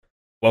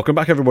Welcome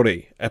back,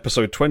 everybody.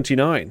 Episode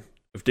 29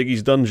 of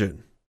Diggy's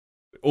Dungeon.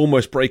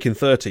 Almost breaking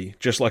 30,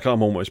 just like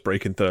I'm almost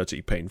breaking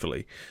 30,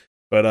 painfully.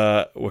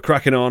 But we're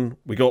cracking on.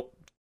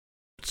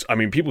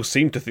 People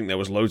seem to think there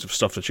was loads of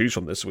stuff to choose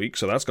from this week,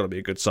 so that's got to be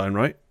a good sign,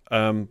 right?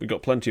 We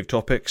got plenty of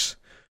topics.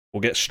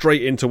 We'll get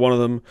straight into one of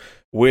them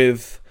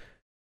with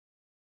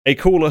a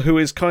caller who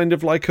is kind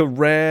of like a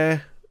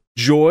rare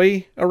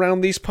joy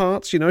around these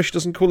parts. You know, she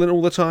doesn't call in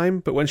all the time,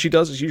 but when she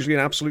does, it's usually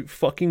an absolute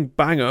fucking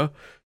banger.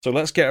 So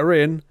let's get her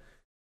in.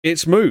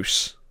 It's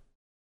Moose.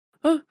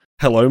 Huh?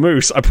 Hello,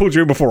 Moose. I pulled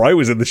you in before I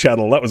was in the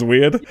channel. That was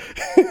weird.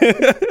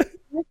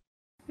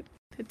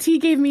 T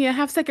gave me a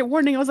half-second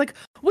warning. I was like,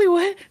 wait,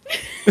 what?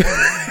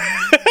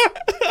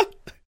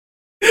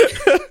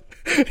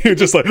 You're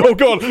just like, oh,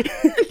 God.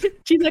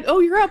 She's like, oh,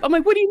 you're up. I'm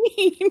like, what do you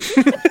mean?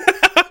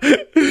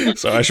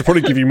 So I should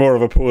probably give you more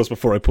of a pause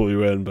before I pull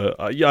you in, but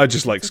I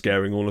just like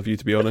scaring all of you,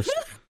 to be honest.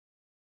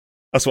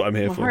 That's what I'm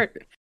here My for.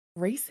 heart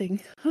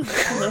racing.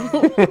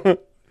 Hello.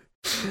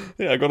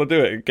 Yeah, I got to do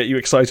it. Get you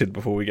excited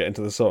before we get into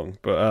the song.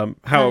 But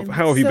how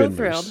have you been,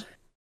 thrilled. Moose?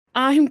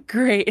 I'm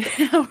great.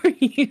 How are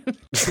you?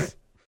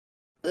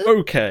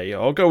 Okay,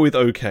 I'll go with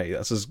okay.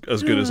 That's as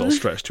good as I'll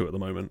stretch to at the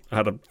moment. I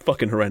had a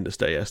fucking horrendous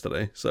day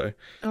yesterday, so...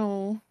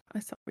 Oh,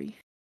 I'm sorry.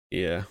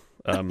 Yeah.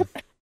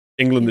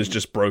 England is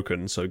just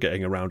broken, so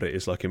getting around it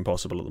is like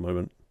impossible at the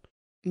moment.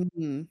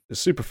 Mm-hmm. It's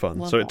super fun.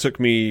 Love so that. it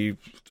took me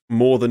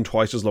more than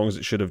twice as long as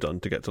it should have done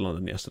to get to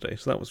London yesterday,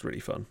 so that was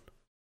really fun.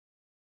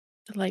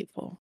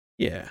 Delightful.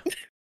 Yeah.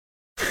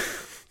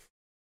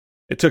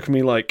 It took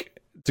me, like,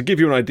 to give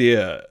you an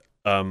idea,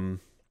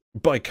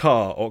 by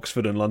car,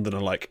 Oxford and London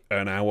are like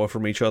an hour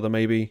from each other,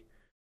 maybe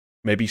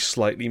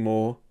slightly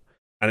more.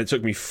 And it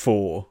took me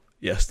 4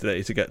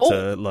 yesterday to get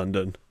to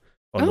London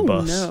on the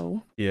bus.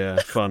 No. Yeah,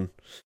 fun.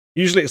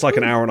 Usually it's like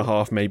an hour and a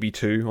half, maybe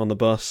 2 on the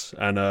bus.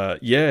 And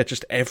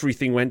just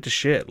everything went to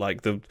shit.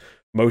 Like the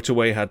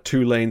motorway had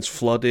 2 lanes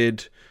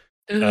flooded.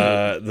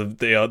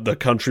 The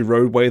country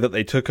roadway that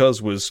they took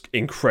us was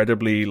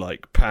incredibly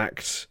like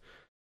packed,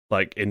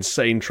 like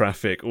insane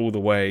traffic all the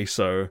way.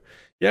 So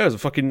yeah, it was a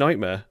fucking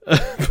nightmare.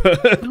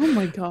 But Oh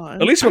my god.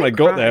 at least when I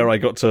got cried. there, I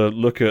got to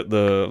look at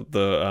the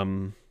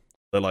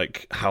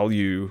like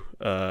Hallyu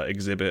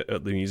exhibit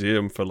at the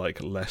museum for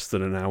like less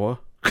than an hour.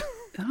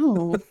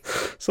 Oh.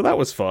 So that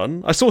was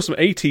fun. I saw some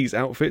 80s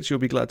outfits. You'll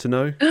be glad to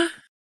know.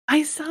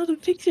 I saw the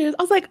pictures.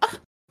 I was like, oh,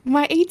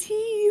 my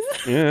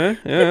ATs.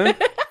 Yeah.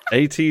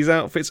 80s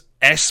outfits,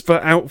 Esper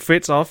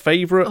outfits, our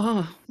favourite.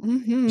 Oh,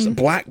 mm-hmm.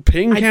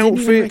 Blackpink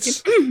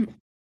outfits.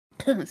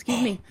 Excuse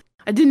me.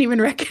 I didn't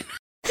even recognize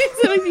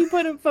it when you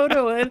put a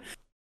photo in.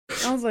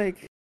 I was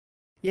like,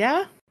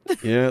 yeah?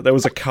 Yeah, there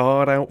was a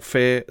card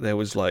outfit. There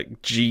was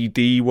like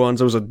GD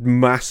ones. There was a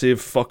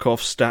massive fuck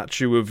off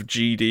statue of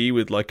GD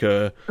with like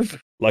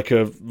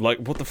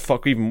what the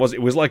fuck even was it?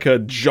 It was like a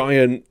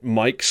giant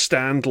mic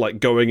stand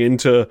like going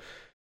into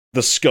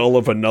the skull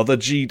of another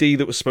GD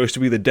that was supposed to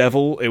be the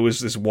devil. It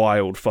was this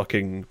wild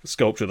fucking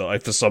sculpture that I,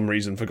 for some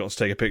reason, forgot to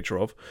take a picture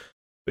of.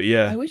 But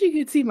yeah. I wish you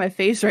could see my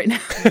face right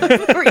now.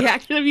 The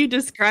reaction of you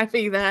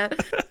describing that.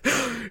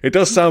 It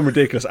does sound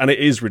ridiculous, and it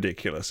is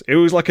ridiculous. It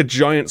was like a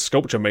giant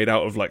sculpture made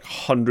out of like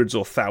hundreds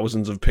or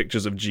thousands of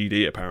pictures of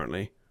GD,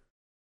 apparently.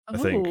 I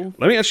think.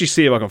 Let me actually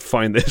see if I can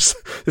find this.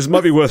 This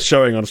might be worth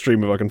showing on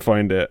stream if I can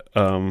find it.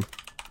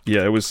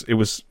 Yeah, it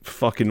was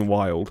fucking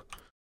wild.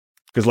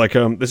 Because like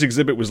this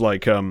exhibit was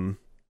like no,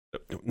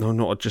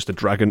 not just a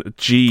dragon, a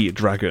G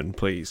dragon,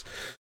 please.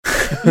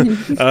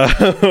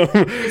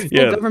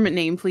 Yeah, government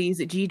name,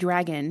 please. G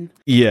Dragon.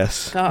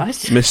 Yes.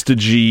 Gosh. Mr.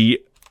 G.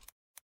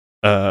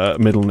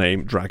 Middle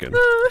name Dragon.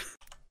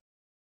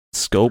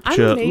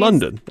 Sculpture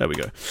London. There we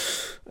go.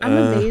 I'm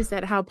amazed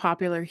at how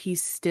popular he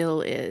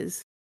still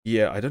is.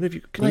 Yeah, I don't know if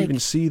you can even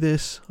see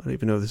this. I don't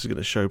even know if this is going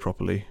to show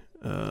properly.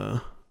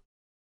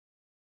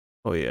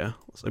 Oh yeah,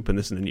 let's open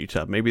this in a new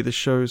tab. Maybe this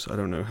shows. I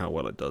don't know how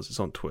well it does.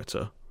 It's on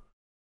Twitter.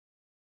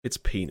 It's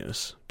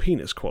penis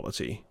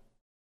quality.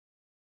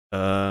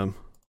 Let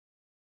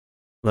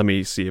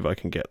me see if I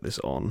can get this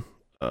on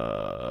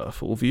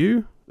full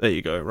view. There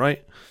you go.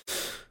 Right.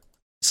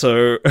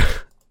 So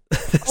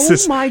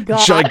this my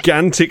god,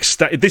 gigantic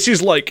statue. This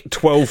is like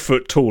 12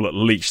 foot tall at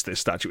least.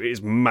 This statue, it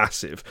is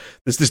massive.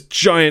 There's this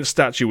giant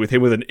statue with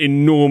him with an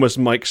enormous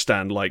mic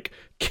stand, like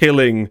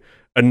killing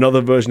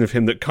another version of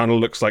him that kind of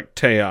looks like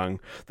Taeyang,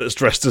 that's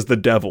dressed as the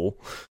devil.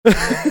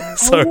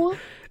 So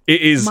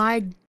it is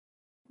my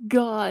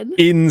god,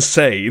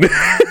 insane.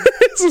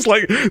 This is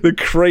like the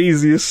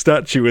craziest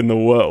statue in the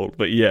world.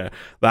 But yeah,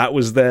 that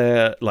was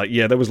there. Like,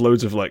 yeah, there was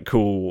loads of like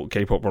cool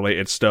K-pop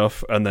related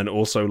stuff, and then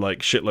also like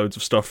shitloads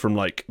of stuff from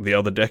like the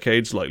other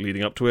decades, like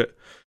leading up to it.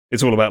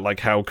 It's all about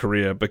like how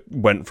Korea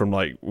went from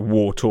like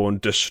war-torn,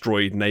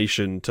 destroyed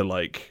nation to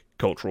like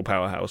cultural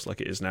powerhouse like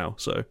it is now.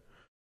 So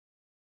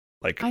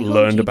like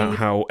learned about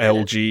how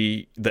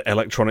LG, the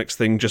electronics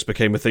thing, just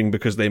became a thing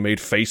because they made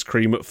face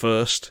cream at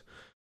first.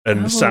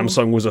 And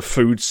Samsung was a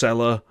food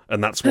seller,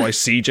 and that's why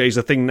CJ's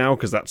a thing now,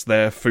 because that's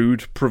their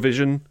food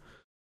provision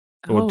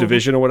or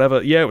division or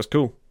whatever. Yeah, it was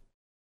cool.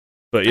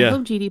 But I yeah,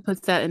 hope GD puts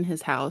that in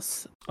his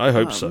house. I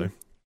hope so.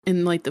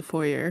 In like the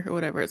foyer or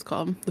whatever it's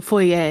called. The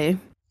foyer.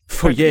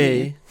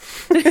 Foyer.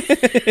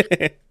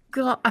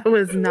 God, I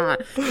was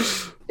not.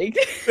 I'm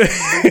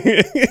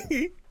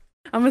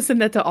gonna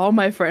send that to all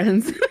my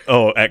friends.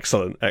 Oh,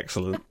 excellent.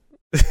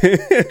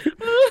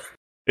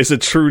 It's a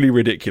truly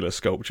ridiculous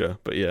sculpture,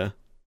 but yeah.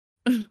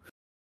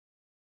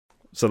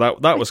 So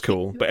that was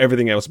cool, but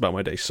everything else about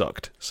my day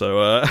sucked.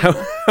 So how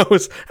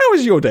was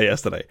your day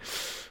yesterday?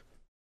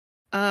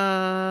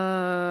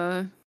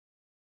 My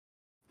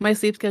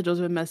sleep schedule's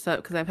been messed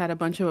up because I've had a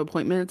bunch of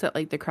appointments at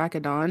like the crack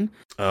of dawn.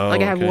 Oh,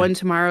 like I have okay. one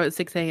tomorrow at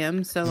 6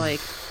 a.m. So like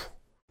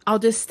I'll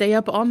just stay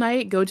up all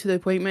night, go to the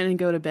appointment, and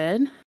go to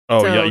bed.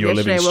 Oh, so yeah, you're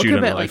living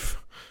student at,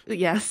 life.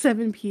 Like,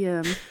 7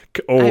 p.m.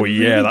 Oh, I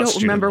really yeah, that's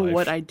don't remember life.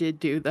 what I did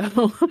do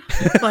though.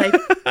 Like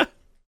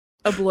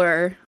a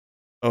blur.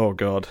 Oh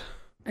God.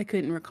 I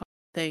couldn't recall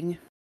a thing.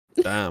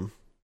 Damn.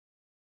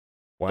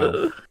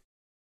 Wow.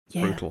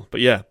 Yeah. Brutal. But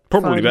yeah,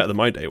 probably Fun. better than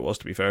my day was,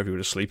 to be fair, if you were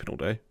just sleeping all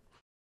day.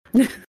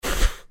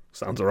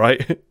 Sounds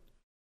alright.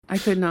 I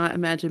could not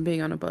imagine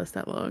being on a bus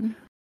that long.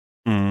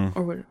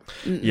 Or what?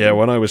 Yeah,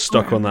 when I was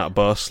stuck on that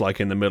bus, like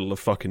in the middle of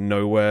fucking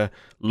nowhere,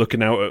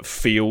 looking out at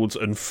fields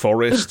and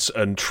forests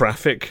and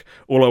traffic,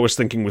 all I was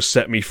thinking was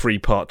 "Set Me Free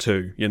Part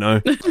 2," you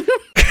know?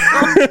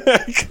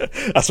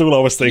 That's all I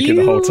was thinking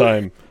the whole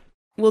time.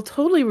 We'll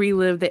totally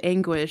relive the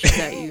anguish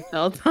that you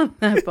felt on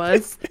that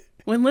bus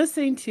when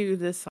listening to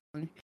this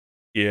song.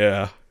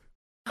 Yeah,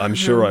 I'm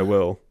sure I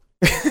will.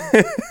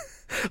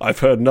 I've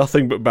heard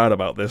nothing but bad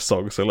about this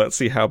song, so let's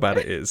see how bad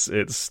it is.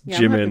 It's I'm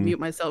gonna have to Jimin. mute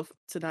myself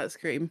to not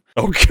scream.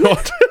 Oh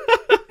God.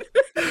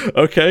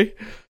 Okay,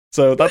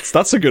 so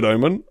that's a good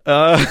omen.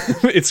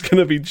 It's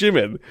gonna be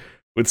Jimin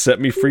with "Set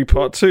Me Free"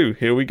 Part 2.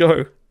 Here we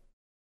go.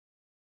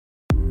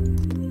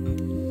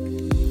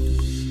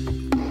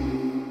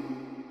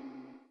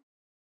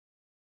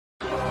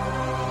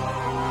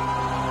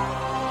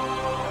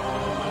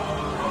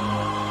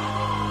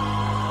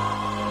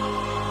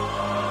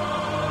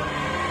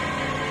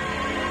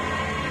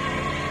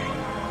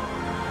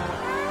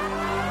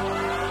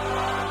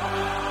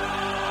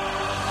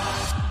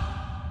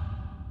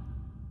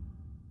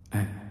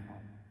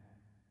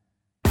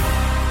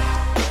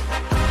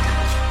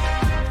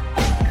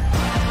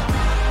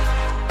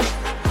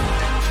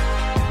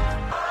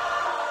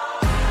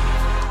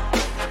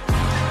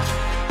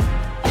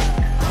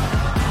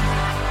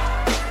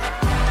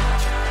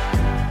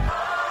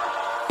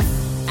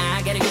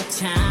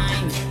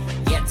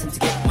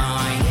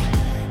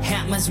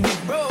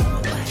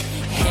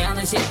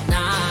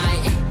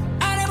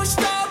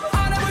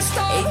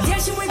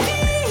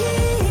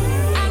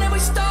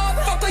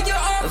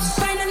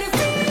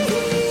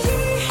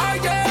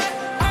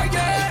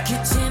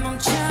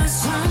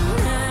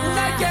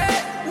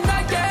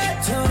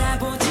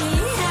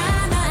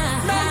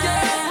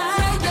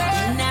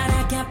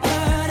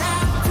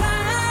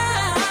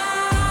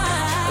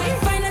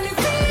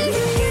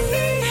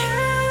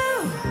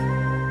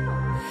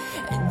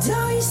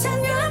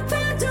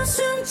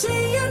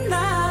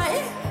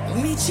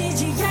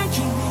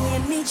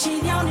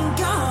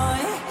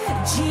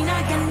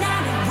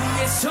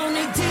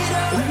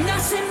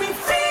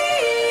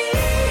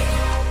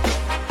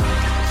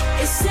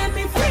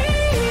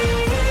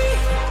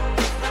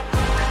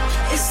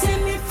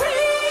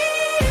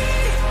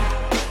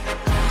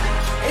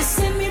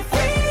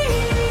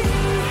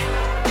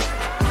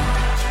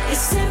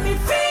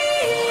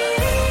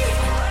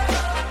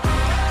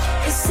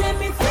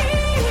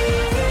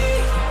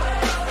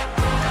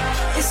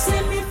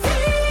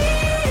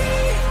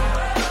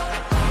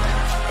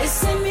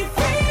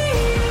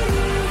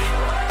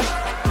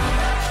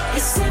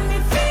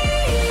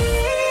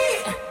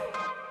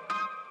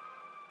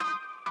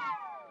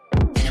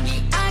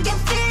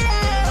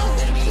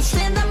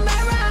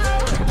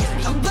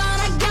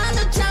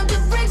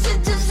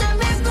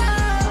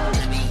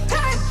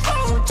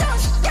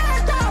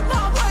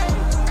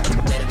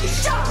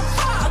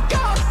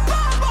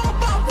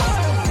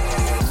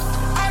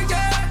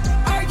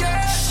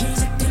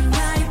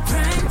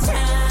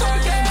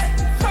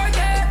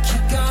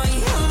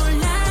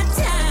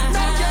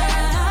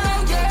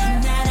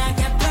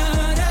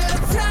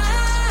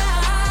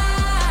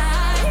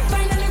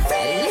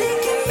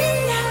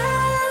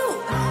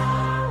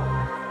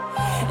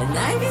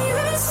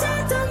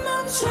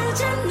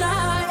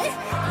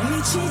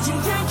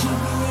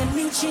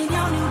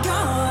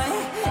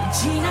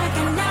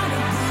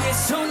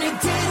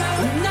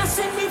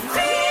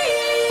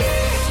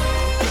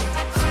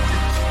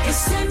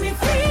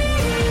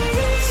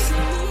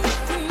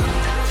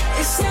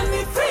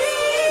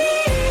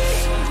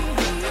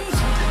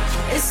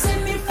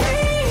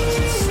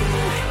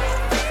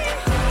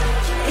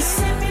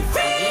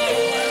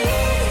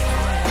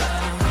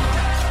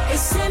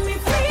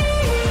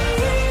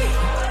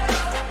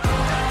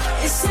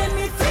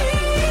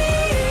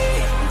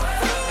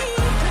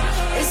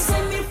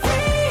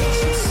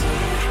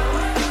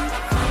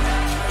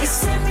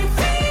 It's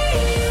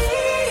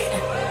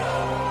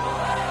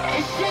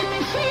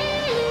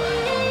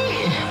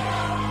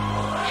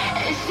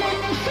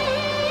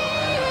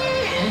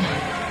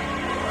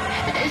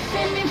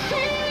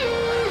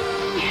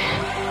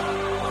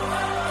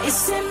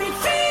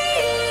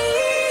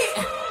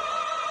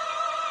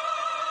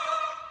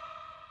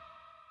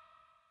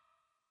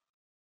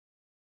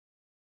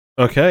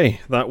Okay,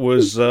 that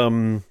was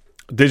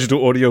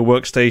Digital Audio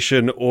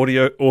Workstation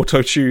Audio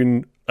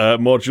Auto-Tune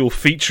module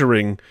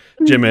featuring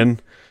Jimin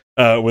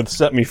with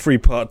Set Me Free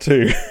Part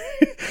 2.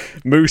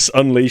 Moose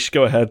Unleash,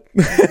 go ahead.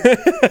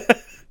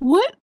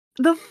 What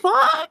the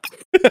fuck?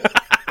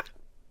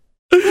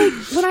 Like,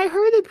 when I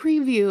heard the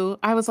preview,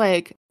 I was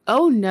like,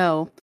 oh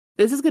no,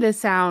 this is gonna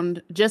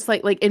sound just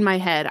like in my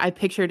head, I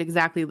pictured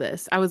exactly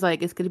this. I was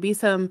like, it's gonna be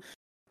some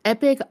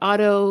epic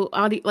audio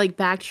like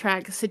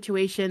backtrack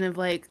situation of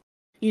like,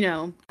 you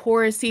know,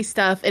 chorusy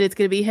stuff, and it's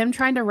gonna be him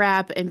trying to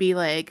rap and be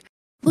like,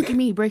 look at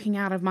me breaking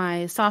out of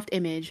my soft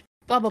image,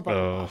 blah blah blah.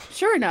 Oh.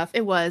 Sure enough,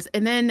 it was.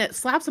 And then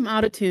slap some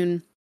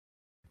autotune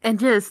and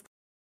just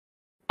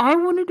I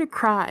wanted to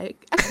cry.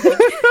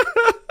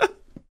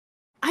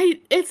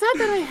 It's not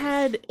that I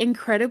had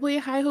incredibly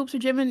high hopes for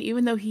Jimin,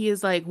 even though he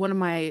is like one of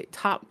my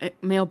top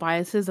male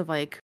biases of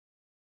like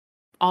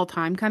all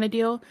time kind of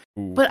deal.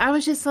 Ooh. But I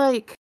was just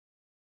like,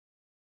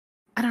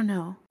 I don't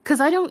know, because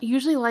I don't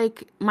usually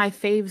like my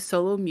fave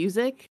solo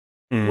music,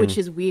 which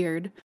is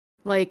weird.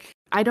 Like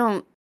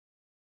I'm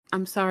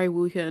sorry,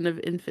 Woohyun of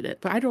Infinite,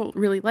 but I don't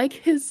really like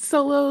his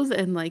solos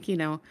and like, you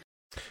know.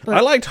 But, I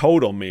liked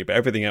Hold On Me, but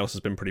everything else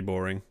has been pretty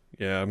boring.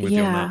 Yeah, I'm with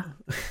you on that.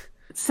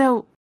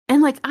 So,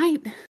 and like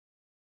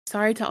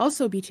sorry to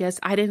also BTS,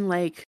 I didn't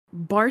like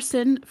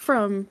Barson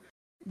from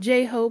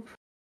J-Hope.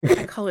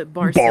 I call it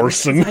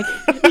Barson. Barson.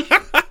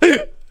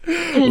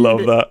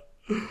 Love that.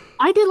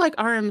 I did like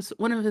RM's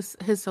one of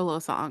his solo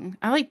song.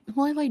 I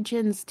like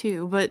Jin's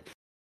too, but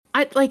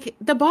I like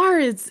the bar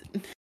is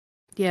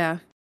yeah.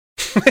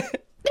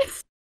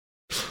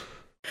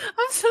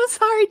 I'm so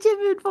sorry,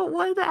 Jimin, but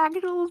what the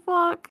actual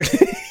fuck?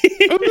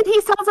 And then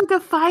he sounds like a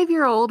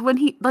 5-year-old when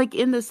he like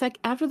in the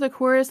after the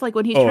chorus, like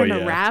when he's trying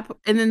to rap,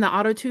 and then the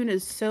autotune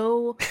is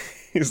so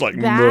he's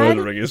like bad.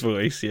 murdering his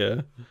voice,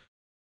 yeah.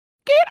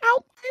 Get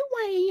out my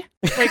way.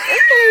 Like,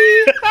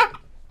 okay.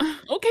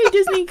 Okay,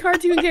 Disney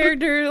cartoon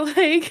character,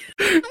 like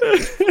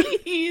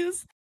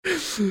please.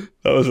 That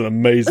was an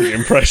amazing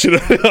impression.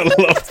 I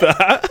love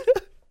that.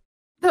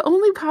 The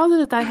only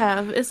positive that I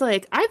have is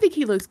like I think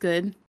he looks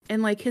good.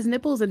 And like his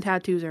nipples and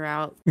tattoos are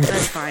out.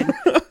 That's fine.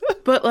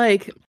 But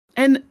like,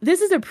 and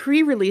this is a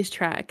pre-release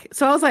track.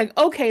 So I was like,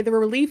 okay, the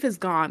relief is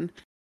gone.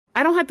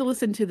 I don't have to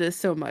listen to this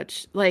so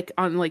much, like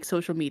on like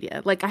social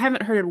media. Like I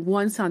haven't heard it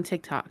once on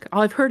TikTok.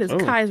 All I've heard is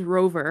Kai's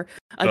Rover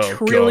a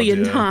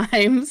trillion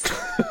times.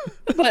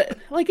 But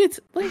like it's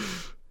like,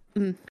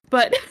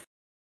 but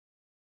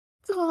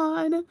it's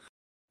gone.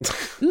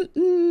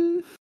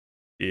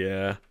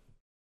 Yeah.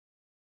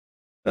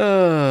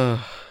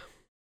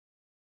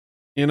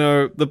 You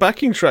know, the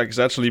backing track is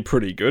actually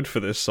pretty good for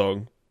this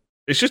song.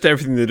 It's just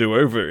everything they do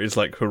over it is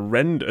like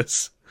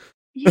horrendous.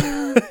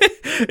 Yeah.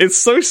 It's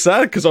so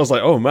sad because I was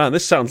like, oh man,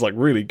 this sounds like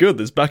really good,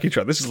 this backing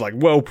track. This is like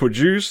well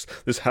produced.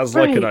 This has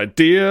like an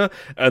idea.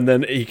 And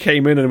then he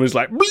came in and was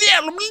like,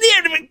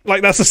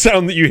 like that's the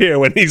sound that you hear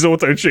when he's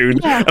auto-tuned.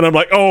 Yeah. And I'm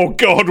like, oh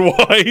god,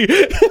 why?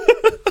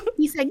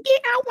 He said,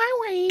 get out my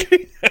way.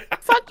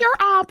 Fuck your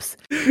ops.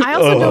 I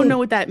also don't know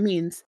what that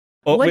means.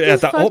 Oh, yeah,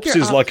 that ops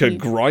is like a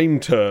grime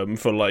term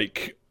for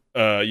like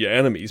your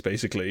enemies,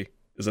 basically,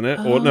 isn't it?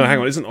 Or no, hang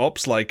on, isn't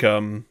ops like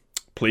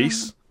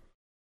police?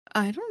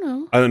 I don't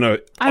know. I don't know.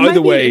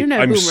 Either way,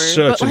 I'm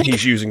certain like,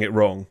 he's using it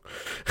wrong.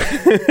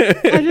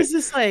 I was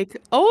just like,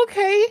 oh,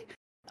 okay.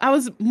 I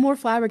was more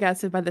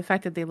flabbergasted by the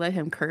fact that they let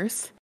him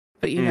curse,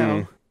 but you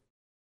know,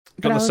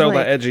 got to sell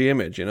that edgy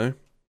image, you know.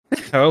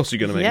 How else are you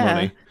going to make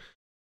money?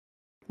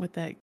 With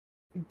that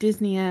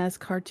Disney ass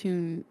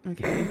cartoon,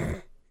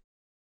 okay.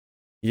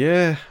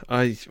 Yeah,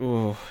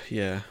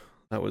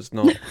 that was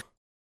not...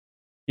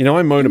 You know,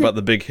 I moan about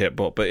the big hit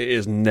bot, but it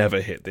has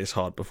never hit this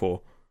hard before.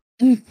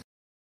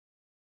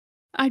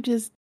 I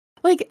just...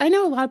 Like, I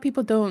know a lot of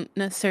people don't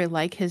necessarily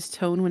like his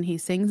tone when he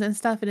sings and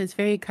stuff, and it's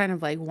very kind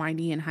of, like,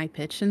 whiny and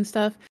high-pitched and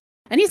stuff.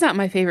 And he's not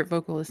my favorite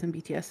vocalist in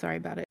BTS, sorry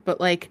about it. But,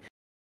 like,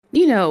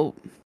 you know,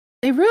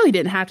 they really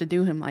didn't have to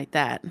do him like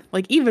that.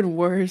 Like, even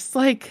worse.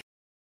 Like...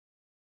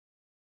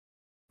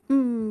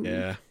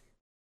 Yeah.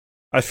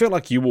 I feel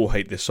like you all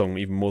hate this song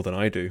even more than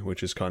I do,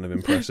 which is kind of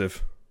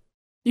impressive.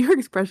 Your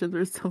expressions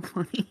are so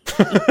funny.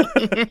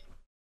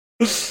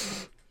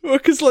 Well,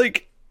 because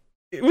like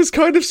it was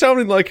kind of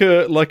sounding like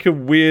a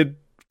weird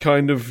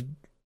kind of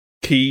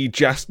key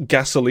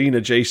gasoline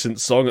adjacent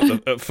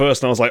song at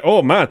first, and I was like,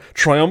 oh man,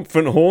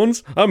 triumphant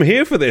horns! I'm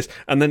here for this.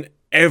 And then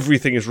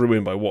everything is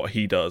ruined by what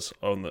he does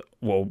on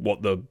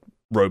what the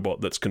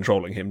robot that's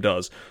controlling him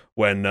does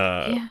when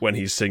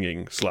he's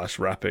singing /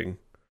 rapping.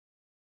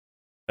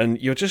 And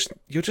you're just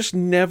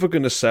never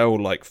gonna sell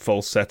like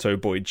falsetto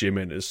boy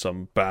Jimin as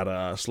some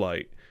badass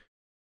like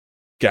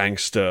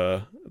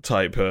gangster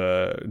type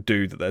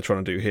dude that they're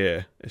trying to do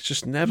here. It's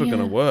just never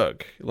gonna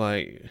work.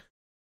 Like,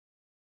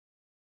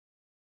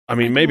 I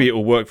mean, maybe it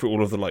will work for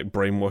all of the like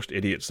brainwashed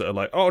idiots that are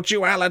like, oh,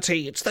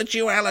 duality, it's the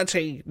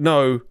duality.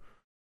 No,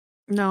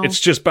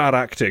 it's just bad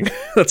acting.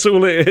 That's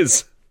all it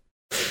is.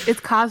 It's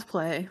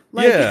cosplay.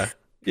 Like... Yeah,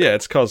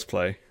 it's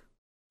cosplay.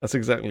 That's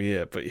exactly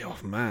it. But oh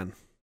man.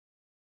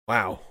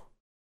 Wow.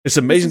 It's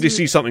amazing to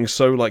see something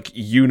so like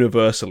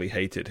universally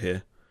hated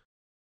here.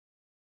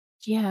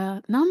 Yeah,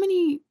 not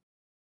many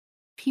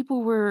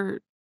people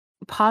were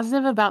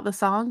positive about the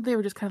song. They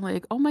were just kind of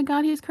like, "Oh my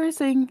god, he's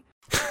cursing.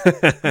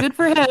 Good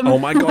for him." Oh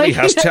my god, like, he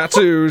has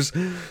tattoos.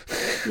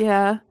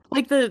 Yeah,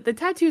 like the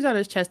tattoos on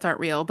his chest aren't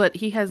real, but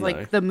he has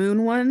like the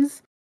moon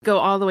ones go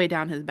all the way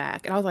down his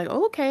back, and I was like,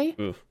 oh, okay.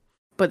 Oof.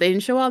 But they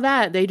didn't show all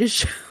that. They just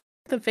showed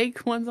the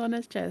fake ones on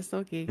his chest.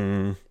 Okay,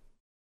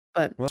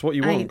 but that's what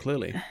you want,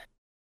 clearly.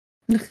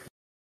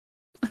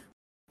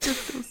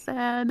 Just so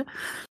sad.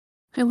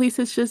 At least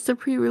it's just a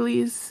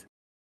pre-release.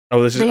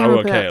 Oh, this is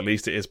okay. At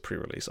least it is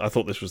pre-release. I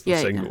thought this was the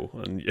single,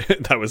 and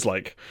that was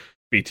like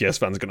BTS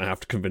fans going to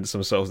have to convince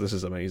themselves this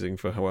is amazing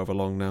for however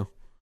long now.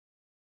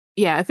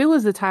 Yeah, if it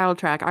was the title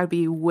track, I'd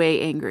be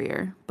way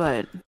angrier.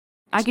 But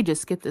I could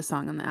just skip this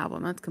song on the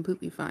album. That's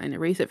completely fine.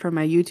 Erase it from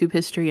my YouTube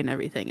history and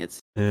everying. It's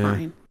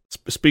fine.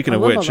 Speaking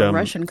of which, all the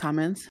Russian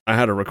comments. I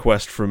had a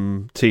request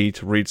from T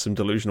to read some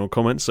delusional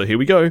comments, so here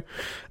we go.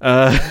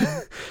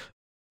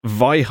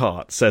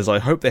 Vihart says, I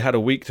hope they had a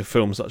week to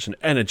film such an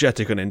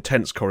energetic and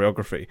intense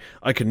choreography.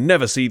 I can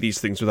never see these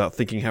things without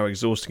thinking how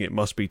exhausting it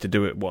must be to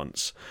do it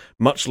once,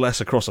 much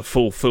less across a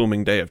full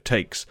filming day of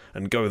takes,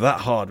 and go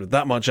that hard with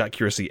that much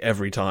accuracy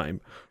every time.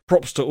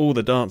 Props to all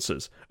the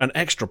dancers, and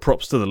extra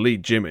props to the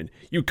lead Jimin.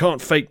 You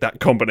can't fake that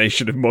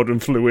combination of modern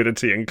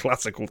fluidity and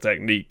classical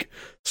technique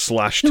 /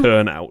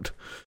 turnout.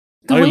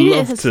 I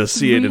love to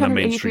see it in a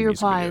mainstream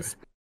music video.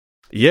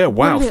 Yeah,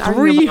 wow,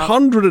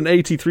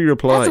 383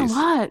 replies. That's a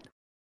lot.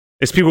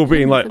 It's people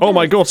being like, oh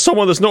my god,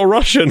 someone that's not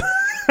Russian.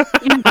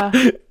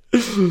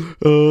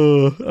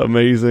 Oh,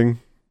 amazing.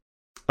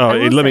 Oh,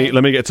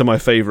 let me get to my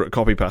favourite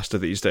copy pasta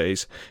these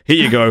days.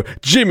 Here you go.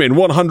 Jimin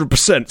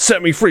 100%,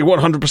 Set Me Free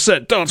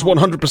 100%, Dance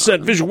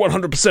 100%, Visual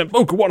 100%,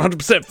 Vocal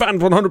 100%, Fan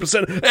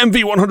 100%,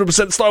 MV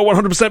 100%, Style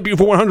 100%,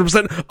 Beautiful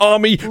 100%,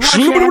 Army,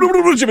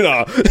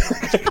 Jimina.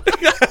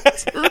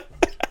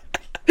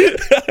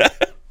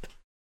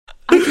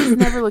 I just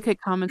never look at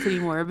comments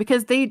anymore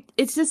because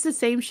it's just the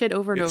same shit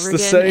over and over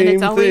again, and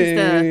it's always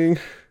the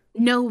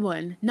no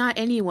one, not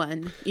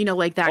anyone,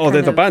 like that. Oh,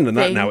 they've abandoned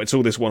that now. It's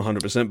all this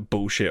 100%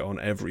 bullshit on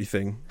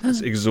everything.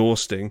 It's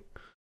exhausting.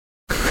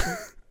 I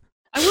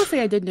will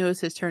say I did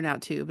notice his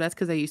turnout too, but that's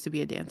because I used to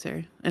be a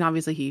dancer, and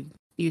obviously he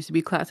used to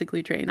be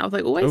classically trained. I was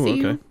like, I see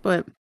you,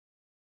 but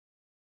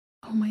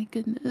oh my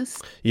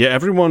goodness. Yeah,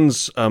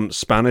 everyone's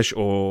Spanish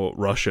or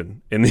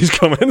Russian in these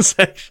comment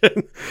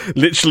section.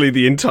 Literally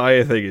the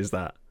entire thing is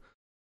that.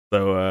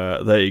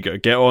 So there you go.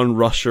 Get on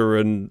Russia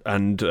and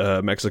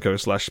Mexico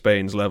 /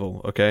 Spain's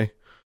level, okay?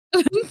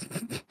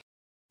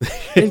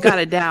 They've got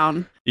it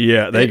down.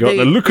 Yeah,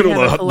 look at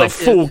all the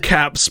full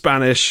cap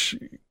Spanish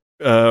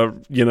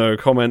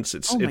comments.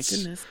 It's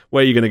goodness.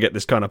 Where are you going to get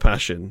this kind of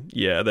passion?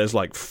 Yeah, there's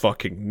like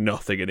fucking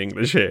nothing in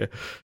English here.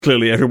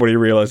 Clearly everybody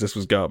realized this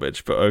was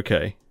garbage, but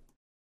okay.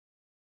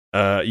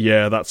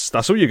 Yeah, that's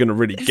all you're going to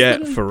really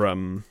get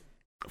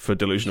for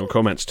delusional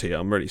comments, T.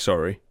 I'm really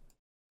sorry.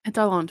 It's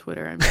all on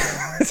Twitter.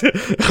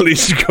 At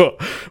least you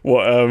got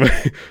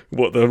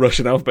what the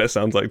Russian alphabet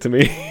sounds like to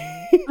me.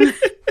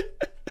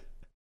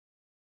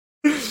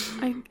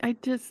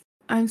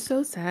 I'm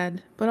so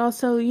sad, but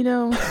also,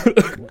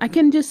 I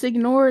can just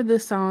ignore the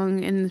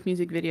song in this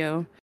music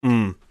video,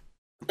 and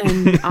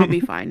I'll be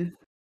fine.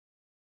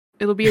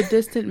 It'll be a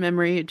distant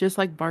memory, just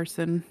like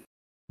Barson.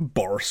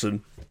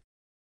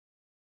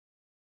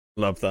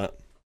 Love that.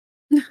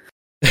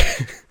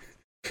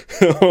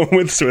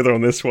 With Swither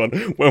on this one,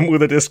 when will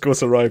the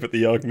discourse arrive at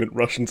the argument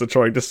Russians are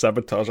trying to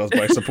sabotage us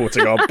by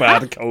supporting our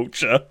bad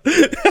culture?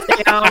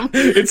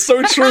 It's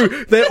so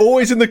true. They're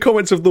always in the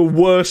comments of the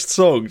worst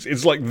songs.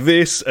 It's like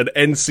this and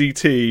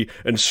NCT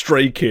and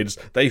Stray Kids.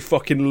 They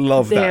fucking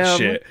love that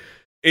shit.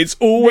 It's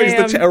always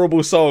the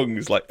terrible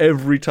songs, like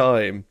every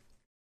time.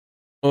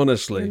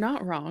 Honestly. You're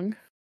not wrong.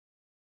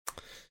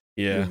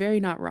 Yeah. You're very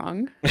not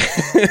wrong.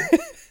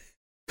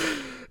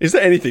 Is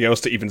there anything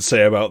else to even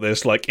say about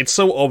this? Like, it's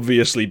so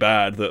obviously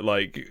bad that,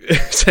 like,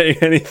 saying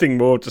anything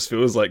more just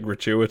feels, like,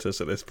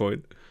 gratuitous at this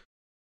point.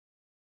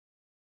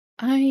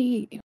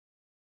 Dear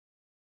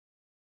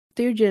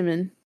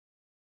Jimin,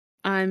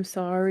 I'm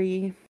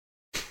sorry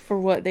for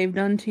what they've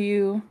done to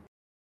you.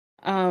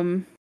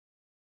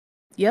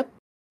 Yep.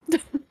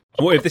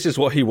 What if this is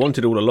what he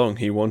wanted all along?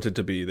 He wanted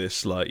to be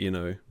this, like,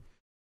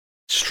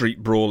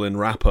 street brawling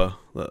rapper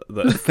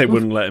that they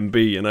wouldn't let him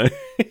be,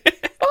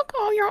 Fuck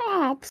all your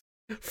ops.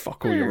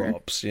 Fuck all your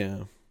ops,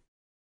 yeah.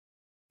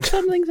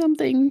 Something.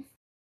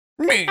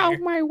 Get out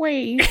my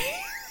way.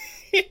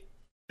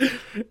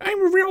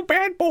 I'm a real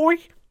bad boy.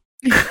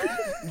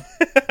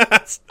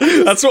 That's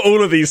what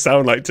all of these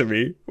sound like to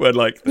me. When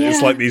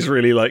it's like these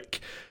really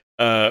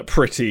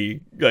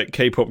pretty like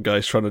K-pop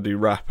guys trying to do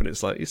rap, and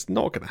it's like it's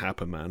not gonna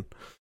happen, man.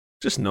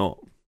 Just not.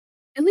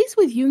 At least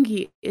with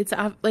Yoongi, it's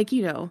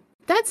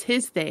that's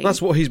his thing.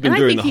 That's what he's been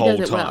doing the whole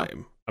time.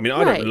 Well. I mean,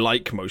 I don't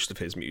like most of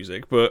his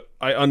music, but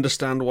I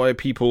understand why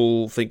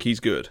people think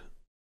he's good.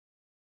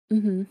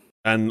 Mm-hmm.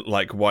 And,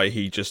 why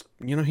he just,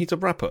 he's a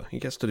rapper. He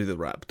gets to do the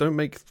rap. Don't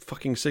make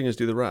fucking singers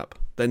do the rap.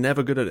 They're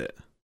never good at it.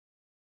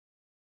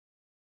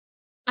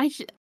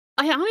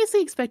 I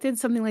honestly expected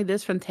something like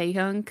this from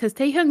Taehyung, because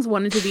Taehyung's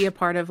wanted to be a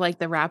part of like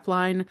the rap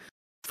line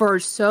for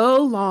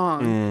so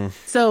long.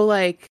 So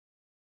like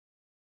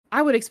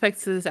I would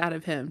expect this out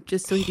of him,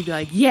 just so he could be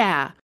like,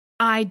 yeah,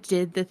 I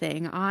did the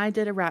thing. I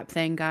did a rap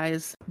thing,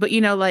 guys. But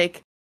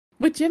like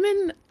with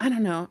Jimin, I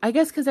don't know. I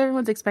guess because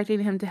everyone's expecting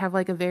him to have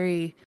like a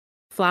very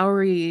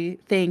flowery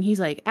thing. He's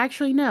like,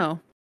 actually, no.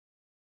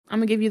 I'm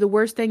gonna give you the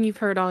worst thing you've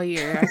heard all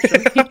year,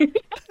 actually.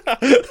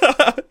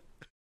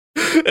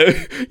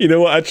 You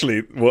know what? Actually,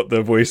 what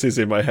the voice is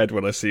in my head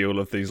when I see all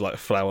of these like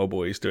flower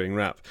boys doing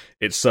rap,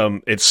 it's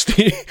Steven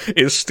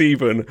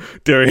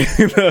doing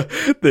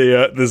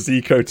the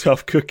Zico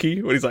tough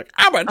cookie when he's like,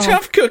 "I'm a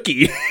tough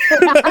cookie."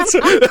 that's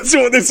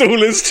what this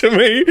all is to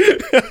me.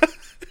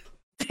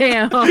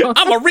 Damn,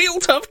 I'm a real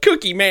tough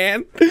cookie,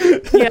 man.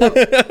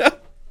 Yeah.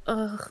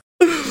 Ugh.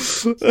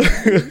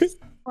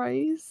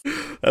 Christ.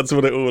 That's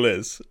what it all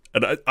is.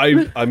 And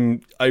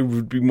I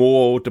would be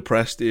more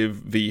depressed if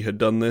V had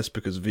done this,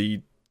 because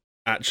V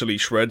actually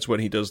shreds when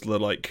he does the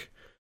like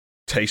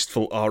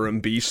tasteful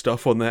R&B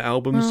stuff on their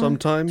albums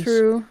sometimes.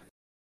 True.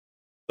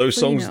 Those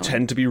songs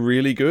tend to be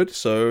really good,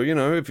 so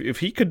if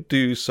he could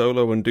do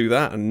solo and do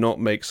that and not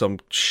make some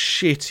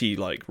shitty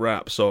like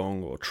rap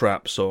song or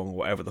trap song or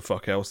whatever the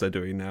fuck else they're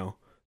doing now,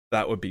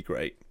 that would be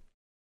great.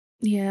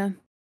 Yeah.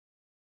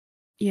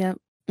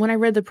 When I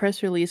read the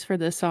press release for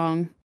this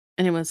song,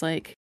 and it was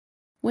like,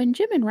 when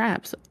Jimin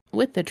raps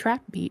with the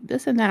trap beat,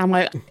 this and that, I'm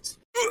like...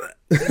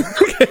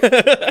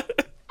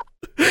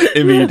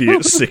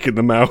 Immediate sick in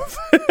the mouth.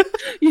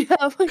 Yeah,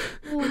 I'm like...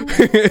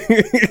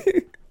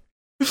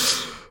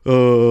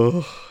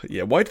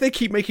 Yeah, why do they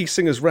keep making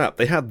singers rap?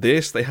 They had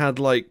this, they had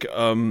like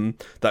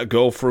that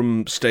girl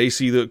from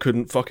Stacy that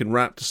couldn't fucking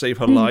rap to save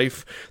her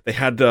life. They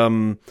had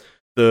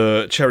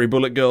the Cherry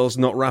Bullet girls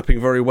not rapping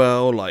very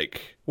well.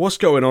 Like, what's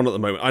going on at the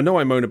moment? I know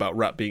I moan about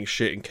rap being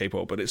shit in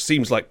K-pop, but it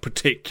seems like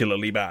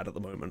particularly bad at the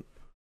moment.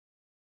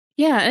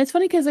 Yeah, and it's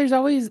funny because there's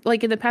always,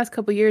 like, in the past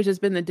couple years, there's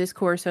been the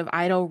discourse of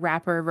idol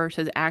rapper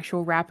versus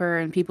actual rapper,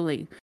 and people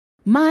like,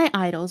 my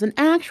idol's an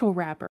actual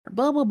rapper,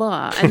 blah, blah,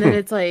 blah. And then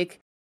it's like,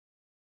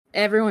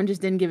 everyone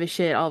just didn't give a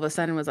shit all of a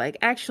sudden, was like,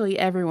 actually,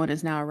 everyone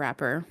is now a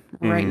rapper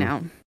right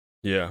now.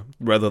 Yeah,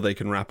 whether they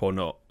can rap or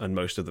not, and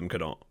most of them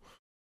cannot.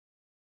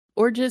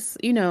 Or just,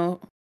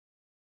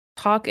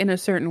 talk in a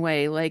certain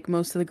way, like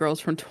most of the girls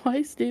from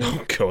Twice do.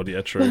 Oh god,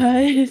 yeah, true.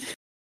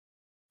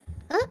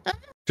 But...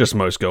 just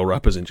most girl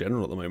rappers in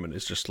general at the moment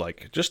is just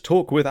like, just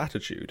talk with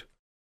attitude.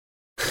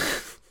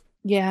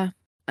 Yeah,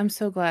 I'm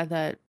so glad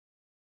that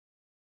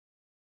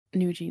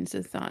New Jeans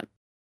does not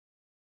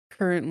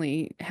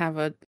currently have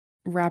a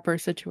rapper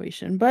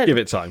situation. But give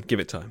it time.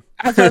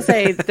 I was gonna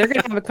say, they're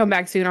gonna have a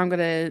comeback soon. I'm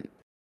gonna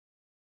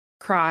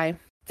cry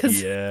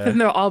because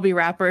they'll all be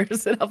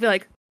rappers, and I'll be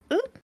like,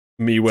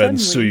 me when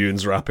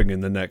Suyun's rapping in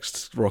the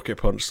next Rocket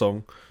Punch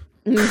song.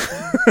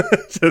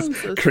 Just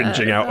so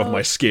cringing out of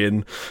my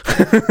skin.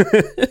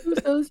 I'm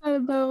so sad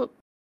about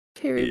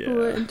Cherry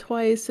Bullet and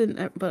Twice,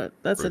 but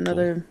that's brutal.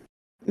 Another.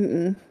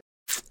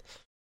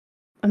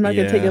 I'm not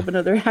gonna take up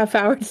another half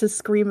hour to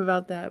scream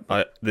about that.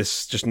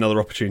 This just another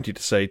opportunity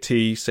to say,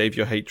 T, save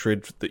your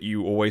hatred that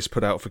you always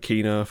put out for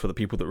Kina for the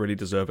people that really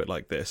deserve it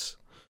like this.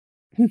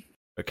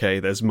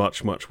 Okay, there's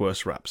much, much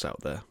worse raps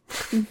out there.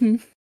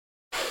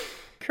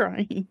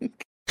 Crying.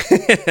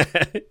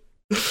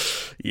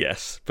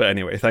 Yes, but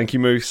anyway, thank you,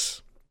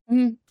 Moose.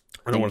 I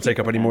don't want to take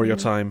up any more of your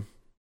time.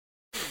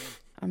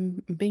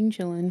 I'm Bing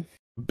chillin'.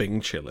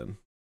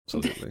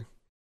 Absolutely.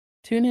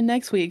 Tune in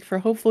next week for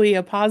hopefully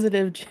a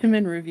positive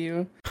Jimin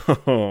review.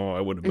 Oh,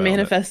 I wouldn't.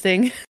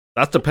 Manifesting.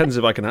 That depends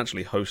if I can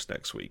actually host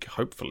next week.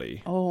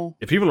 Hopefully. Oh.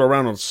 If people are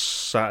around on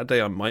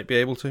Saturday, I might be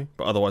able to,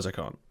 but otherwise I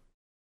can't.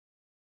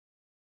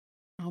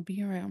 I'll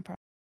be around, probably.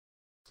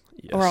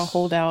 Yes. Or I'll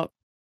hold out.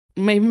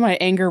 Maybe my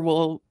anger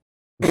will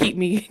keep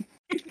me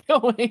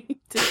going.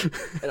 I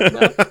don't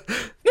know.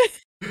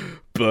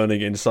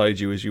 Burning inside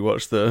you as you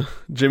watch the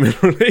Jimin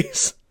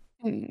release.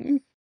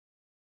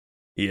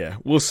 Yeah,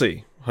 we'll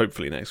see.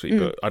 Hopefully next week,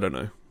 but I don't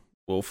know.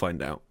 We'll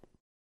find out.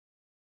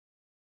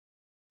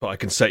 But I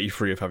can set you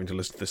free of having to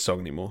listen to this song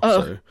anymore.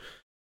 So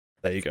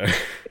there you go.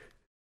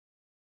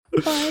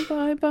 Bye,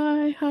 bye,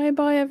 bye. Hi,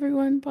 bye,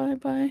 everyone. Bye,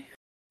 bye.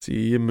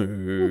 See you,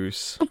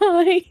 Moose.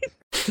 Bye.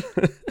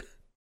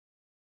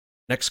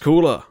 Next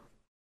caller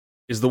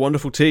is the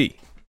wonderful T.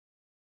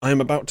 I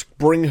am about to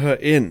bring her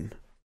in.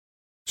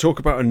 Talk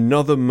about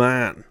another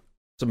man.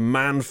 It's a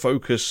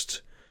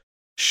man-focused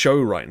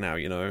show right now,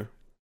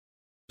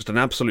 Just an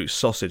absolute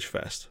sausage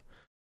fest.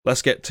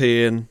 Let's get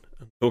T in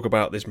and talk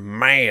about this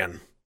man.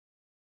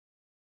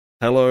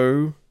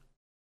 Hello,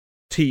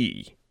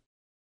 T.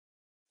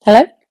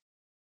 Hello?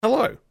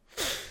 Hello.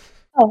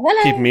 Oh,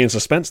 hello. Keeping me in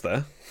suspense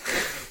there.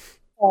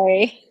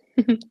 Sorry.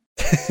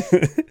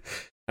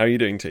 How are you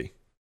doing, T?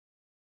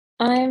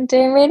 I'm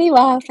doing really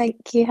well,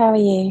 thank you. How are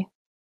you?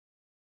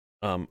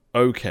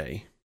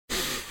 Okay.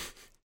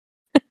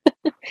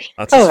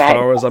 That's as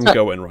far as I'm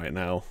going right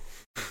now.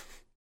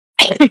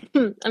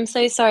 I'm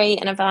so sorry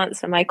in advance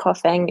for my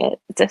coughing. It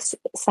just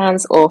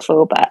sounds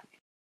awful, but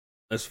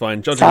That's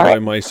fine. Judging Sorry. by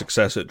my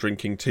success at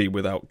drinking tea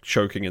without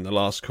choking in the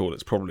last call,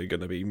 it's probably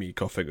going to be me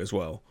coughing as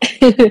well.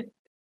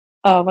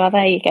 Oh, well,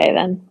 there you go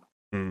then.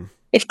 Mm.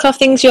 If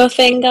coughing's your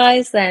thing,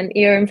 guys, then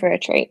you're in for a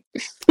treat.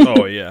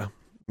 Oh, yeah.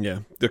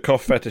 Yeah. The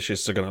cough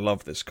fetishists are going to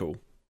love this call.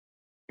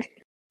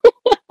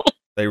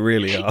 They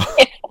really are.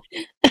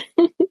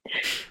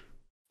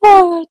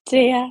 Oh,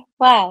 dear.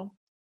 Wow.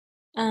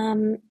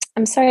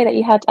 I'm sorry that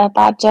you had a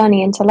bad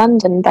journey into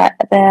London, but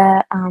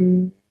the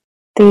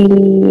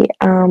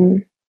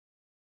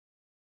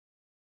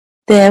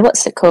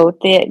what's it called?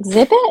 The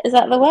exhibit? Is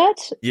that the word?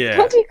 Yeah.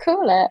 What do you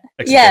call it?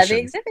 Exhibition. Yeah, the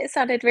exhibit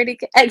sounded really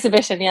good.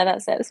 Exhibition, yeah,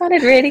 that's it. It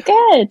sounded really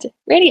good.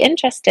 Really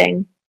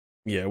interesting.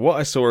 Yeah, what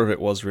I saw of it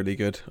was really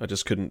good. I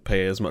just couldn't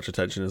pay as much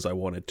attention as I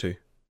wanted to.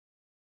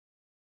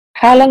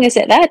 How long is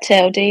it there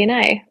till, do you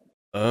know?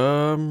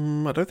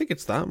 I don't think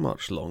it's that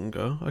much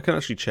longer. I can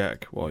actually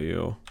check while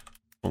you're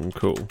on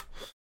call.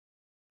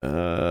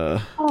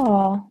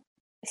 Oh,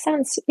 it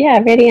sounds,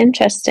 really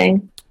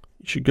interesting.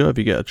 You should go if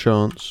you get a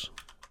chance.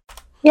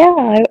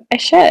 Yeah, I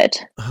should.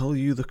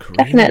 Hallyu the Korean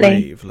Definitely.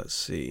 Rave. Let's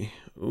see.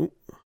 Ooh.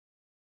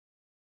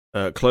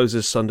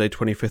 Closes Sunday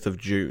 25th of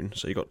June,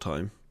 so you got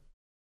time.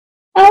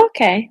 Oh,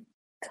 okay.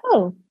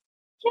 Cool.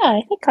 Yeah,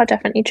 I think I'll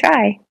definitely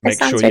try. Make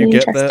sounds sure you really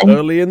get there interesting.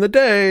 early in the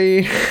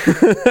day.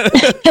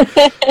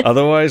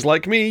 Otherwise,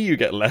 like me, you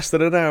get less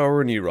than an hour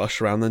and you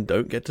rush around and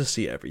don't get to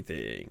see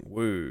everything.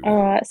 Woo.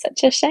 Oh, it's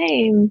such a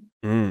shame.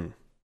 Mm.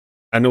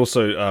 And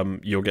also,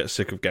 you'll get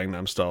sick of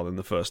Gangnam Style in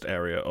the first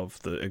area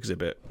of the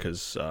exhibit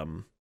because,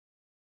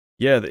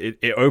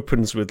 it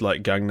opens with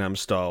like Gangnam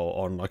Style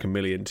on like a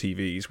million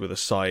TVs with a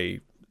Psy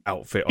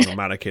outfit on a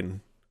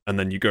mannequin, and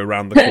then you go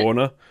round the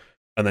corner,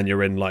 and then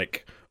you're in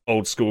like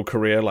old school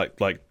Korea, like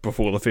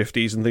before the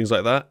 50s and things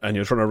like that, and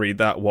you're trying to read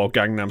that while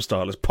Gangnam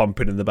Style is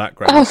pumping in the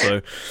background. Oh.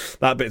 So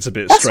that bit's a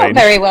bit That's strange.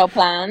 not very well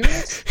planned.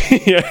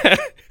 yeah,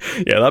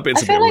 that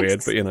bit's I a feel bit like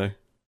weird, but you know.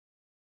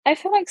 I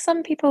feel like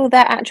some people,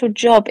 their actual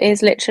job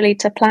is literally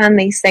to plan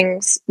these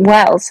things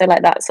well, so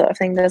like that sort of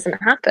thing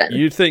doesn't happen.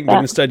 You'd think, but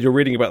instead you're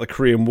reading about the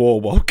Korean War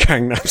while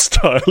Gangnam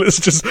Style is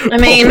just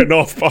mean- popping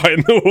off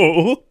behind the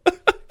wall.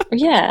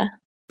 Yeah.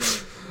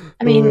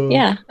 I mean,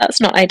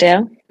 that's not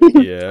ideal.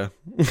 Yeah.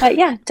 But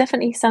yeah,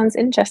 definitely sounds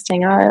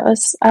interesting.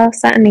 I'll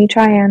certainly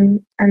try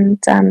and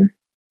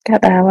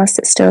get there whilst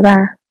it's still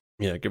there.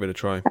 Yeah, give it a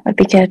try. That would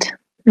be good.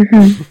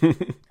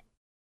 Mm-hmm.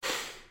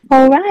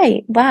 All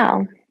right.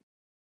 Well,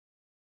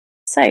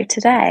 so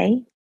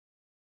today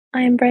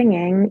I am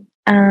bringing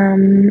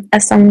a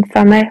song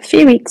from a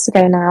few weeks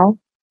ago now,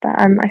 but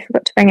I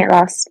forgot to bring it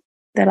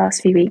the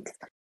last few weeks,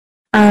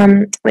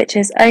 which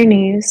is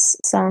Onu's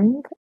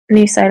song,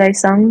 new solo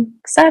song,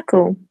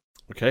 Circle.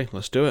 Okay,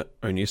 let's do it.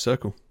 Only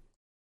Circle.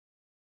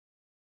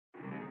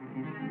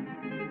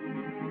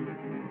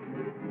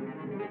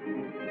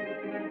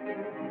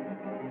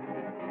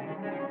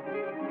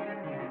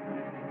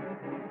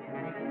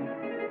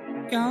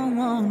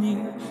 영원히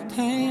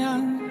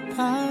태양,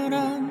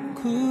 바람,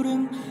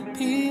 구름,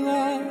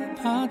 비와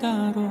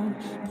바다로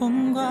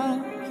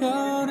봄과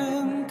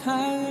여름,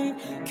 가을,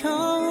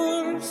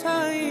 겨울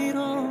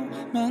사이로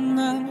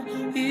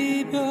만남,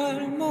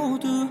 이별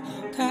모두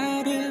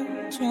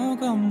다른 적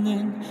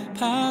없는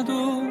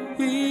파도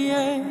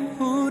위에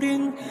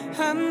우린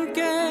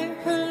함께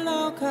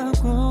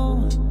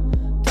흘러가고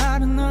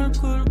다른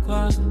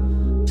얼굴과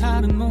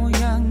다른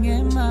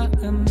모양의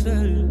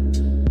마음들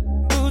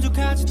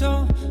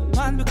부족하지도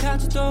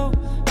완벽하지도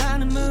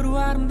않음으로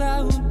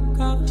아름다운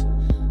것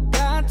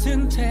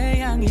같은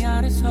태양이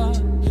아래서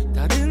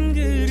다른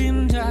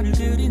그림자를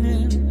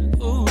그리는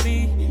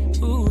우리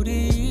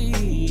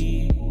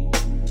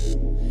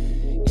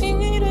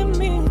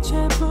이름이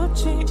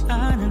채붙지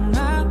않은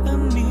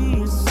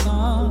마음이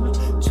있어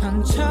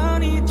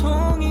천천히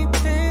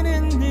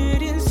동이되는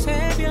느린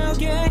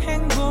새벽의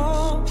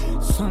행복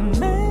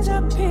손에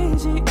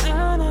잡히지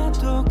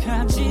않아도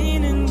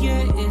가지는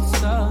게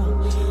있어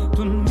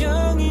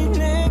분명히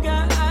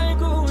내가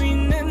알고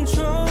있는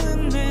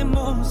좋은 내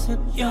모습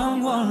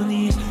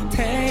영원히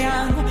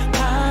태양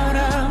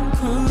바람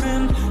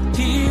구름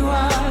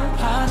비와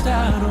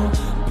바다로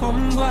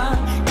봄과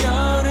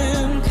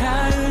여름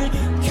가을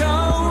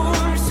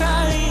겨울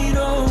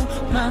사이로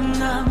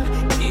만남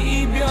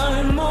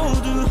이별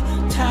모두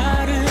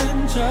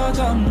다른 적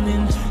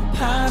없는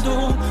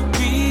파도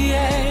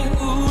위에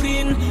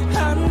우린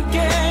함께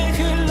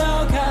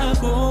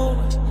흘러가고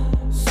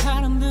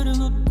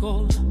사람들은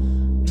웃고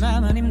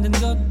나만 힘든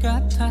것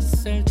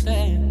같았을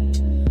때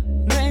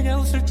내가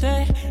웃을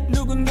때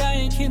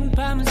누군가의 긴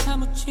밤은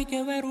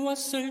사무치게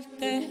외로웠을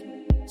때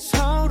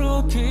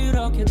서로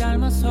그렇게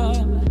닮아서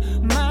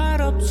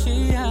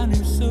말없이 않을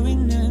수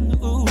있는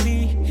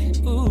우리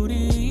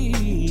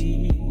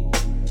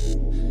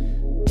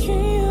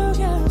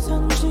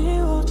기억에선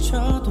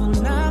지워져도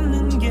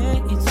남는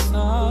게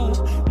있어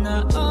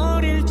나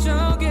어릴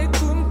적에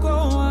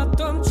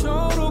꿈꿔왔던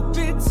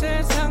초록빛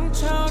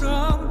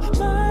세상처럼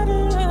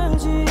말을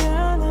하지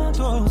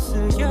않아도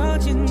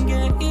쓰여진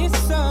게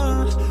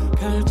있어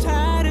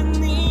별다른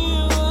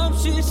이유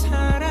없이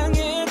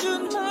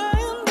사랑해준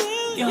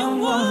마음들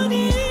영원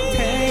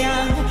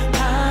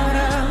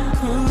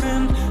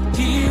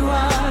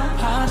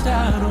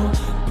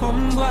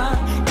봄과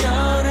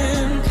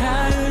여름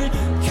가을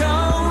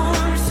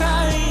겨울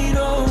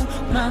사이로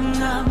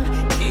만남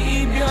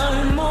이별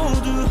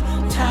모두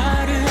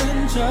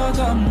다른 적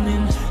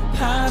없는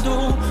파도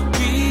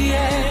위에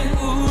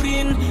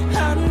우린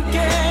함께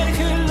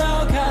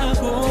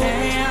흘러가고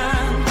태양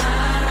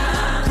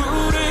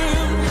구름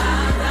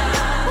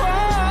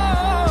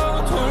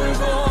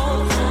돌고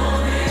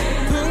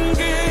둥근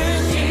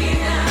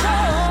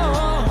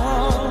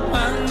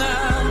만남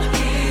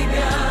이별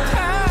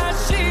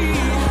다시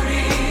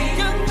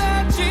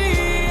끝나지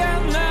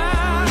않아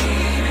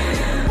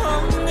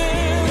없는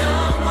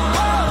영원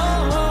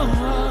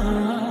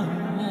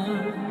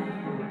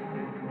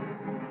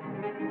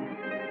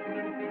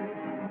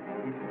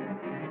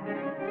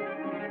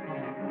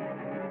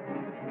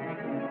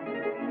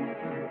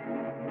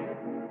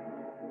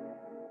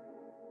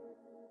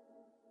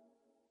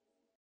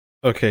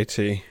Okay,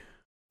 T.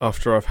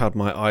 After I've had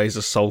my eyes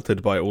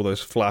assaulted by all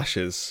those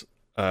flashes,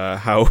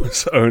 how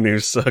was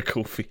Onu's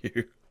circle for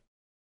you?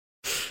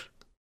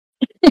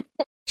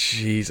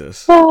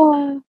 Jesus.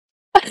 Oh,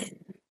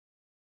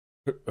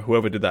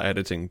 Whoever did that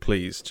editing,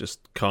 please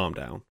just calm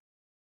down.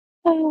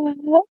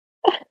 oh.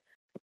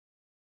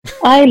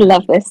 I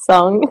love this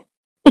song.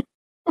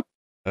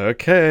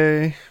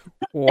 Okay.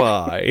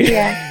 Why?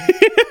 Yeah.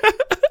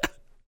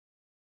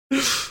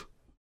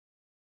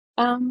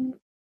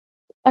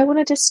 I want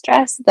to just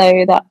stress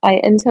though that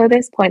until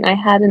this point I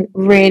hadn't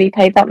really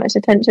paid that much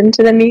attention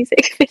to the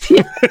music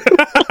video,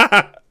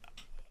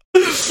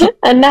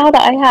 and now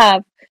that I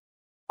have,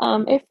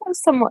 it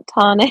feels somewhat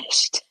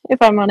tarnished,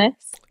 if I'm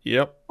honest.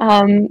 Yep.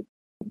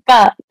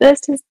 But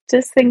let's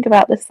just think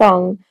about the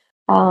song.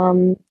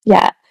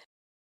 Yeah,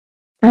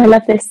 I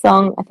love this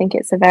song. I think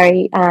it's a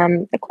very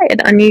quite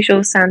an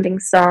unusual sounding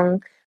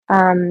song.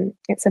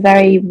 It's a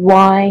very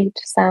wide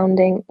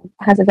sounding,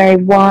 has a very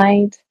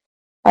wide,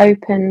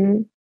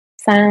 open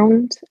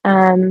sound.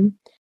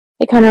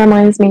 It kind of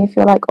reminds me if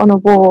you're like on a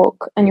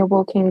walk and you're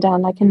walking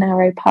down like a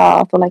narrow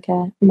path or like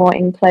a more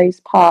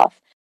enclosed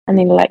path, and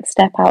then you like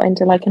step out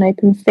into like an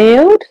open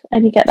field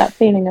and you get that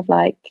feeling of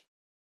like,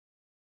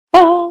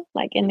 oh,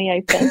 like in the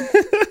open.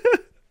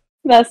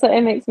 That's what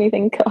it makes me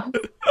think of.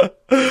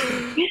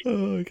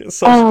 Oh, I get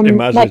such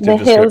imaginative like the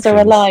hills are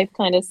descriptions. alive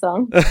kind of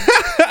song.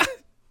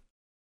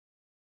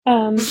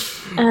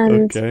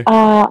 And Okay.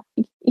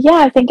 yeah,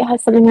 I think it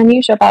has something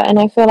unusual about it, and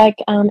I feel like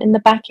in the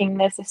backing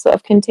there's this sort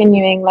of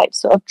continuing like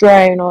sort of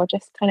drone or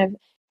just kind of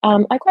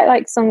I quite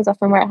like songs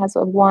often where it has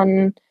sort of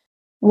one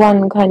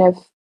kind of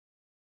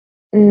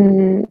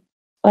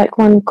like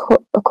one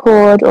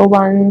chord or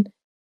one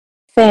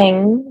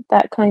thing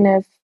that kind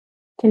of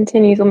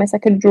continues almost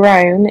like a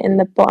drone in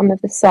the bottom of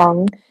the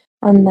song,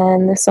 and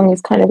then the song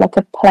is kind of like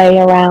a play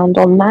around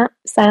on that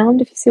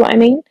sound, if you see what I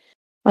mean.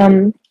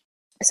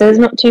 So there's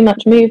not too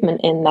much movement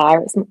in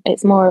there.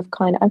 It's more of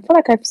kind of, I feel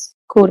like I've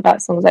called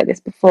about songs like this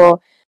before,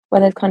 where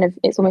there's kind of,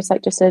 it's almost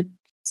like just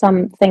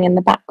something in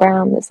the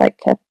background that's like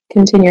a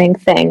continuing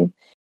thing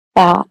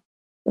that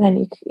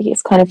then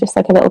it's kind of just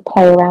like a little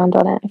play around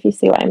on it, if you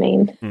see what I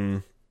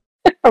mean.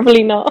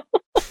 Probably not.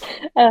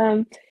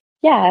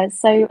 Yeah,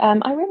 so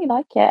I really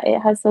like it. It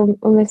has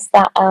almost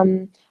that,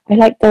 I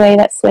like the way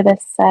that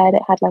Swithers said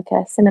it had like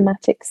a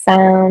cinematic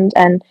sound,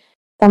 and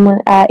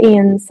someone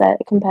Ian said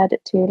compared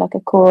it to like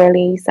a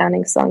chorally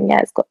sounding song. Yeah,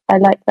 it's got, I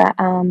like that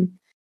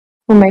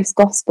almost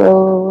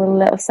gospel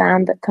little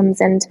sound that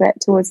comes into it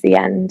towards the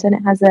end, and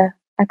it has a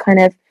kind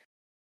of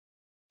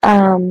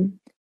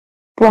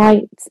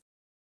bright,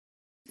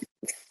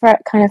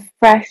 kind of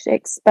fresh,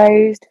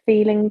 exposed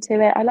feeling to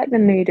it. I like the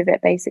mood of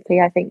it, basically.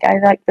 I think I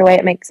like the way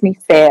it makes me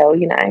feel,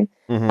 you know.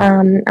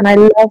 And I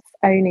love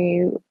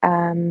Onu,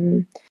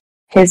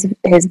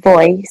 his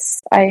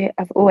voice.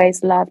 I've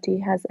always loved, he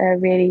has a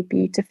really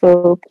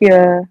beautiful,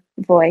 pure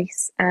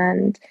voice,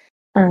 and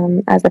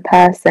as a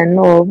person,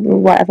 or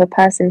whatever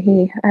person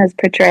he has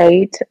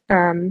portrayed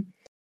in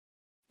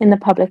the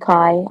public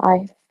eye,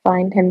 I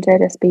find him to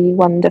just be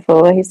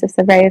wonderful. He's just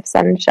a ray of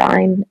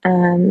sunshine,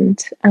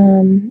 and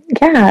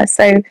yeah,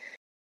 so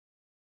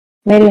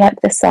really like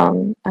the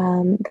song.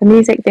 The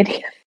music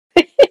video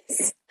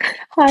is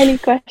highly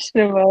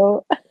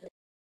questionable.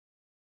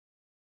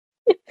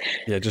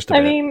 Yeah, just a bit.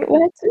 I mean,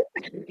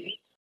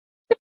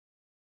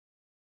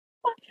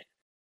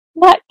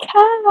 that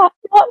cat, what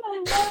the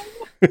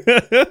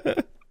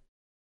hell?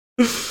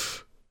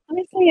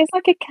 Honestly, it's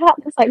like a cat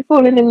that's like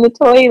fallen in the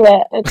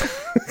toilet.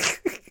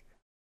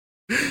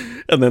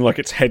 And then like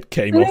its head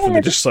came off and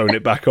they just sewn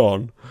it back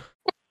on.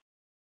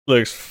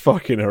 Looks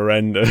fucking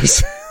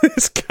horrendous.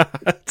 This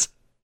cat.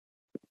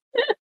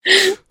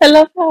 I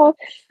love how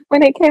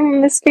when it came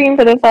on the screen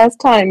for the first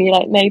time, you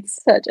like made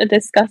such a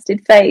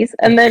disgusted face,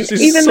 and then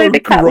even though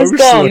the cat was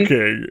gone,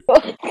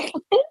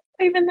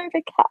 even though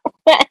the cat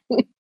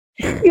went,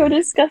 your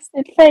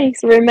disgusted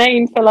face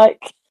remained for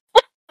like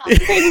a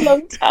really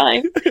long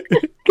time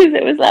because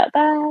it was that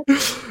bad.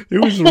 It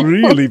was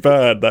really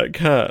bad, that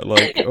cat.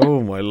 Like,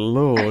 oh my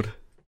lord.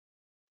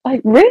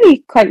 Like really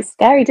quite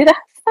scary. Did it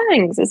have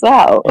fangs as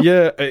well?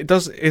 Yeah, it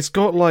does. It's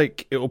got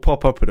like, it'll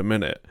pop up in a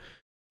minute.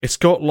 it's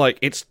got like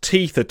its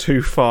teeth are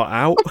too far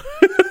out,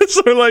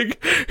 so like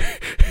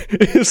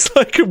it's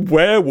like a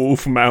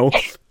werewolf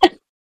mouth.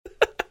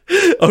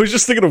 I was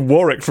just thinking of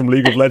Warwick from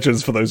League of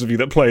Legends, for those of you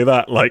that play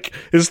that. Like,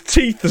 his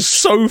teeth are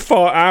so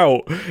far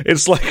out.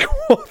 It's like,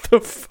 what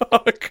the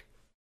fuck?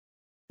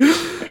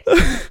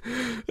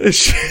 This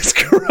shit's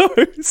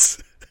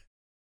gross.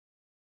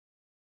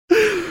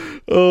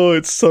 Oh,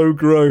 it's so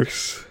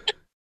gross.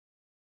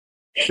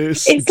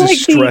 It's like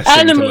distressing the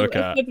animal to look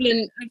at.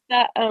 equivalent of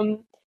that.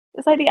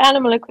 It's like the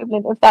animal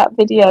equivalent of that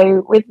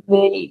video with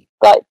the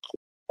like,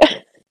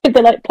 with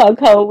the like plug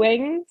hole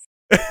wings.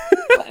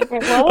 Whatever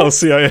it was. Oh,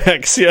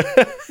 CIX, yeah.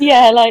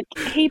 Yeah, like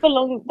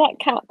that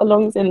cat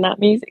belongs in that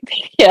music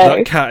video.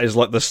 That cat is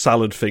like the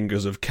salad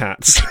fingers of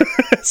cats.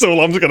 That's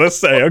all I'm gonna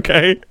say,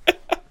 okay?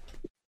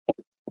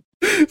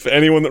 For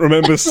anyone that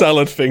remembers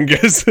salad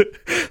fingers,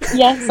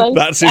 yes,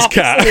 that's his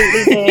cat.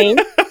 Do.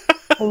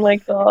 Oh my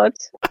god.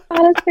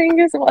 Salad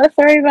fingers, what a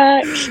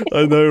throwback.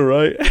 I know,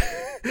 right?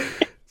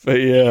 But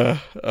yeah.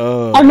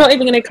 I'm not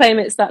even going to claim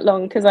it's that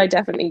long because I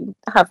definitely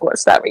have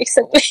watched that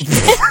recently.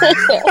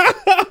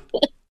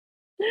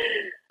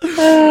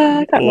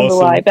 I can't remember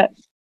why, but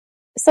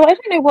so I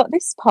don't know what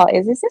this part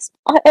is. Is this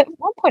at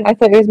one point I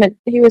thought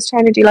he was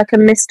trying to do like a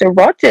Mr.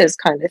 Rogers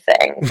kind of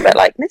thing, but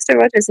like Mr.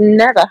 Rogers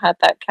never had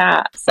that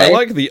cat. So I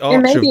like the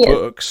arch of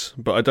books,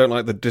 but I don't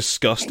like the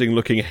disgusting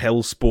looking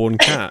hellspawn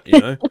cat, you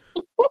know?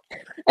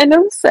 And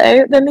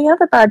also, then the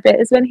other bad bit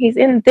is when he's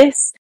in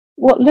this,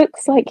 what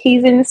looks like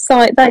he's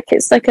inside, like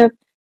it's like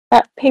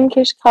that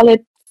pinkish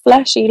coloured,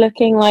 fleshy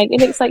looking, like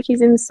it looks like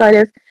he's inside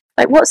of,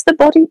 like what's the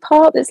body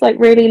part that's like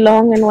really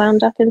long and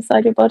wound up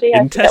inside your body?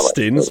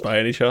 Intestines, by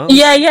any chance?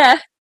 Yeah.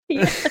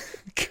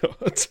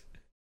 God.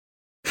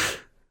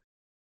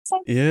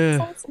 Like,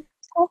 yeah.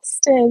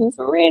 Intestines,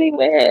 really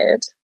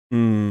weird.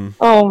 Mm.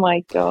 Oh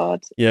my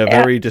god. Yeah,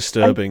 very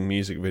disturbing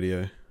music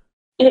video.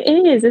 It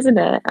is, isn't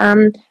it?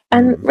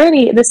 And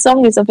really, the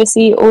song is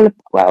obviously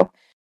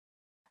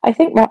I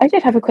think I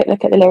did have a quick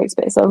look at the lyrics,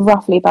 but it's sort of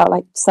roughly about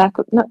like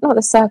circle, not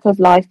the circle of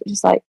life, but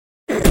just like.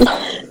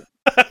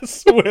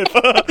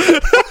 Swither.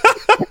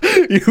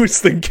 You was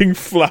thinking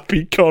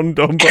flappy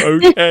condom, but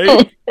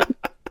okay.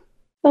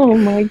 Oh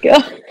my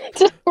god.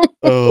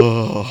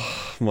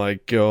 Oh my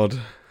god.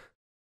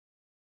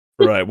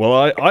 Right, well,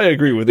 I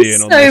agree with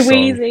Ian on this so song.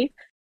 wheezy.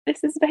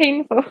 This is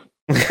painful.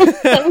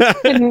 I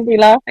shouldn't be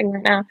laughing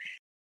right now.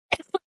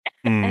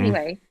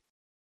 Anyway,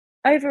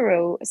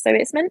 overall, so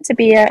it's meant to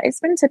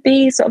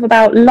be sort of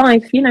about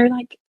life, you know,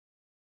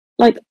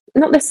 like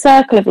not the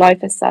circle of life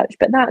as such,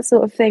 but that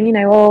sort of thing, you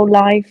know, all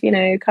life, you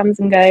know, comes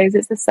and goes,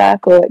 it's a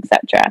circle,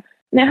 etc.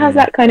 And it has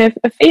that kind of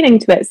a feeling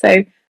to it.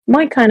 So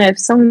my kind of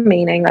song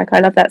meaning, like I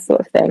love that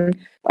sort of thing.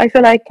 I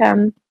feel like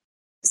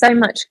so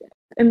much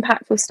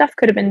impactful stuff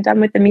could have been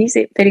done with the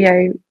music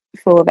video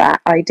for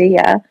that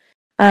idea.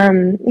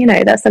 You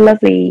know, that's a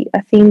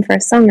theme for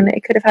a song, and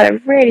it could have had a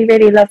really,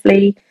 really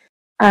lovely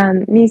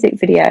music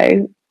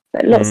video.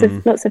 But lots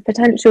of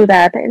potential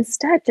there, but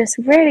instead just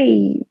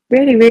really,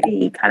 really,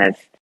 really kind of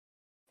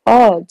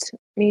odd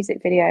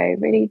music video.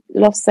 Really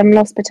lost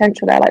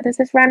potential there. Like there's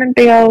this random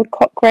big old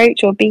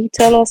cockroach or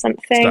beetle or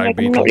something. Like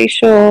I'm not really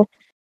sure.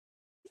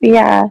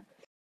 Yeah.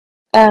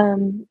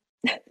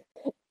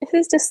 This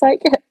is just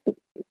like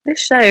this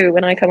show,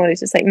 when I come on, it's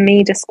just like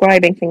me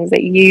describing things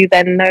that you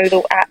then know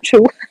the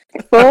actual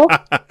for.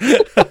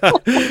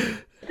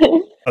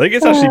 I think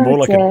it's actually more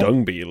like a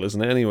dung beetle,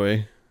 isn't it,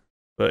 anyway?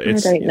 But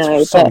it's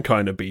some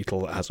kind of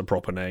beetle that has a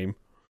proper name.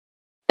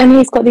 And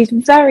he's got these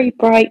very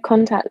bright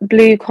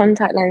blue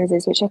contact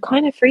lenses, which are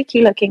kind of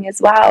freaky looking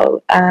as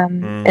well,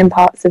 in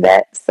parts of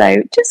it.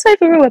 So just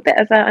overall a bit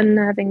of an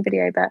unnerving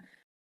video, but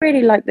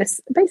really like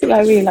this. Basically, I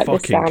really like the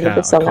sound of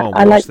the song.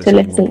 I like to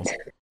listen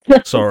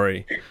to.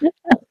 Sorry.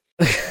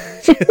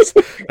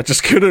 I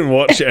just couldn't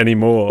watch it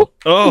anymore.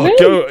 Oh,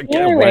 really?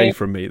 Get away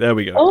from me. There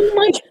we go. Oh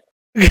my god.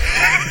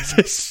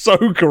 It's so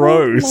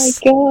gross.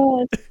 Oh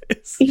my god.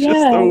 It's just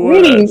the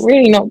worst. Really,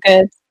 really not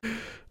good.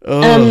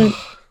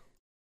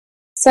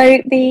 So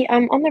the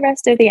on the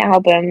rest of the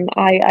album,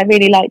 I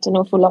really liked an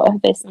awful lot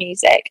of this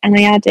music, and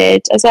I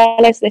added, as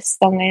well as this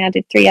song, I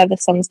added 3 other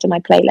songs to my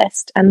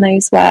playlist, and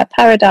those were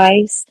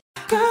Paradise.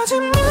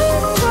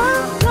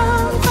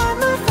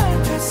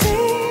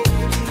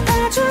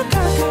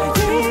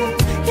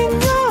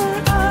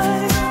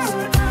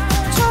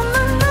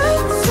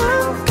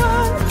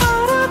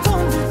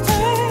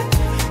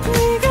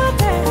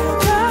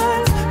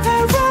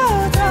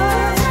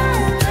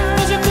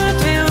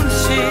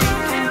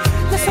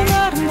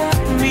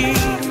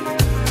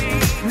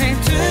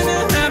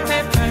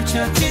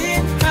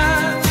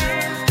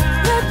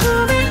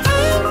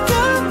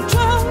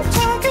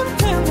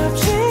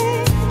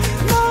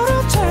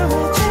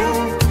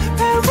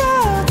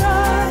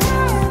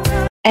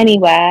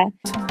 Anywhere.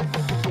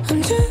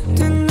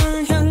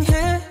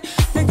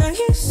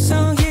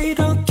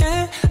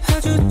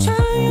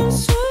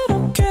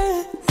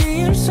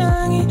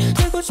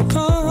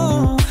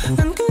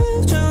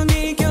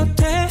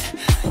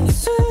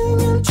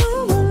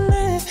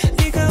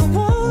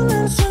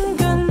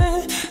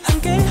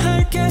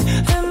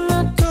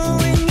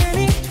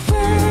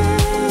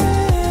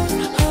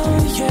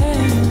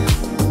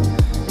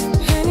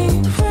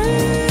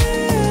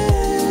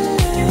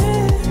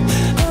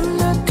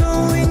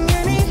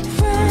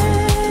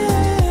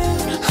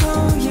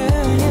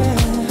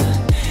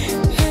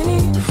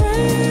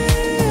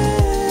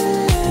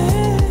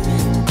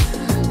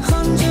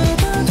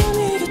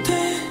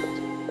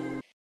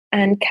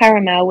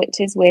 Caramel, which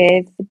is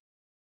with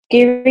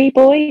Geary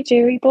Boy.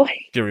 Gary boy.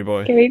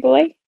 Geary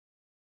Boy?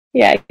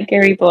 Yeah,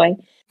 Geary Boy.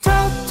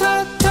 더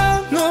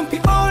높이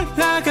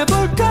올라가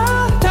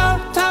볼까 더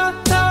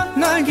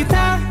넓게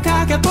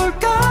다가가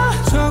볼까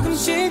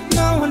조금씩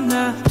너와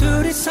나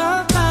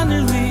둘이서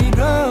하늘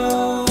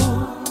위로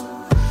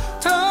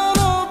더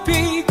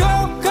높이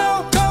go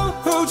go go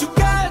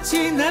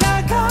우주까지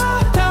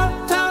날아가 더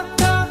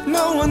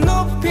너와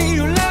높이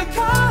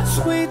올라가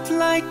Sweet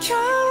like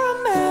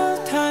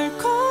caramel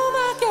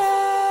달콤하게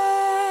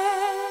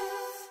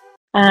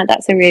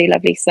That's a really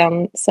lovely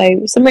song.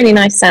 So some really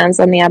nice sounds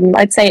on the album.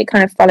 I'd say it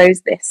kind of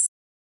follows this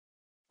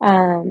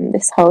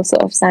whole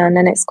sort of sound,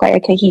 and it's quite a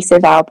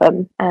cohesive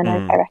album. And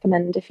I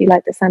recommend, if you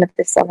like the sound of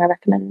this song, I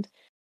recommend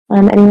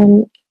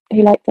anyone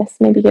who liked this,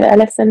 maybe give it a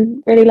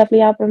listen. Really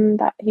lovely album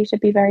that he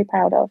should be very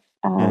proud of.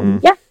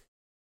 Yeah,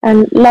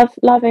 and love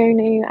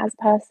Onu as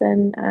a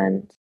person,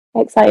 and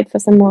excited for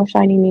some more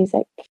shiny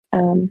music.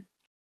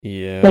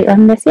 Later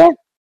on this year.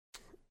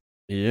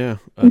 Yeah,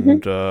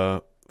 and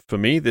for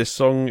me, this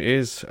song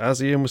is,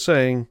 as Ian was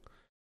saying,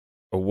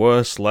 a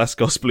worse, less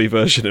gospelly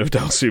version of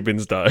Dal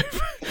Subin's Dive.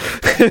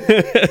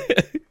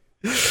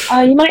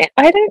 You might.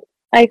 I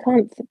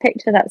can't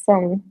picture that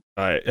song.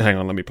 Alright, hang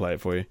on, let me play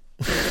it for you.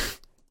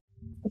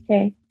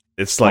 Okay.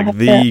 It's like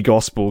the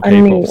gospel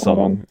K-pop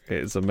song.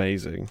 It's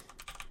amazing.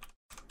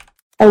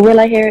 Oh, will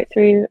I hear it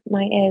through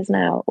my ears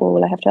now, or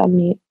will I have to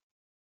unmute?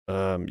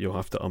 You'll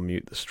have to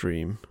unmute the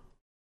stream.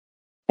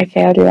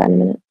 Okay, I'll do that in a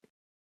minute.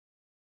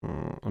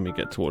 Let me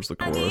get towards the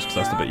chorus, because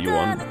that's the bit you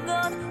want.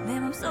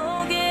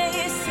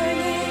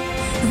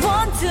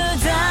 Want to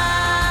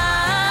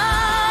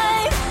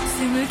dive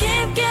숨을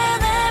깊게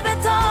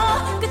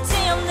내뱉어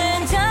끝이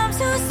없는 잠수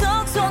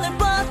속 손을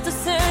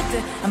뻗었을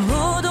때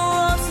아무도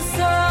없었어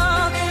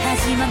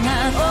하지만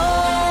난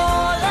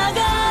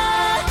올라가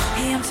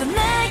헤엄쳐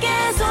내게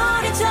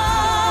소리쳐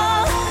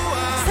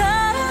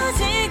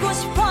사라지고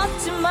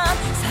싶었지만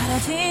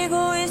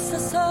사라지고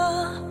있었어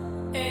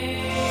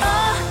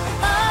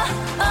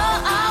I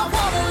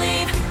wanna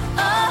leave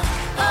I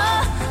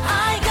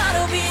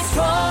gotta be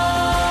strong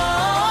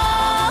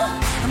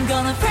I'm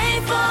gonna pray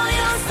for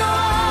your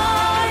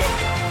soul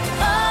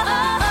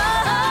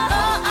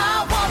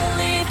I wanna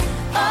leave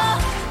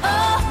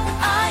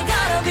I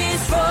gotta be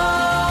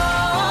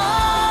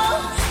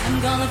strong I'm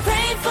gonna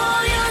pray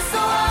for your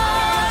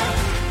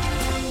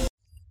soul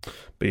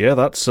But yeah,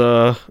 that's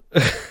Dal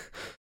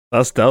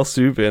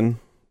Subin,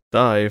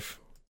 Dive.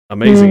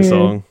 Amazing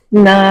song.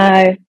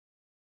 No,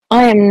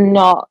 I am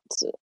not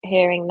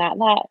hearing that.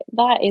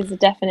 That is a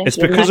definition. It's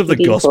because of the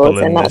gospel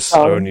in this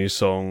Onu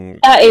song.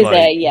 That is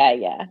it.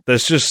 Yeah.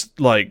 There's just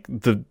like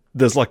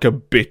there's like a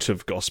bit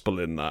of gospel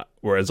in that,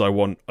 whereas I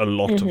want a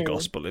lot of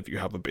gospel if you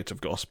have a bit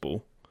of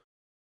gospel.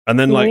 And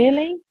then like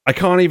really? I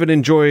can't even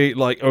enjoy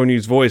like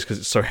Onu's voice because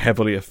it's so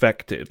heavily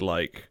affected.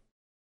 Like,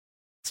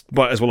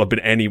 might as well have been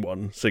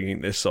anyone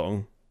singing this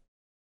song.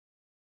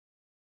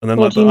 And then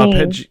What like do the you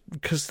mean? arpeggi,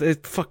 because they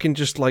fucking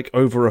just like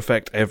over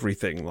affect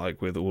everything, like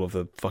with all of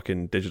the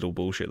fucking digital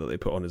bullshit that they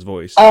put on his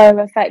voice. Oh,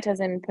 effect as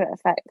in put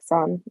effects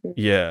on.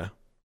 Yeah,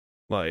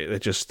 like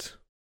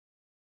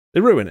they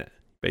ruin it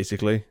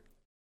basically.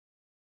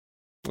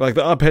 Like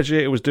the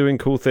arpeggiator was doing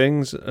cool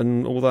things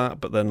and all that,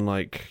 but then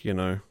like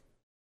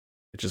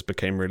it just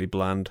became really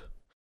bland.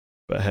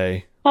 But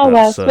hey, Oh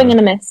well, swing and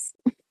a miss.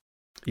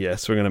 Yeah,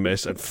 swing and a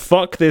miss. And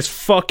fuck this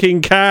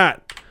fucking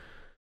cat.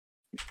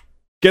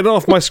 Get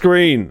off my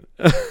screen.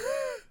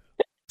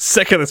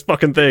 Sick of this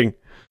fucking thing.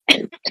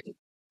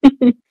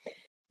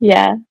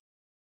 Yeah.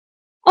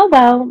 Oh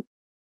well.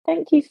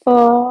 Thank you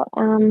for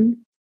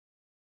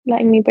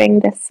letting me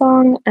bring this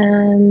song,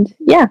 and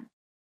yeah.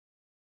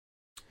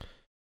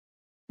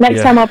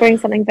 Next time I'll bring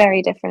something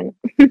very different.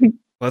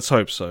 Let's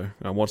hope so.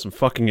 I want some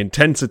fucking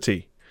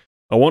intensity.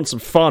 I want some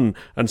fun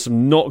and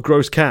some not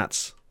gross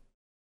cats.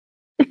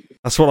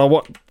 That's what I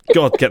want.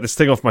 God, get this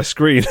thing off my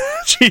screen.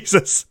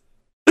 Jesus.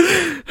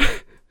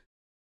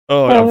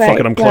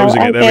 I'm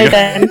closing it. There we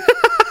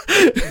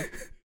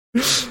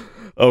go.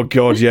 Oh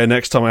god, yeah,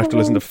 next time I have to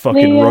listen to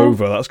fucking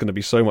Rover. That's going to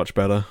be so much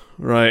better.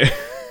 Right.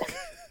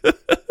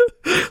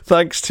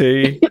 Thanks,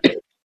 T.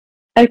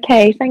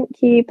 Okay,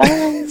 thank you.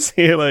 Bye.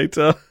 See you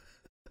later.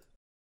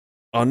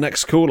 Our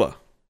next caller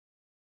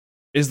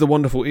is the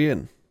wonderful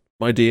Ian,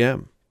 my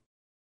DM.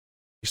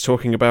 He's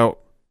talking about...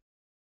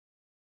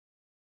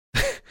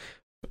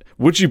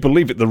 Would you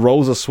believe it? The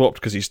roles are swapped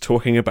because he's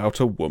talking about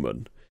a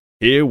woman.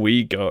 Here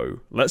we go.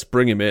 Let's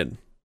bring him in.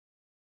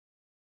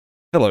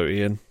 Hello,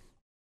 Ian.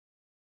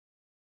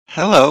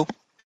 Hello.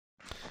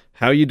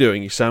 How are you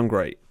doing? You sound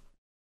great.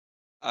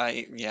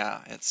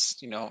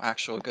 It's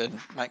actual good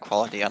mic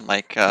quality,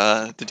 unlike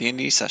the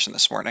D&D session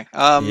this morning.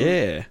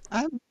 Yeah.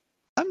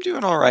 I'm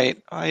doing all right.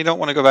 I don't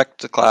want to go back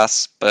to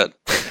class, but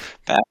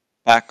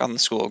back on the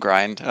school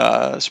grind.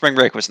 Spring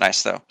break was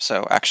nice though,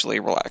 so actually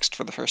relaxed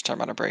for the first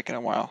time on a break in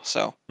a while.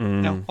 So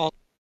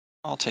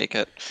I'll take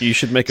it. You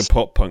should make a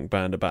pop punk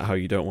band about how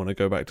you don't want to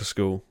go back to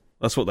school.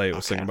 That's what they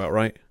all sing about,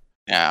 right?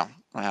 Yeah.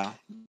 Well,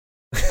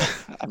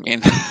 I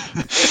mean,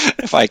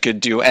 if I could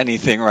do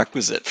anything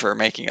requisite for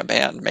making a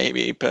band,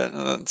 maybe, but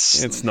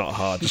it's not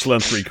hard. Just learn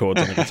 3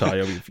 chords on the guitar.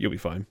 You'll be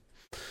fine.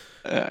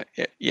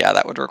 Yeah,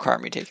 that would require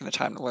me taking the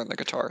time to learn the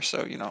guitar.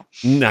 So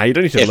Nah, you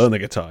don't need to learn the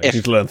guitar. You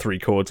need to learn 3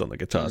 chords on the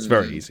guitar. It's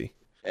very easy.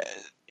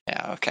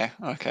 Yeah. Okay.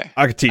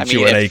 I could teach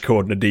you an A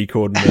chord and a D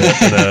chord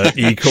and an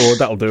E chord.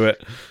 That'll do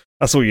it.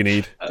 That's all you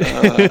need.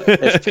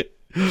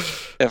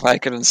 If I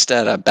could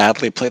instead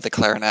badly play the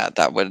clarinet,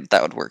 that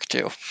would work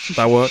too.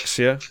 That works,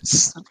 yeah.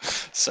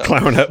 So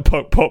clarinet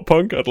pop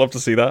punk. I'd love to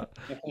see that.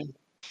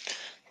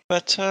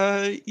 But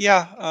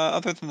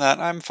other than that,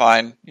 I'm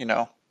fine.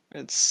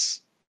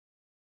 It's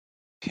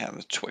I'm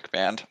a Twick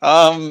band.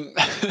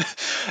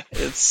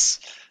 It's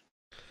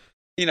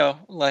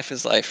life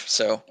is life.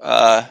 So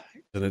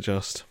Did it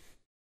just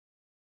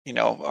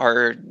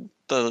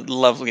the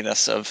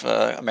loveliness of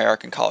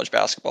American college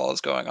basketball is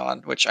going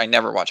on, which I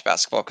never watch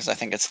basketball because I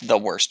think it's the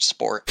worst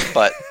sport.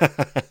 But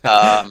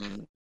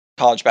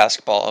college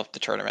basketball, the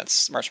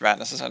tournaments, March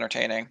Madness is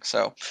entertaining.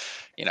 So,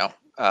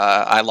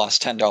 I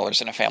lost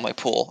 $10 in a family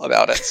pool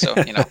about it. So,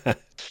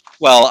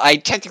 well, I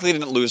technically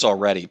didn't lose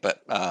already,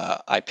 but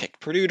I picked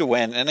Purdue to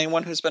win. And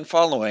anyone who's been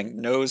following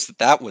knows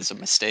that was a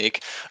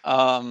mistake.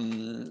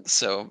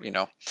 So,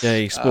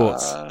 Yay,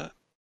 sports.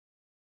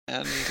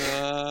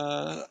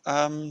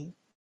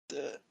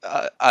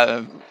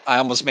 I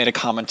almost made a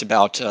comment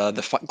about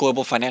the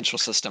global financial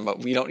system, but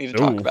we don't need to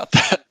talk about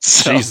that.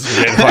 So. Jesus,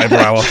 we're getting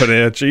highbrow up in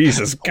here.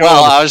 Jesus, God.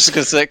 Well, I was just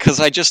going to say, because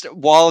I just,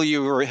 while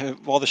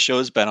the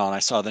show's been on, I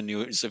saw the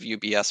news of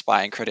UBS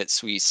buying Credit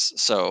Suisse.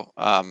 So,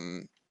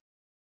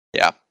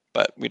 yeah,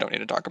 but we don't need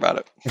to talk about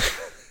it.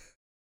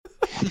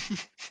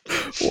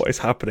 What is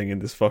happening in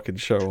this fucking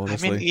show,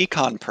 honestly? I'm an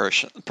econ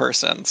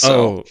person,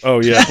 so...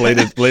 Oh yeah, Blade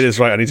is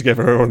right. I need to give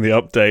everyone the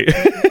update.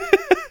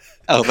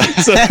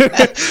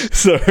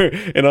 So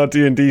in our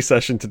D&D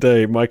session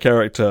today, my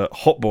character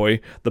Hotboy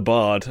the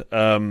Bard,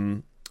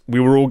 we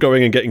were all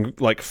going and getting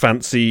like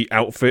fancy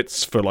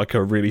outfits for like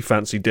a really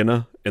fancy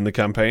dinner in the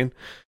campaign,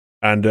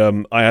 and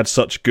I had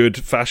such good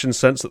fashion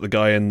sense that the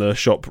guy in the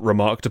shop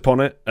remarked upon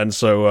it, and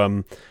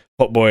so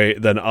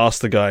Hotboy then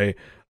asked the guy,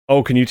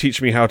 "Oh, can you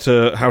teach me how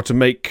to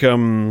make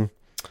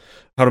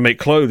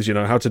clothes,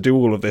 how to do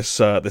all of this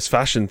this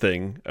fashion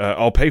thing.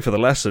 I'll pay for the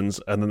lessons."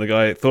 And then the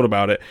guy thought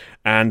about it,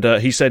 and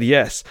he said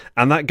yes.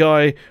 And that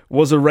guy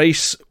was a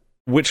race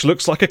which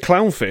looks like a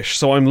clownfish,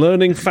 so I'm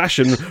learning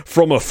fashion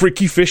from a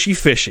freaky fishy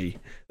fishy.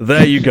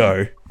 There you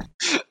go.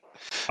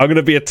 I'm going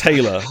to be a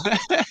tailor.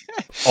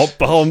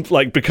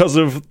 Because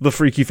of the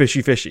freaky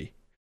fishy fishy.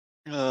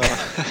 The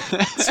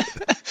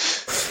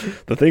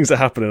things that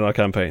happen in our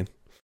campaign.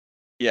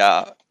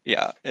 Yeah,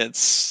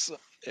 it's...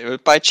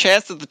 by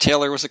chance that the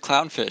tailor was a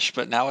clownfish,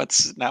 but now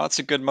it's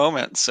a good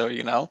moment. So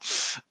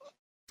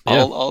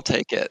I'll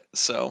take it.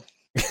 So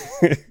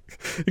you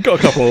got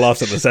a couple of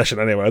laughs at the session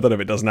anyway. I don't know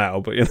if it does now,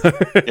 but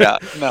Yeah,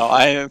 no,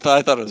 I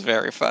thought it was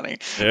very funny.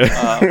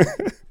 Yeah.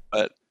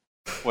 But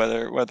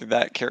whether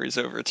that carries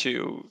over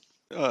to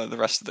the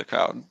rest of the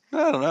crowd,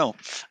 I don't know.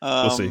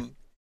 We'll see.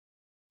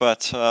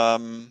 But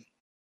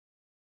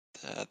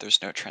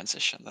there's no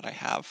transition that I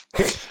have.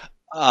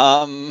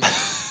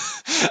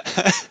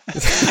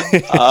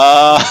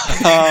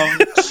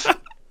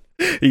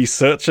 He's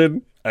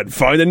searching and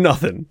finding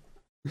nothing.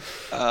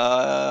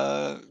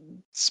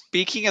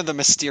 Speaking of the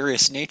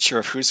mysterious nature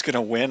of who's going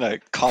to win a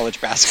college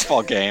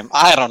basketball game,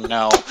 I don't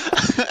know.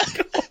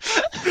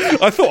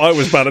 I thought I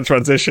was bad at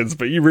transitions,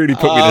 but you really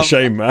put me to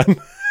shame, man.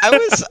 I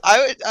wanted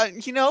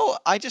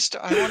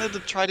to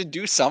try to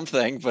do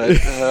something,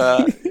 but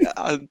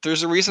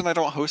there's a reason I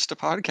don't host a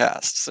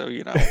podcast, so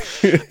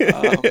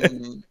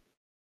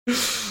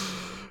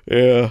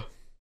Yeah.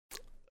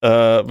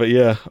 But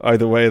yeah,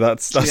 either way,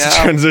 that's a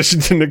transition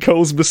to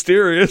Nicole's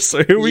Mysterious,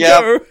 so here we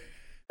go.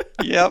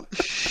 Yep.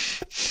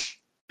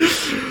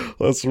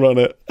 Let's run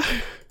it.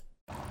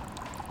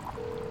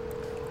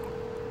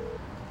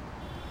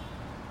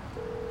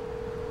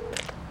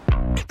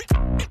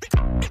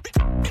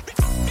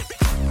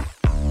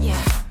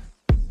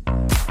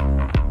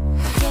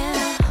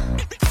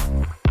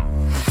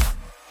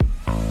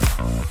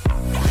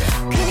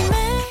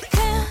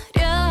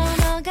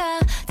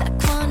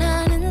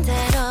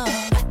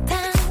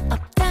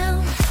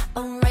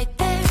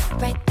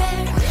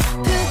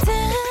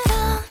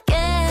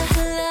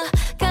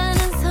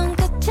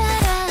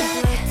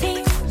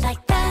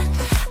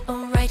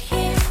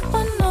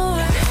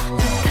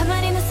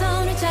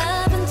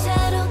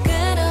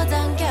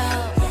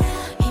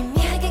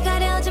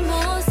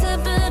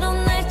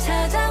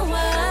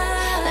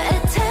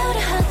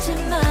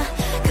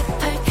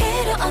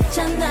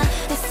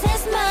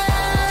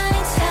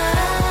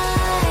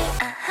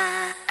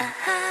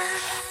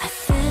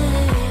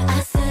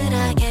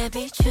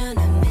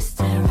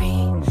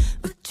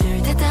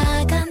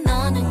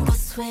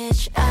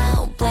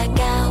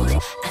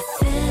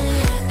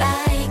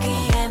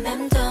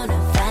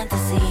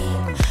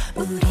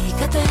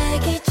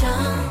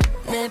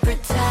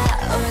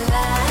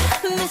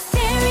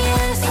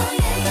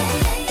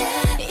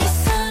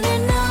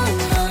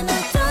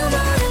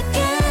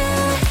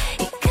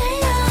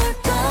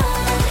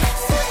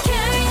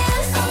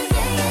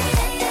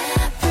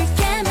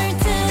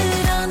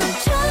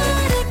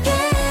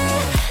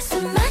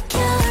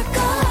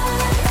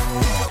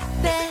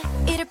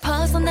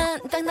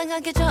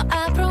 사귀어줘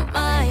앞으로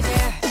my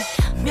dear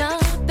몇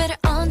배를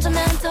얹어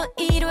난 더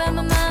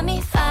이루면 맘이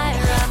fire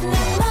up 내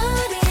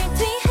머리를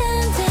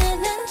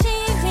뒤흔드는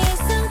지휘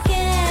속에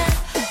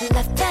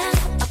left down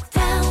up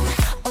down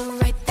oh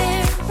right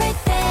there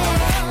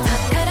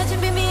더 가려진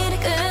비밀의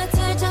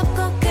끝을 잡고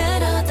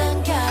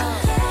끌어당겨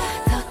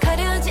더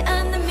가려지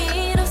않는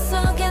미로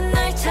속에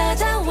날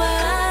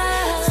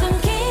찾아와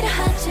숨기려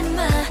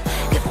하지마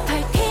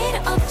급할 필요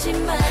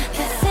없지만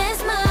This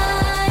is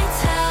my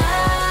time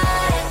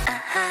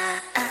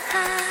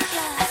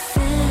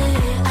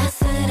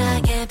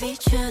아슬아슬하게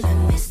비추는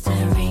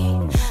mystery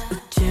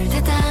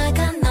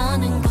우쭐대다가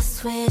너는 곧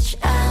switch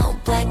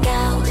out black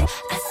out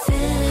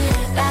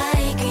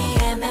아슬아이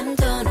귀에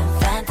맴도는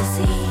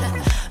fantasy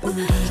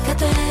우리가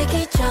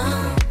되기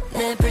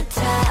전에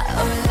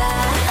불타올라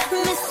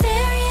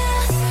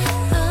mysterious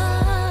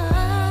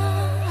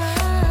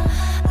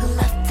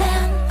left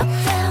down up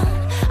down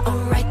oh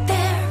right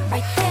there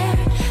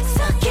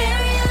so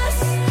curious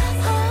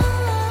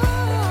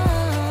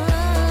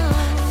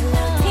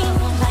floating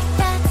like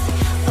that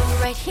oh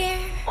right here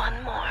one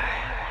more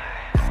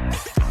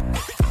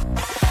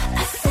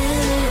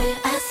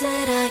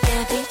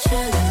아슬아슬하게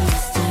비추는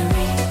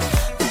mystery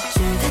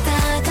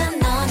우쭐대다가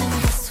너는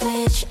곧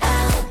switch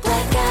out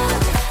black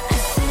out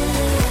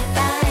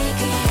아슬아이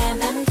귀에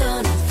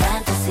맴도는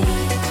fantasy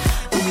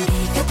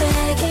우리가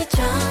되기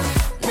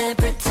전에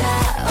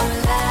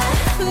불타올라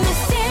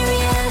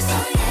mysterious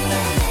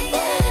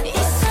이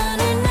손을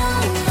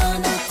넘어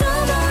나도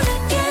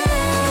모르게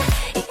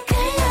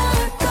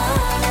이끌려올걸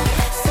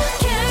so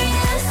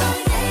curious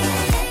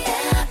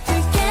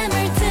붉게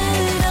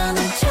물들어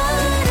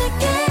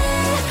넘쳐흐르게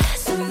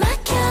숨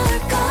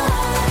막혀올걸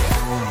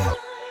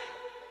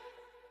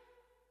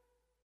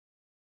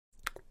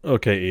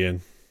Okay,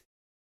 Ian.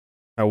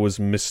 How was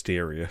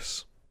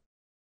Mysterious?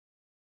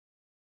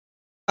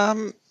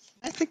 I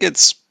think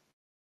it's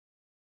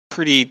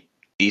pretty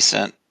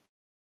decent.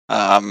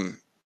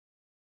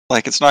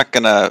 Like it's not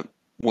gonna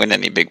win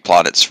any big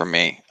plaudits from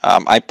me.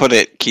 I put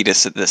it Key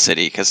to the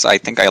City because I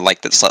think I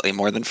liked it slightly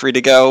more than Free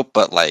to Go,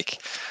 but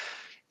like,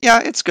 yeah,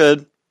 it's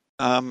good.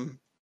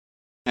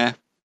 Yeah.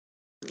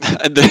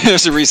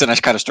 There's a reason I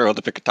kind of struggled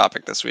to pick a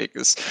topic this week.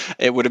 Is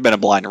it would have been a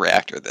blind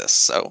reactor this,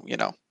 so you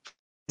know,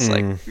 it's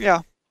like,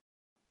 yeah,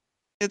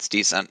 it's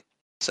decent.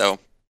 So,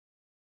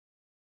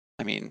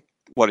 I mean,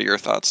 what are your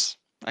thoughts?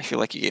 I feel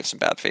like you gave some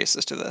bad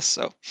faces to this,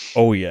 so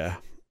Oh, yeah.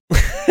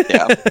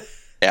 yeah,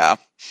 yeah.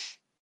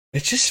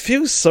 It just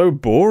feels so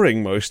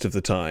boring most of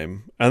the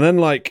time. And then,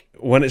 like,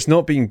 when it's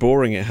not being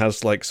boring, it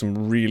has, like,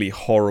 some really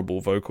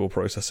horrible vocal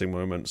processing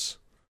moments.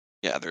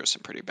 Yeah, there's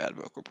some pretty bad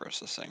vocal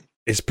processing.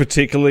 It's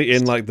particularly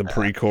in, like, the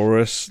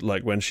pre-chorus,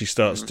 like, when she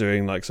starts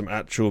doing, like, some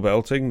actual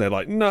belting. They're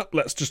like, no,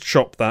 let's just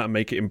chop that and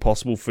make it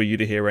impossible for you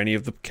to hear any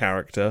of the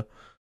character.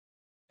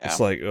 Yeah. It's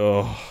like,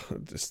 oh,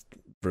 just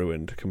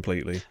ruined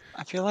completely.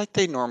 I feel like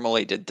they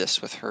normally did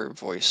this with her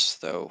voice,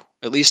 though.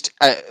 At least,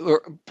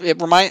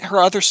 her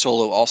other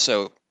solo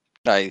also,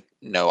 that I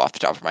know off the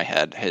top of my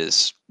head,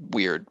 has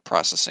weird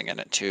processing in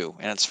it, too.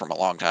 And it's from a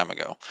long time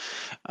ago.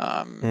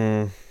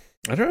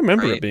 I don't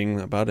remember Right. it being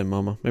that bad in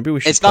Mama. Maybe we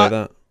should It's play not-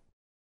 that.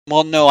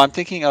 Well, no, I'm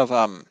thinking of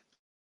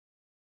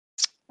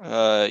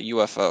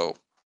UFO.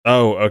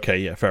 Oh, okay,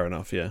 yeah, fair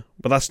enough, yeah.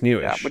 But that's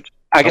newish. Yeah, which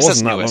I guess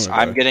that's wasn't that newest.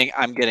 long ago.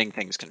 I'm getting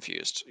things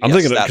confused. I'm Yes,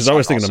 thinking that because I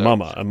was song thinking of also.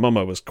 Mama, and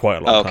Mama was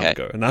quite a long time Okay.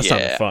 ago, and that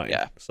sounded Yeah, fine.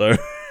 yeah. So,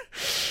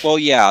 Well,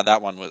 yeah,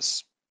 that one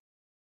was.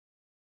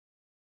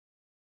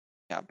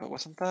 Yeah, but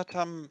wasn't that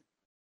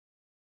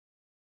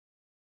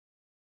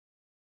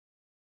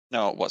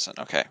No, it wasn't.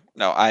 Okay,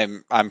 no,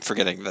 I'm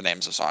forgetting the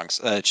names of songs.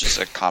 It's just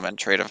a common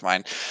trait of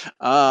mine.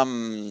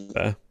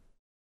 fair.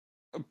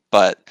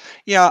 But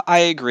yeah, I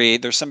agree.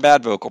 There's some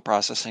bad vocal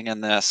processing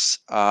in this.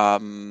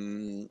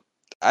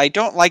 I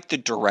don't like the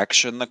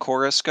direction the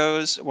chorus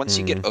goes. Once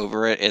you get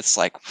over it, it's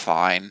like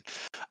fine.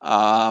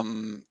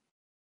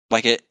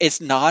 Like it's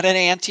not an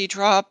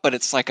anti-drop, but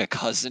it's like a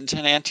cousin to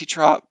an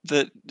anti-drop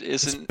that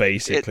It's isn't.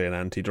 basically an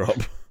anti-drop.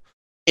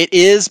 It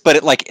is,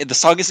 but the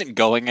song isn't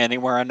going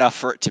anywhere enough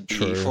for it to be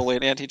True. fully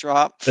an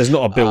anti-drop. There's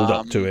not a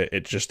build-up to it.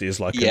 It just is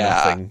like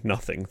yeah. a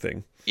nothing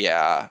thing.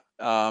 Yeah,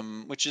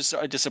 which is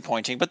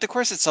disappointing. But the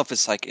chorus itself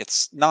is like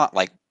it's not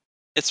like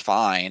it's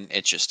fine.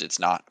 It's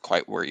not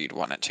quite where you'd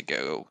want it to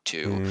go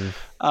to.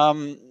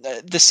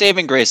 The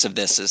saving grace of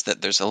this is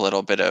that there's a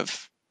little bit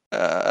of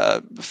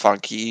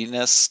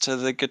funkiness to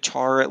the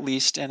guitar, at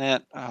least in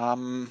it.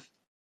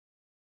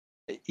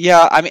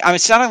 Yeah, I mean,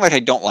 it's sounding like I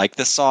don't like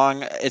this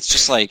song. It's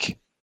just like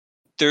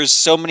there's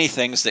so many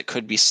things that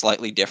could be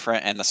slightly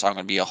different, and the song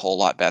would be a whole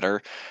lot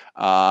better.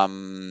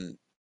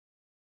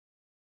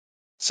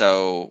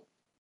 So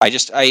I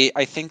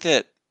think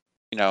that,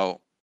 you know,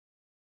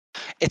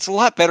 it's a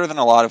lot better than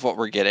a lot of what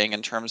we're getting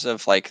in terms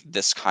of like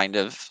this kind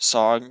of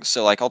song.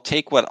 So like I'll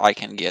take what I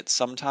can get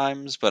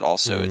sometimes, but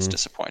also it's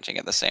disappointing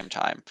at the same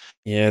time.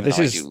 Yeah, even this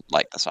though is. I do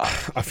like the song.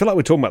 I feel like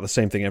we're talking about the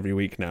same thing every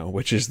week now,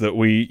 which is that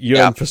we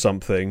yearn for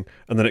something,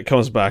 and then it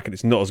comes back and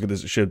it's not as good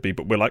as it should be,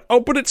 but we're like,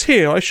 oh, but it's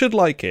here, I should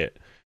like it.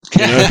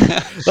 You know?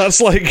 That's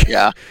like,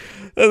 Yeah.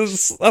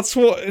 That's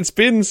what it's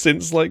been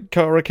since like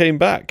Kara came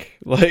back.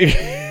 Like,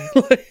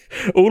 like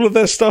all of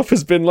their stuff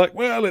has been like,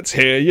 well, it's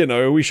here, you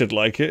know, we should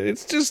like it.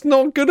 It's just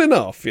not good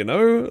enough, you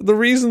know. The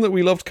reason that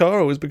we loved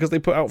Kara was because they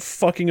put out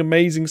fucking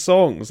amazing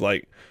songs,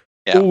 like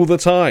all the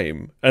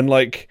time, and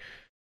like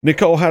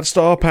Nicole had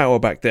star power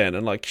back then,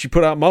 and like she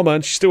put out Mama,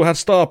 and she still had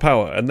star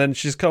power, and then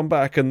she's come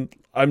back, and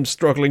I'm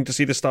struggling to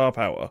see the star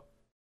power.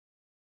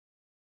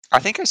 I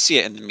think I see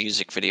it in the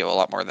music video a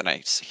lot more than I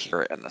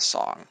hear it in the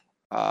song.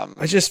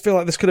 I just feel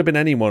like this could have been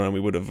anyone and we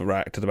would have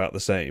reacted about the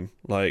same.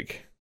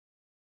 Like,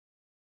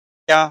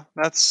 yeah,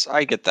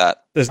 I get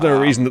that. There's no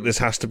reason that this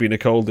has to be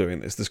Nicole doing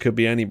this. This could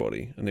be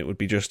anybody, and it would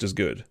be just as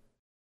good.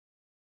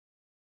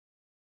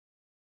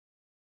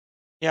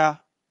 Yeah,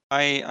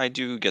 I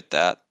do get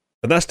that.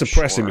 And that's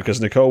depressing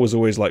because Nicole was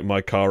always like my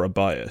Kara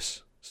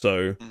bias.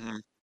 So,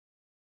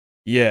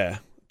 yeah,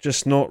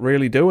 just not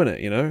really doing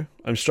it, you know?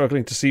 I'm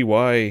struggling to see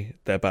why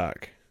they're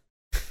back.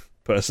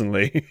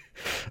 Personally,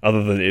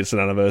 other than it's an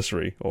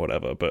anniversary or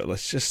whatever, but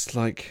let's just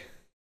like,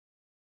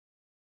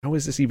 how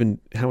is this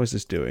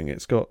doing?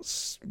 It's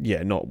got,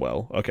 not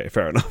well. Okay,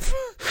 fair enough.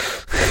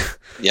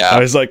 Yeah.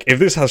 I was like, if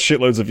this has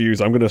shitloads of views,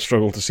 I'm going to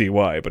struggle to see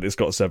why, but it's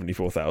got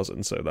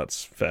 74,000, so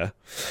that's fair.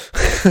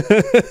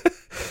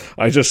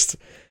 I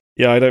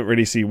don't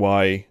really see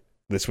why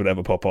this would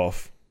ever pop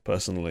off,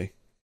 personally.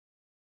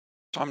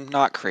 I'm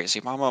not crazy.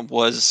 Mama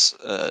was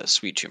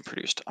Sweet Tune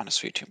produced on a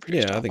Sweet Tune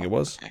produced album. I think it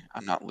was. Okay,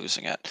 I'm not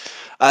losing it.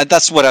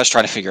 That's what I was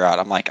trying to figure out.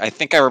 I'm like, I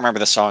think I remember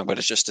the song, but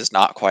it just is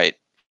not quite.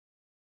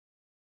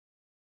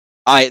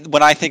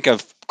 When I think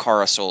of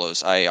Kara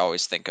solos, I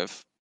always think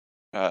of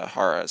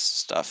Hara's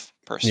stuff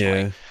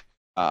personally.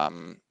 Yeah.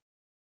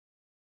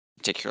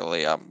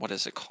 Particularly, what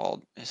is it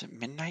called? Is it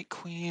Midnight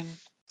Queen?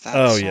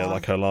 Yeah,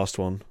 like her last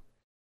one.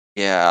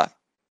 Yeah.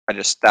 I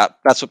just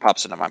that's what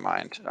pops into my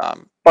mind.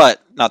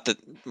 But not that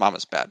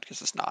Mama's bad, because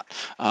it's not.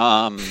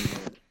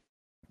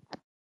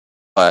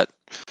 But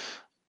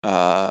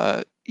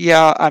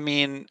yeah, I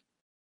mean,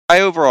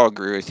 I overall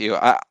agree with you.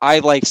 I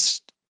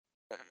liked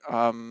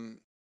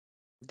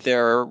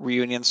their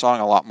reunion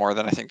song a lot more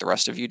than I think the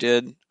rest of you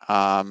did.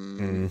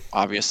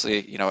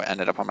 Obviously, you know, it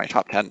ended up on my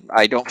top 10.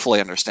 I don't fully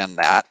understand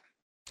that.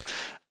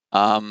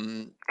 That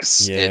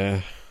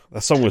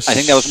song was, I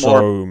think, that was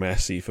so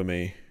messy for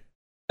me.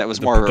 That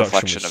was more a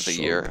reflection of the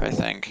year, cool. I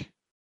think,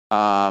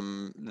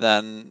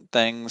 than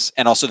things.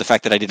 And also the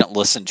fact that I didn't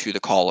listen to the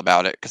call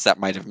about it, because that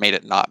might have made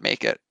it not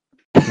make it.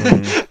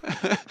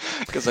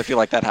 Because I feel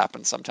like that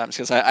happens sometimes.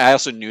 Because I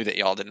also knew that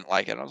y'all didn't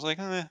like it. I was like,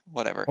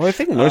 whatever. Well, I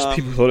think most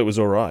people thought it was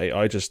alright.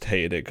 I just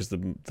hated it because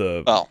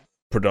the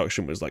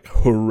production was like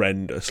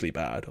horrendously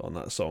bad on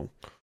that song.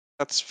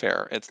 That's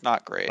fair. It's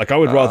not great. Like, I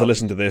would rather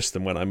listen to this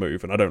than When I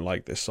Move, and I don't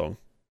like this song.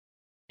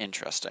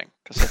 Interesting,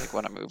 because I think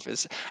When I Move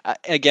is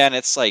again,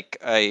 it's like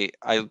I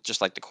just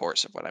like the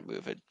chorus of When I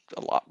Move it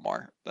a lot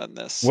more than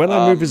this. When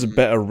I Move is a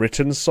better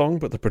written song,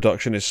 but the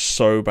production is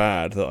so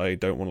bad that I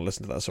don't want to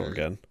listen to that song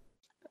again.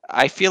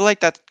 I feel like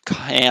that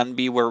can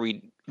be where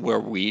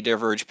we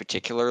diverge,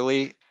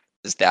 particularly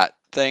is that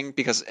thing,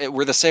 because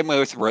we're the same way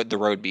with the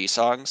Road B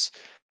songs,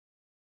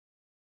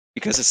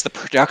 because it's the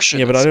production.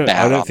 Yeah, but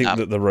I don't think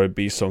that the Road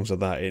B songs are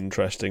that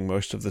interesting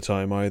most of the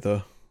time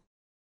either.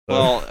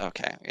 Well,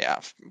 okay,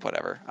 yeah,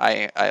 whatever.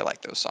 I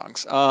like those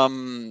songs.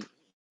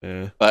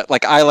 Yeah. But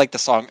like, I like the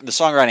song. The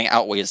songwriting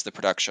outweighs the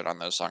production on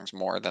those songs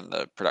more than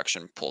the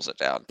production pulls it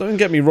down. Don't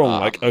get me wrong.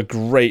 Like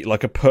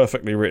a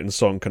perfectly written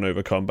song can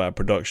overcome bad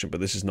production, but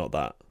this is not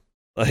that.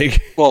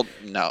 Like, well,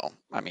 no,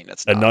 I mean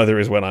it's not. And neither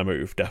is When I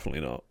Move.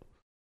 Definitely not.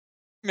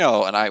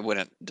 No, and I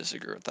wouldn't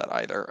disagree with that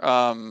either.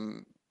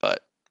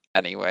 But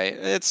anyway,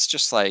 it's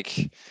just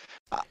like.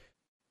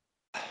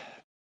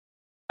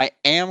 I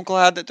am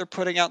glad that they're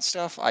putting out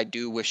stuff. I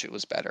do wish it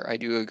was better. I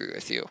do agree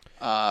with you.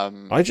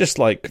 I just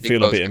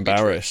feel a bit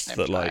embarrassed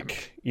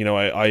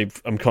that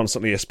I'm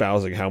constantly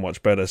espousing how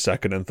much better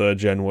second and third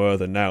gen were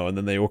than now, and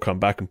then they all come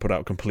back and put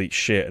out complete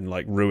shit and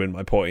like ruin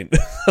my point.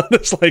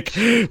 It's like,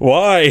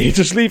 why?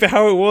 Just leave it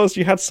how it was.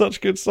 You had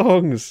such good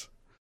songs.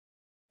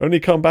 Only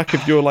come back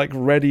if you're like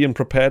ready and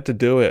prepared to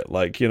do it.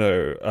 Like, you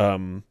know,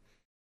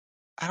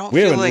 I don't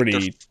feel like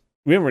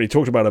we haven't really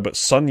talked about her, but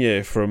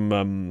Sunye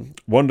from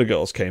Wonder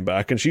Girls came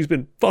back, and she's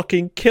been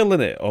fucking killing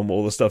it on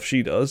all the stuff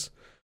she does.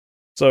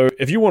 So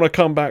if you want to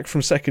come back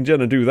from second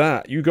gen and do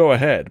that, you go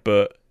ahead.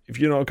 But if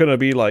you're not going to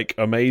be like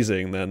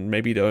amazing, then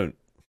maybe don't.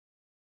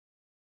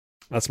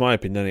 That's my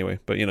opinion anyway.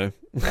 But you know,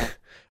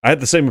 I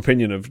had the same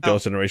opinion of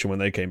Girls' Generation when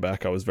they came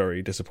back. I was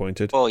very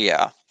disappointed. Well,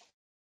 yeah.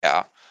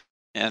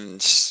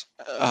 And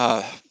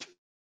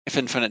if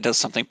Infinite does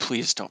something,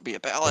 please don't be a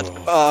ballad.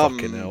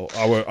 Fucking hell.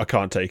 I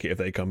can't take it if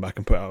they come back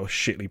and put out a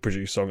shittily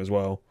produced song as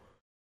well.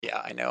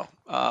 Yeah, I know.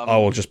 I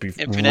will just be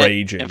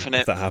raging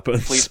if that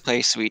happens. Please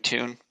play Sweet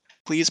Tune.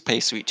 Please play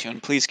Sweet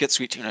Tune. Please get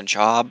Sweet Tune a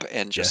job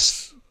and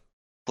just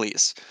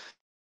please.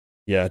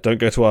 Yeah, don't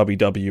go to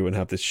RBW and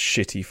have this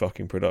shitty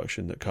fucking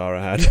production that Kara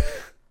had.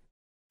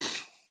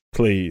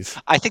 Please.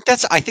 I think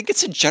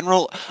it's a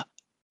general.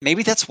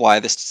 Maybe that's why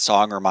this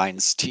song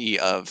reminds T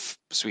of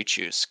Sweet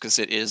Juice because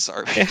it is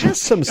our. It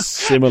has some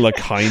similar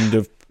kind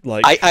of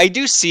like. I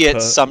do see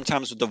it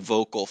sometimes with the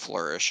vocal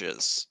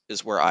flourishes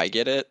is where I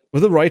get it.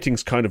 Well, the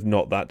writing's kind of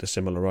not that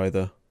dissimilar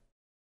either.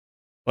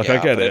 Like Yeah,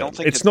 I get but I it. don't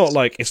think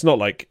It's not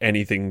like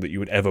anything that you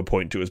would ever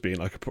point to as being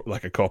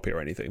like a copy or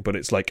anything, but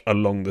it's like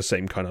along the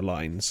same kind of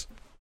lines.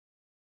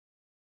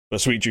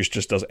 But Sweet Juice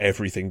just does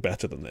everything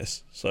better than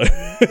this. So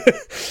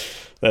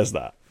there's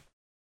that.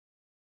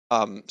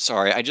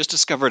 Sorry, I just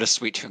discovered a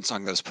Sweet Tune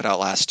song that was put out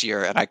last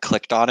year, and I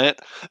clicked on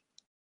it.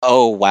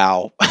 Oh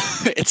wow,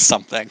 it's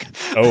something.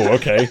 Oh,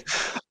 okay.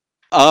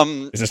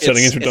 Is this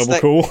turning into double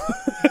cool?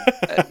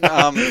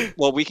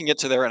 Well, we can get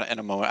to there in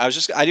a moment.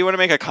 I do want to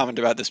make a comment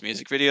about this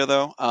music video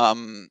though.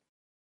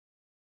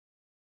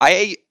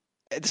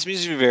 This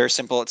music video is very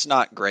simple. It's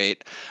not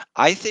great.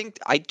 I think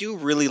I do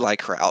really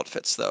like her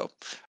outfits though.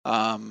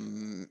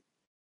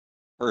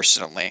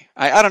 Personally,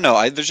 I don't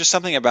know. There's just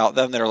something about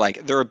them that are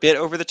like they're a bit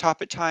over the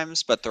top at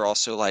times, but they're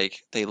also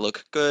like they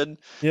look good.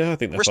 Yeah, I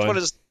think First one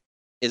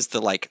is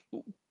the like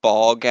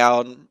ball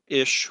gown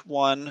ish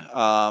one,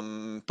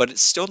 but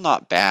it's still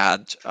not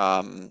bad.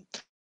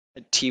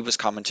 T was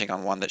commenting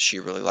on one that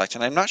she really liked,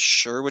 and I'm not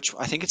sure which.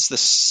 I think it's the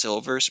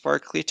silver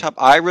sparkly top.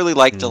 I really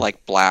like the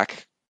like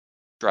black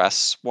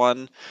dress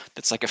one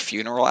that's like a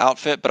funeral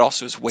outfit, but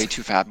also is way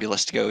too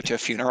fabulous to go to a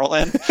funeral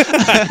in.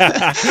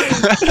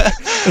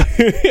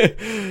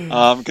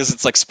 Because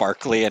it's like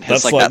sparkly and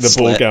has that's like like that the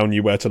ball slit. gown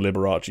you wear to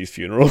Liberace's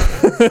funeral.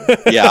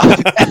 Yeah,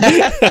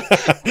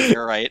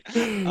 you're right.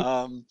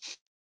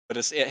 But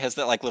it has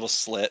that like little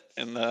slit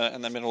in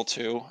the middle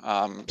too.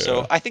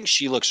 So I think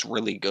she looks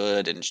really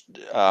good, and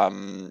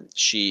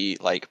she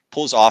like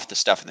pulls off the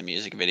stuff in the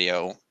music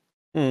video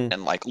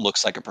and like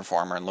looks like a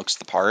performer and looks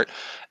the part.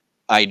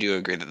 I do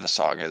agree that the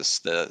song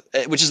is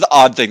which is the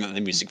odd thing that the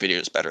music video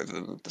is better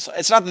than the song.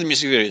 It's not that the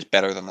music video is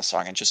better than the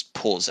song; it just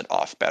pulls it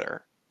off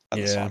better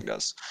than the song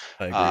does.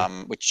 I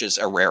agree. Which is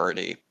a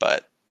rarity,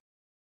 but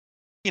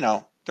you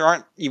know there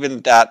aren't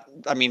even that.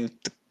 I mean,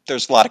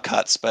 there's a lot of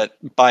cuts, but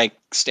by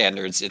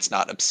standards, it's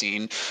not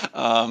obscene.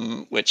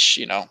 Which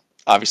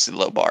obviously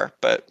low bar,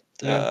 but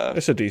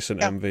it's a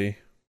decent MV.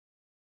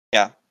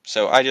 Yeah,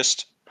 so I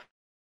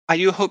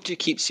do hope to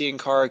keep seeing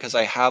Kara because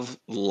I have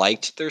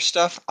liked their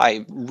stuff.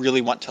 I really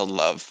want to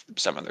love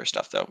some of their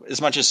stuff, though. As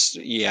much as,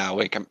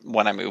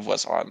 When I Move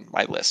was on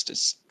my list,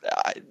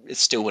 it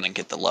still wouldn't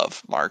get the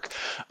love mark.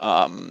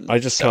 I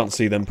just can't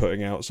see them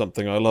putting out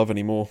something I love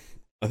anymore.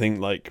 I think,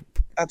 like...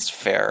 That's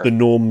fair. The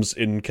norms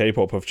in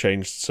K-pop have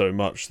changed so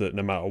much that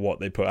no matter what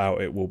they put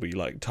out, it will be,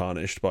 like,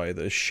 tarnished by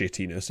the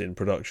shittiness in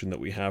production that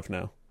we have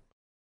now.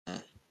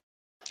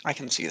 I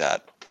can see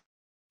that.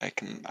 I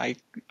can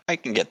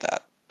get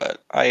that.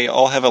 But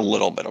I'll have a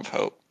little bit of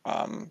hope.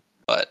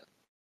 But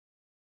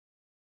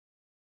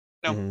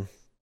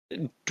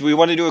do we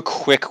want to do a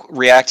quick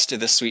react to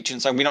this Sweet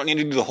Tune song? We don't need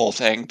to do the whole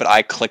thing, but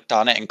I clicked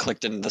on it and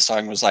clicked into the song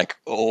and was like,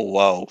 oh,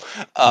 whoa.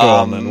 Go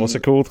on then. What's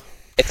it called?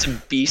 It's a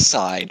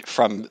B-side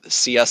from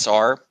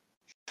CSR.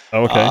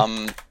 Oh,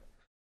 okay.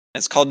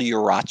 It's called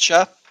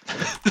Uracha.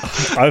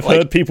 I've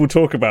heard people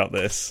talk about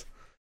this.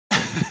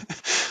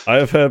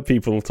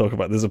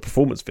 There's a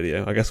performance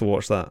video. I guess we'll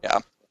watch that. Yeah.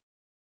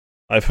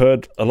 I've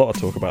heard a lot of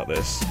talk about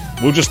this.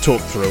 We'll just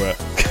talk through it.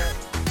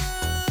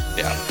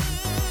 Yeah.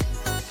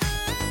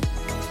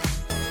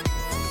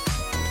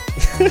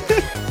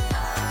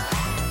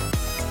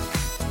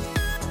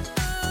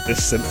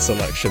 This synth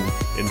selection,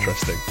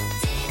 interesting.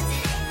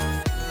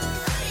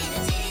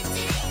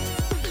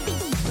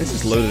 This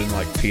is loaded in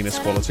like penis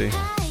quality.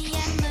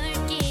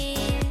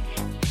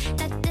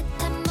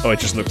 Oh, it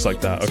just looks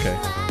like that. Okay.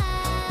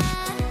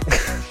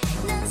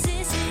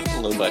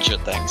 Low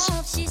budget things.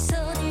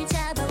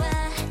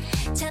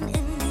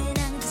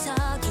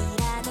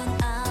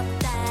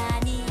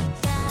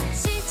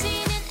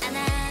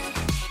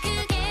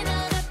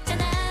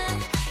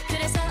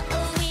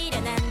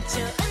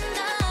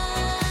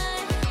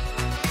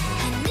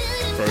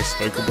 Gross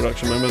vocal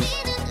production moment.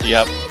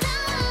 Yep.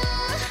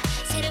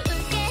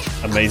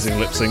 Amazing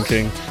lip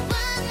syncing.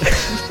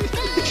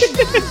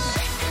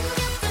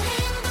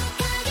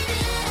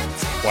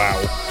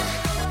 Wow.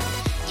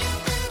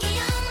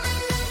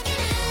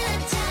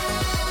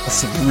 That's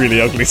some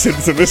really ugly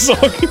synths in this song.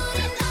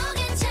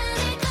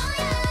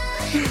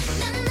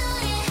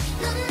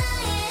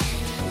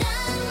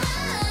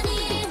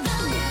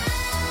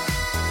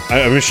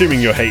 I'm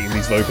assuming you're hating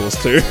these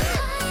vocals too.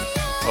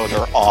 Oh,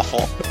 they're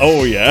awful.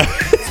 Oh, yeah.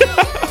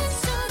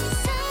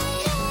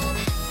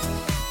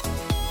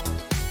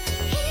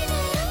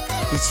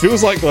 This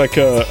feels like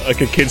a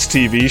kids'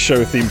 TV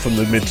show theme from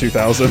the mid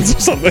 2000s or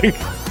something.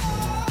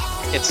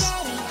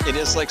 It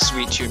is like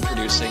Sweet Tune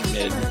producing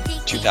mid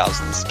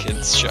 2000s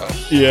kids show.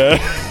 Yeah.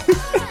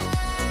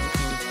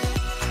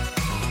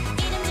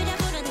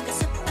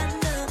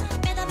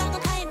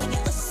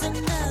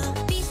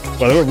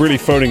 Well, they were really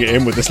phoning it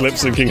in with this lip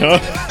syncing, huh?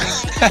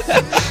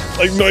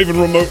 Like not even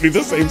remotely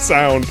the same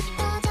sound.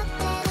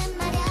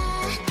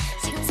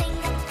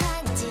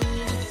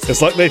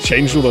 It's like they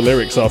changed all the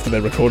lyrics after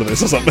they recorded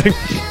this or something.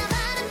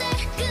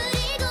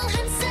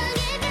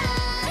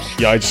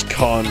 Yeah, I just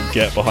can't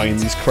get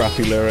behind these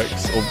crappy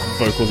lyrics or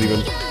vocals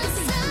even.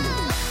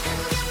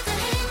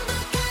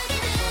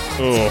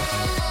 Oh.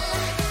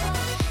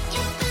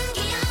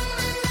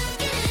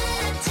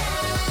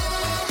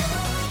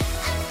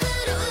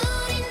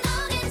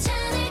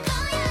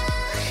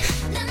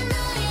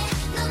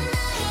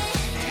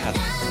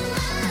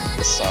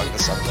 This song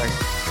is something.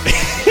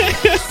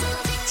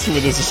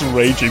 Someone is just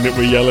raging that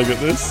we're yelling at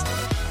this.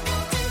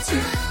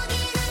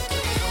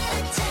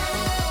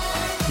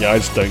 Yeah, I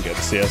just don't get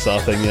the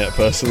CSR thing yet,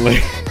 personally.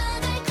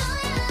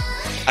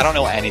 I don't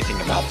know anything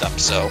about them,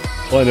 so...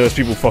 All I know is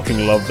people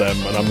fucking love them,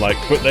 and I'm like,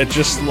 but they're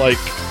just like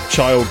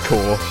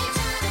childcore.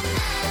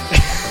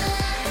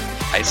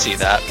 I see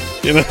that.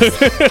 You know?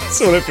 That's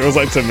what it feels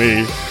like to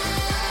me.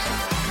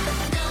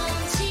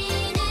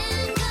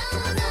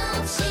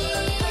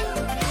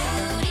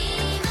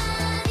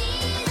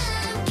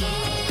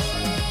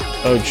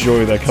 Oh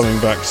joy, they're coming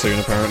back soon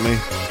apparently.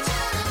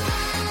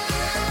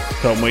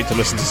 Can't wait to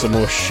listen to some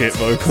more shit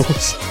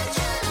vocals.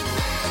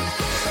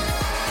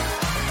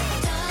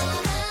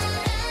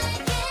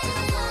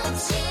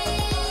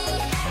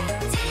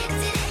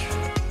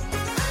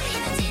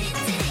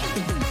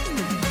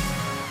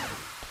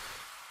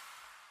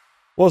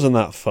 Wasn't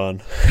that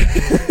fun?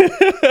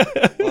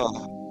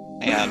 Oh,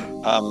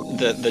 man,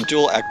 the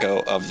dual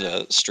echo of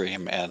the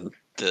stream and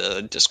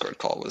the Discord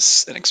call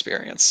was an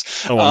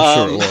experience. Oh, I'm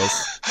sure it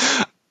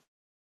was.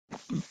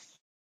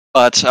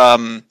 But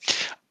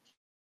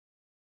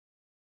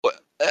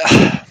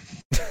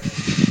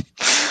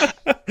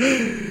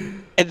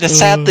and the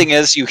sad thing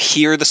is, you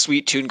hear the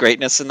sweet tune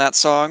greatness in that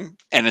song,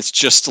 and it's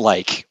just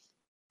like,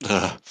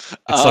 it's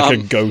like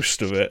a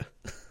ghost of it.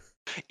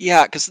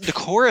 Yeah, because the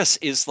chorus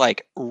is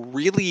like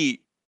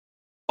really,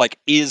 like,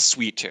 is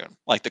sweet tune,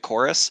 like the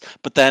chorus,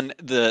 but then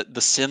the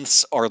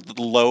synths are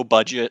the low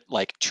budget,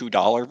 like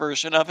 $2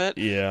 version of it.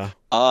 Yeah.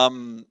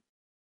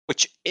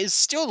 Which is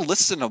still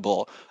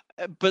listenable,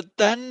 but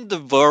then the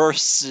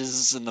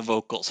verses and the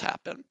vocals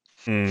happen.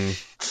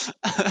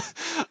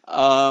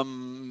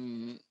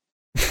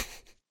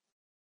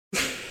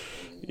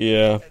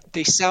 Yeah.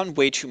 They sound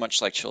way too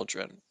much like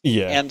children.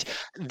 Yeah. And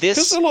this,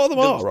 because a lot of them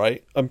are,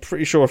 right? I'm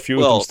pretty sure a few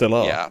of them still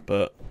are. Yeah.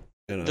 But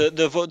you know.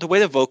 The way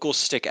the vocals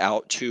stick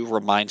out to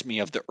remind me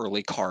of the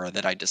early Kara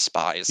that I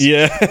despise.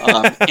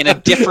 Yeah. In a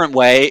different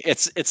way.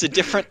 It's a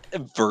different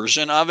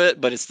version of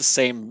it, but it's the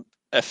same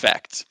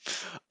effect.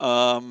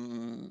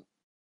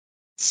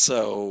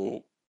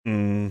 So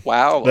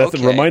wow. They're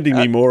okay. reminding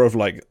me more of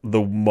like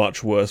the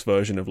much worse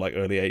version of like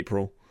early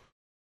April.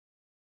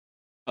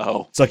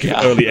 Oh. It's like if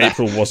early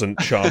April wasn't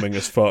charming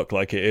as fuck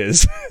like it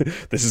is.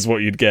 This is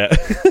what you'd get.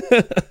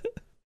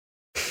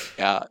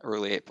 Yeah,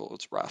 early April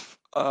was rough.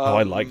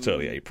 I liked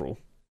early April.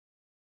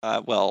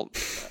 Well,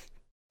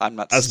 I'm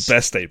not... That's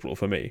best April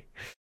for me.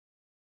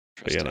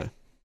 But, you know.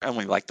 I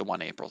only like the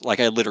one April. Like,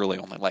 I literally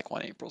only like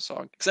one April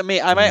song. Because I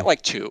might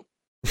like two.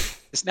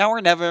 Is Now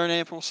or Never an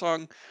April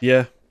song?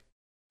 Yeah.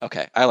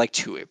 Okay, I like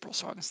two April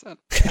songs then.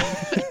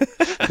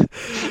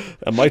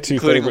 And my two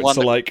favorites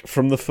are like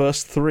from the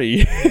first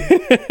three.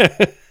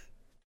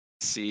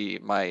 See,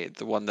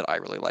 the one that I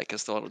really like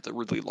is the one with the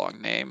really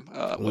long name.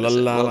 La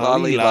la la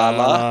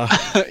la.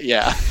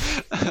 Yeah.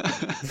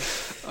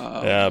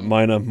 Yeah,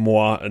 mine are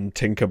Moi and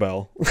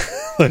Tinkerbell.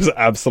 Those are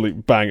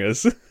absolute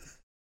bangers.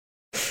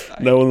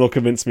 No one will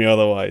convince me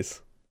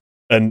otherwise.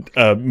 And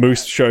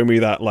Moose showing me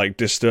that like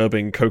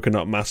disturbing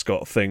coconut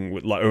mascot thing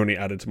with like only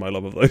added to my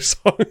love of those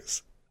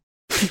songs.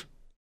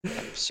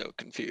 I'm so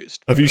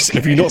confused. Have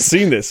you not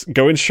seen this?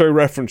 Go in show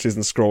references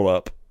and scroll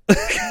up.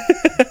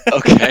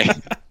 Okay.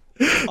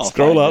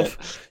 Scroll up.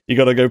 You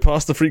gotta go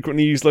past the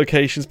frequently used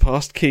locations,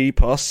 past key,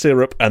 past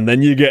syrup, and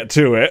then you get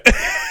to it.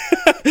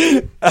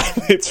 And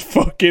it's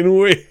fucking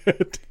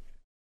weird.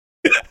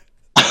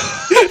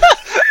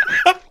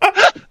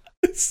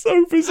 It's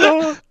so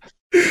bizarre.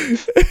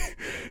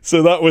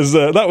 So that was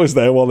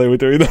there while they were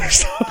doing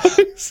those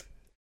songs.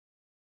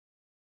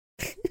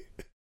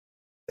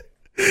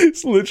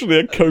 It's literally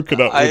a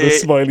coconut with a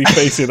smiley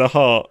face in a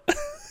heart.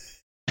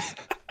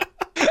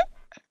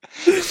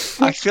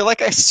 I feel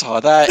like I saw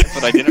that,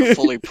 but I didn't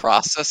fully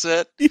process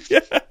it.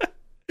 Yeah.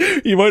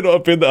 You might not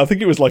have been there. I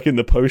think it was like in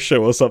the post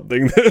show or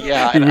something.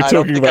 Yeah, we were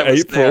talking about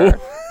April.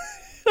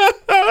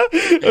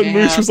 And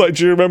Moose was like,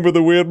 "Do you remember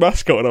the weird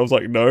mascot?" And I was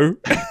like, "No."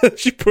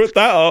 She put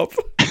that up,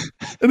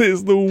 and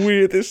it's the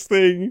weirdest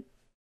thing.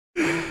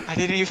 I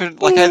didn't even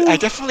like. I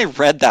definitely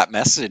read that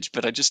message,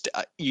 but I just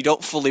you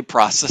don't fully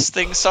process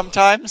things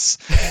sometimes.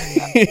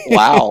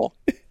 Wow,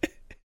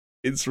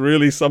 it's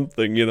really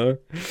something, you know.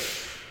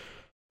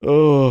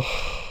 Oh,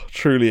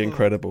 truly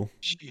incredible.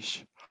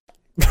 Sheesh.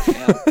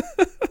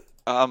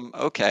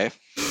 Okay.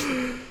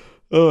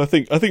 Oh, I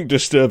think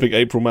disturbing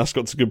April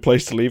mascot's a good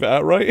place to leave it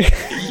at, right?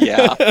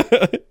 Yeah.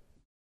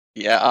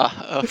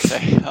 Yeah.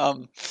 Okay.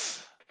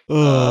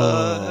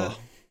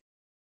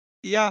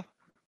 Yeah.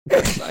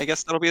 I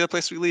guess that'll be the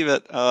place we leave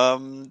it.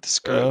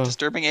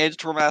 Disturbing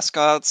April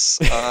mascots.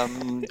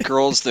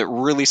 Girls that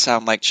really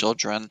sound like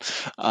children.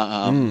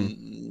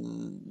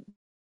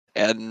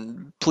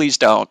 And please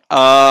don't.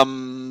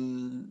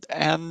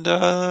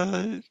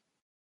 and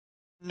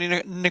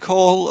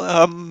Nicole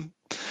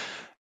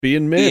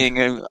Being mid.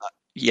 being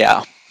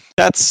yeah.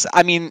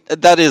 I mean,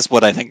 that is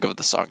what I think of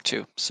the song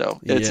too. So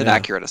it's an Yeah.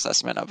 accurate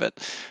assessment of it,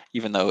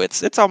 even though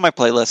it's on my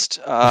playlist.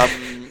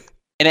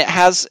 And it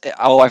has,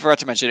 oh, I forgot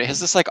to mention, it has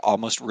this like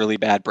almost really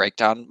bad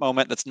breakdown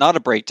moment. That's not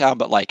a breakdown,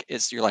 but like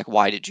you're like,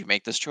 why did you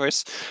make this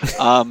choice?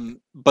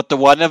 But the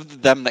one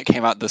of them that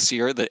came out this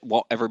year that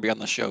won't ever be on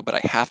the show, but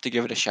I have to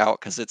give it a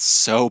shout because it's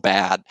so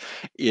bad,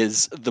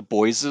 is The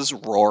Boys'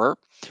 Roar.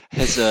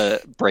 Has a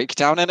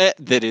breakdown in it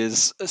that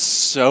is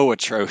so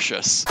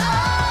atrocious.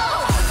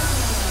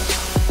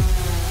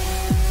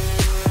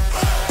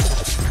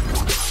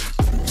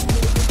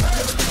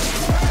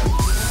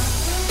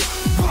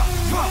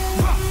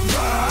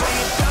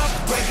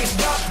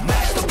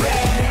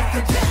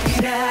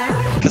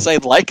 Because I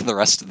like the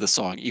rest of the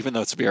song, even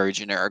though it's very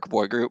generic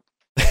boy group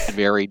and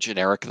very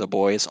generic The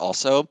Boys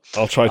also.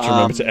 I'll try to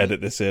remember to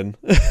edit this in.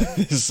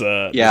 this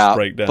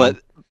breakdown. But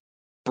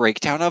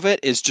breakdown of it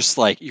is just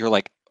like, you're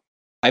like,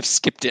 I've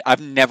skipped it. I've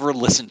never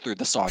listened through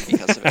the song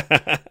because of it.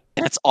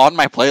 And it's on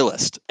my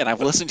playlist, and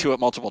I've listened to it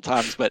multiple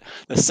times, but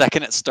the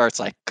second it starts,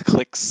 I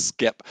click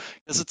skip.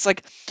 Because it's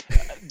like,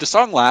 the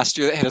song last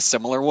year that had a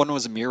similar one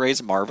was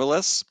Mireille's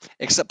Marvelous,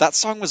 except that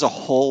song was a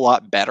whole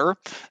lot better.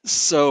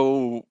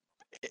 So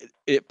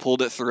it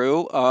pulled it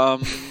through.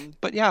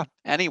 But yeah,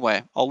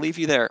 anyway, I'll leave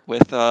you there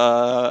with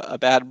a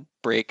bad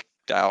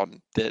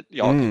breakdown that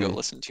y'all can go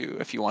listen to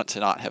if you want to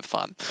not have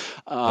fun.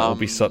 That'll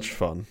be such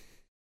fun.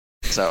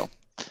 So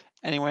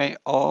anyway,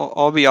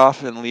 I'll be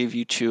off and leave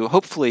you to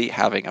hopefully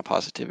having a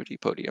positivity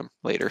podium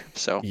later.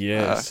 So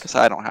yes, because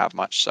I don't have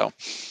much. So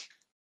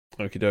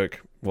okie doke.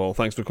 Well,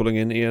 thanks for calling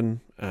in,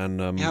 Ian, and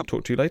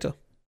talk to you later.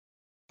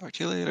 Talk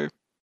to you later.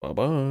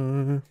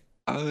 Bye-bye.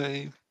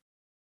 Bye.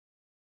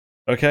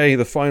 Okay,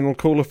 the final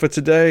caller for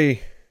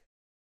today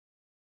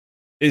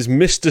is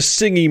Mr.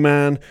 Singy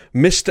Man,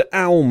 Mr.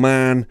 Owl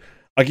Man.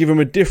 I give him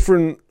a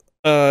different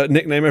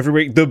nickname every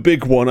week. The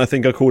big one, I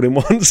think I called him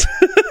once.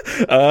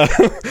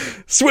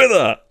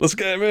 Swither, let's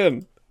get him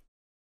in.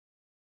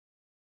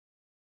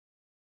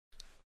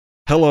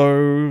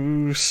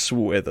 Hello,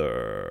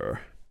 Swither.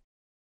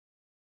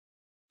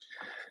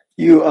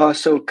 You are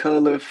so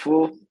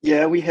colorful.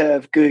 Yeah, we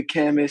have good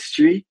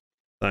chemistry.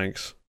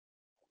 Thanks.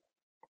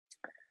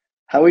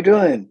 How we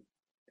doing?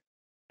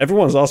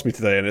 Everyone's asked me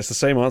today, and it's the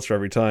same answer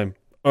every time.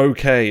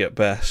 Okay at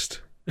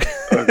best.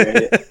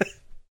 Okay.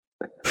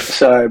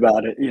 Sorry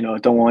about it.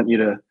 Don't want you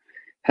to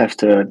have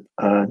to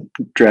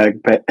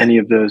drag any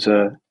of those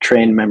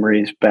train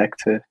memories back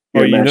to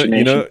your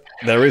imagination.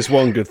 There is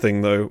one good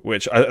thing though,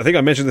 which I think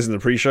I mentioned this in the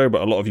pre-show, but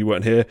a lot of you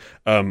weren't here.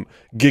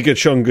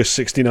 Gigachungus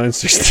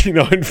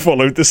 6969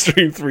 followed the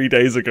stream 3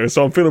 days ago,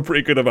 so I'm feeling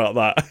pretty good about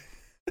that.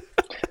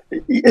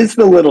 It's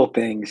the little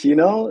things,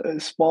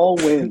 small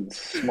wins,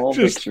 small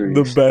Just victories.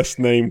 The best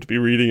name to be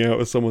reading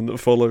out as someone that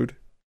followed.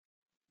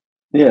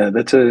 Yeah,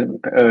 that's a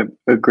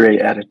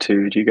great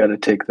attitude. You got to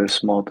take those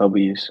small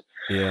W's.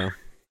 Yeah.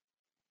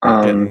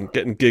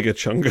 Getting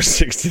Gigachungus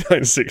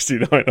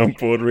 6969 on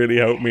board really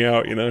helped me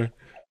out,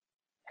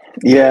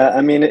 Yeah,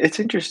 I mean, it's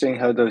interesting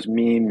how those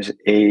memes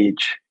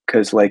age,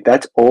 because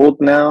that's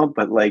old now,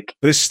 but but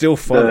it's still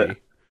funny.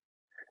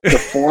 The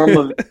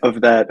form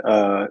of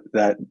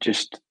that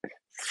just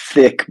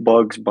thick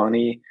Bugs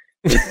Bunny,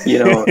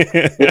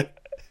 it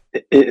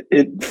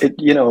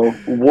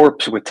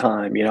warps with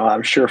time.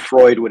 I'm sure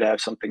Freud would have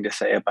something to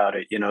say about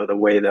it. The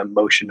way the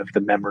motion of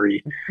the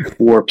memory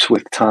warps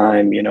with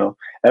time.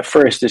 At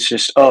first it's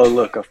just, oh,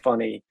 look, a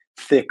funny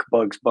thick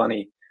Bugs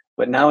Bunny,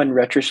 but now in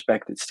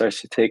retrospect it starts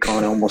to take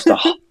on almost a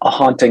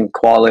haunting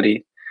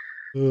quality.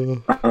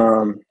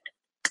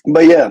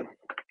 But yeah,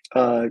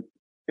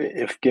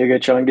 if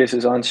Gigachungus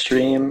is on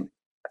stream,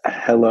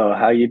 hello,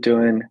 how you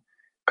doing?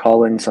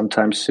 Call in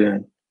sometime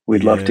soon.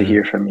 We'd love to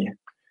hear from you.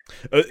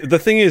 The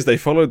thing is, they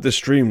followed the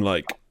stream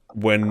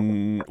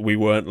when we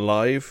weren't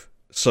live,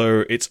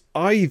 so it's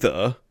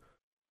either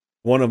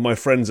one of my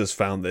friends has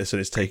found this and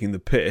is taking the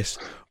piss,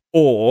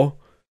 or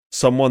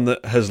someone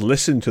that has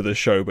listened to the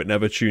show but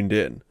never tuned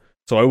in.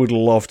 So I would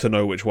love to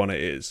know which one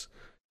it is.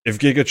 If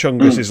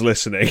Gigachungus is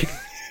listening,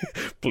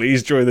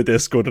 please join the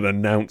Discord and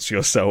announce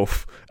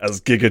yourself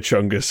as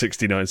Gigachungus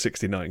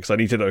 6969, because I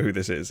need to know who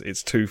this is.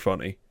 It's too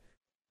funny.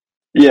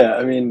 Yeah,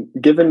 I mean,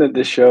 given that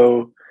this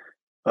show,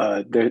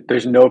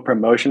 there's no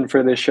promotion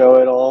for this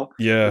show at all.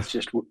 Yeah, it's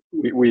just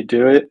we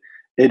do it.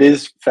 It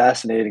is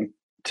fascinating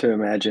to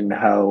imagine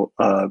how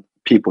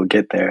people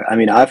get there. I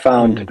mean, I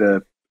found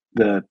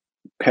the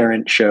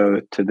parent show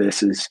to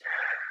this is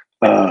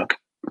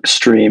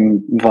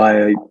stream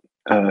via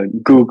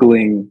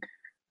Googling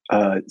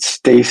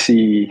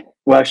Stacy.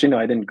 Well, actually, no,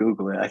 I didn't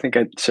Google it. I think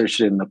I searched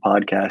it in the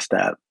podcast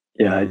app.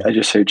 Yeah, I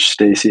just searched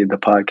Stacy in the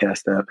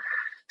podcast app.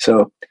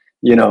 So,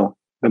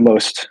 the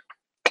most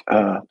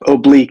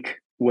oblique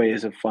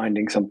ways of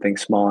finding something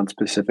small and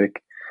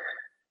specific.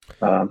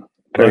 I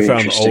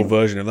found the old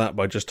version of that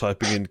by just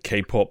typing in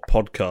K-pop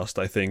podcast,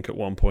 I think, at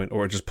one point,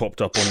 or it just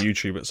popped up on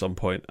YouTube at some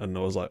point, and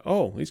I was like,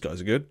 oh, these guys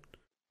are good.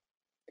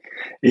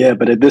 Yeah,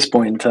 but at this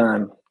point in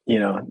time,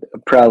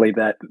 probably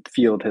that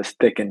field has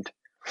thickened.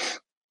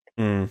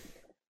 Mm,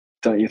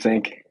 Don't you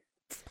think?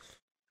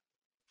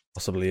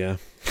 possibly, yeah.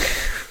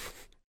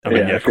 I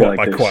mean, Yeah, I feel like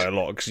by there's- quite a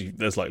lot, because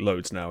there's like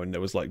loads now, and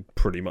there was like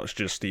pretty much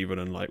just Steven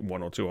and like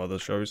one or two other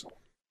shows.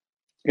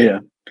 Yeah,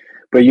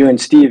 but you and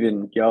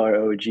Steven, y'all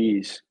are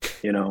OGs,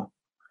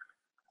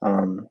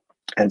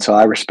 and so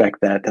I respect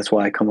that. That's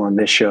why I come on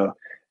this show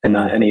and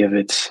not any of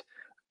its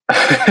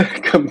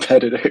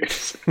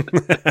competitors.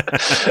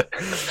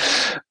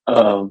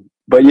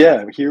 But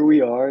yeah, here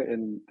we are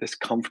in this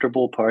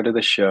comfortable part of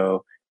the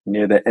show.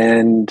 Near the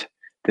end,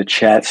 the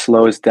chat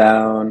slows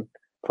down.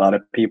 A lot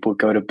of people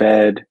go to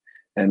bed,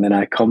 and then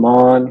I come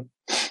on,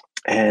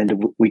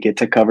 and we get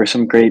to cover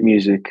some great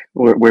music.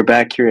 We're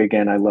back here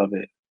again. I love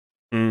it.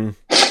 Mm.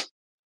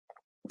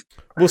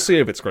 We'll see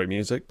if it's great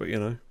music, but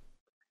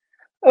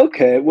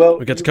Okay, well,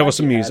 we get to you cover might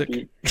some be music.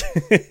 happy.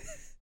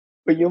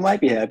 But you might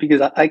be happy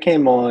because I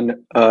came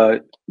on,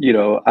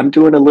 I'm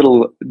doing a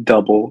little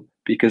double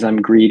because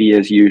I'm greedy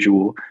as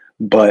usual.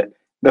 But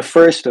the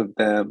first of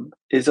them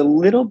is a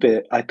little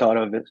bit, I thought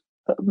of it,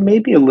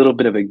 maybe a little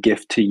bit of a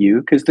gift to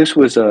you because this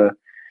was the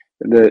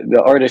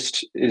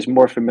artist is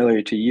more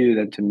familiar to you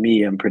than to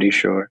me, I'm pretty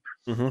sure.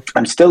 Mm-hmm.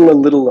 I'm still a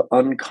little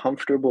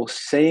uncomfortable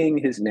saying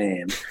his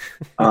name.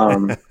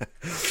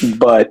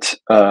 But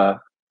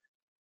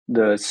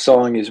the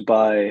song is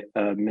by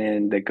a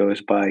man that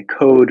goes by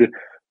Code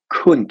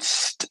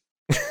Kunst.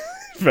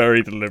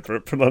 Very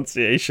deliberate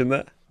pronunciation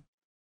there.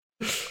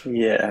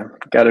 Yeah,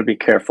 gotta be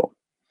careful.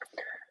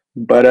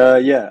 But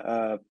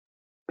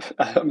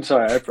I'm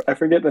sorry, I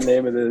forget the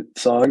name of the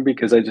song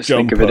because I just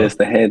think of it Jumper. as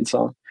the hand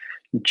song.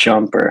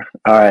 Jumper.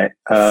 All right.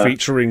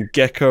 Featuring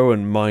Gecko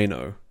and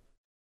Mino.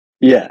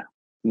 Yeah,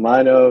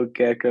 Mino,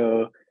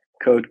 Gecko,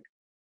 Code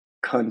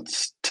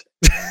Kunst,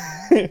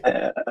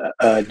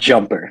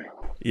 Jumper.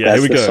 Yeah, That's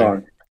here we the go.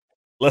 song.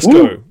 Let's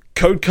Woo! go.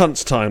 Code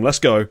Cunts time. Let's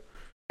go.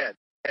 Ahead.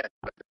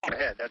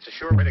 That's a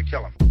sure way to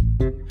kill him.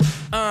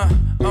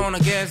 On a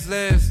guest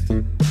list.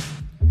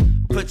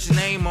 Put your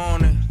name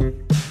on it.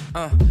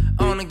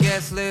 On a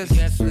guest list.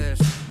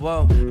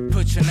 Whoa,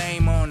 put your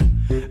name on it.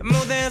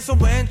 무대에서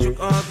왼쪽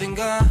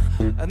어딘가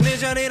네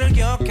자리를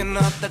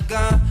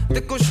기억해놨다가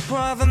듣고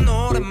싶어하던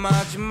노래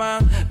마지막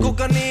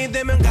구간이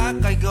되면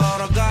가까이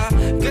걸어가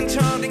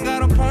근처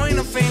어딘가로 point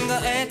a finger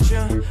at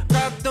you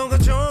각도가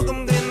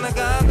조금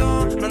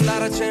빗나가도 넌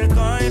알아챌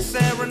거야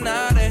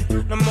serenade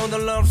난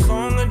모든 love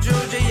song을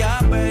주제야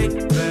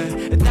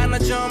baby 일단 나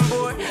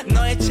전부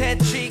너의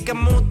채취가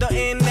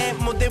묻어있는 내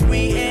무대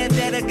위에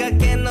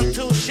데려가게 넌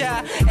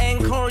투샷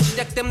앵콜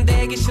시작되면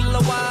대기실로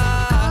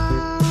와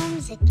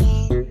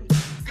Again.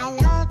 I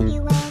love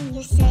you when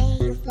you say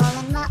you fall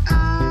in my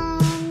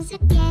arms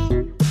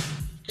again.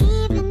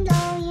 Even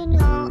though you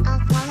know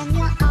I'll fall in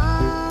your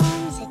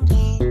arms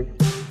again.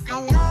 I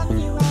love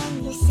you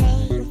when you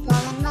say you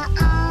fall in my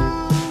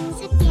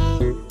arms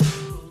again.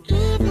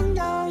 Even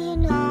though you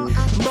know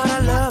I'll fall But I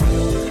in your love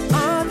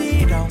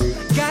you 어디로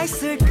가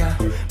있을까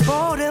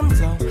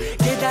보름도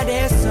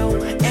기다렸어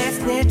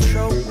It's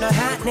natural 널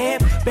한입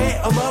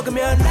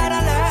베어먹으면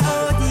라라라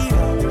어디로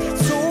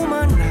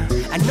소문나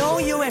I know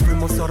you every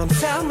모처럼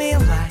tell me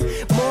lie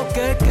못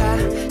끌까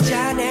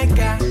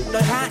자네가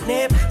널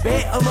한입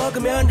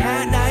베어먹으면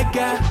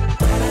하나가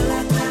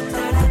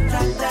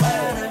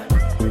따라라따따라따따라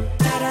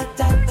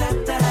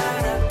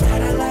따라따따따라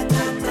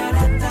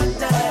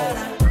따라라따따라따따라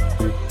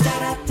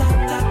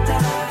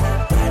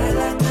따라따따따라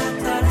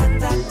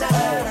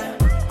따라라따따라따따라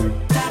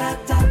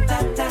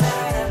따라따따따라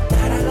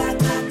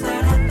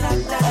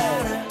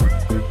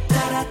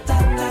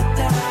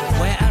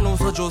따라라따따라따따라 왜 안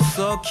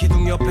웃어줬어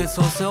기둥 옆에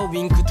서서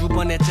윙크 두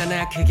번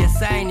했잖아 그게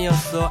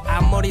사인이었어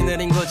앞머리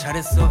내린 거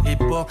잘했어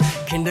이뻐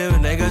근데 왜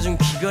내가 좀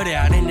귀걸이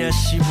안 했냐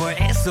시벌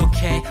It's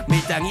okay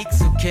밀당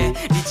익숙해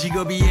네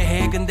직업이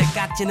이해해 근데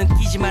깍지는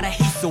끼지 마라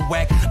He's so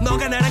wack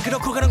너가 나랑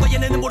그렇고 그런 거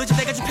얘네는 모르지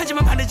내가 지금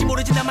편지만 받는지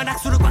모르지 나만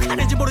악수를 꽉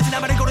하는지 모르지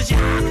나만을 고르지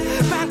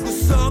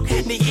방구석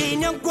네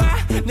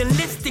인형과 내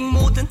립스틱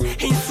묻은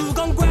흰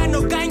수건과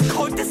너가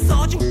인콜 때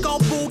써준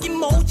거북이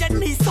모자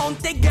네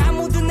손때가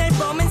묻은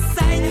앨범엔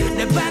사인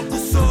내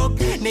방구석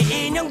내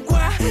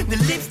인형과 내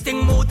립스틱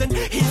묻은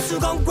흰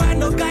수건과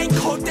너가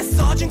인콜 때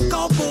써준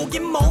거북이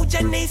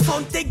모자 네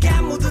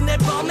손때가 묻은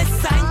앨범엔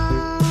사인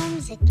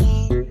arms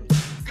again.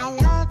 I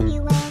love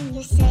you when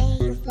you say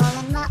you fall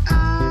in my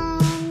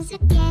arms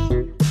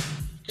again.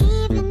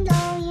 Even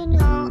though you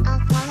know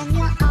I'll fall in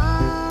your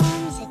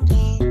arms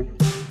again.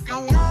 I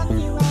love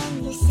you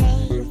when you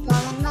say you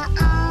fall in my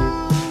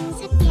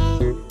arms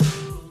again.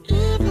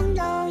 Even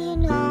though you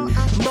know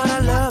I'll fall But I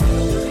love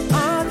you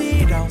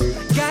어디로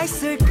가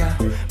있을까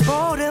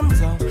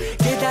보름도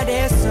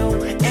기다렸어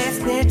It's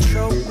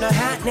natural 널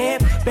한입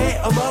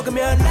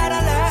베어먹으면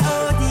라라라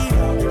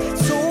어디로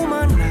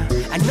소문나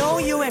I know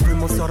you every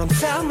모처럼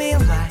tell me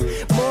lie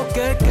못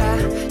끌까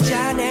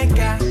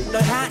자네가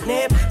널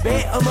한입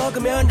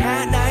베어먹으면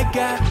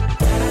하나가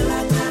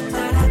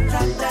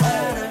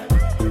따라라따따라따따라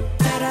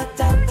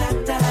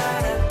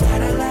따라따따따라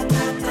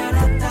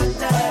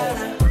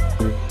따라라따따라따따라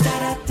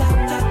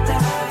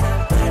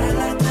따라따따따라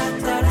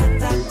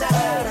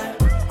따라라따따라따따라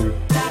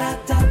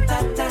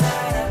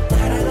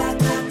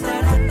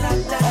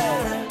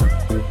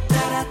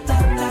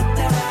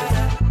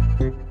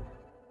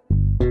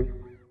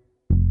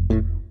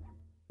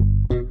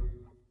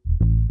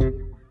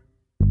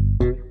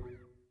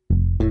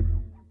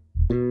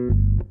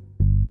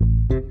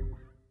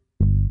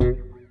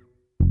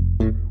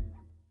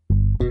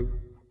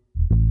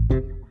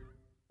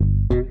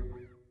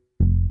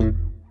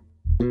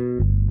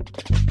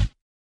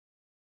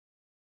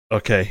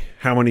Okay,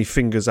 how many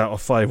fingers out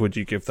of 5 would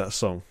you give that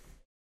song?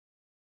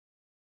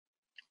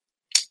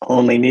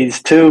 Only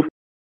needs 2.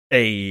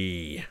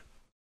 Hey.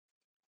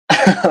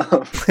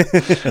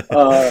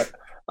 uh,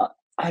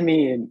 I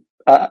mean,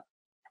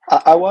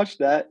 I watched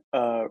that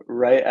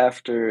right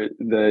after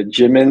the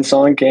Jimin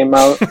song came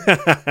out,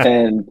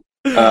 and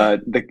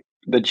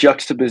the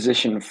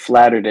juxtaposition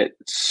flattered it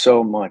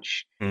so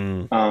much.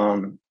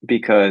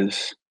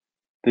 Because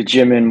the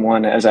Jimin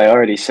one, as I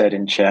already said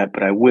in chat,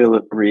 but I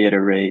will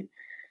reiterate,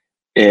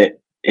 it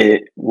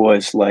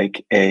was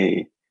like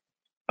a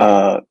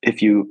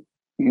if you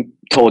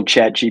told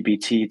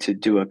ChatGPT to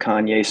do a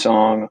Kanye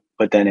song,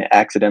 but then it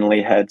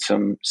accidentally had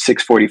some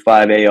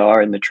 645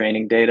 AR in the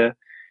training data,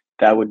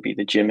 that would be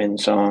the Jimin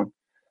song.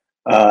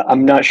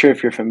 I'm not sure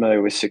if you're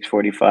familiar with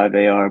 645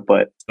 AR,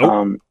 but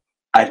Nope.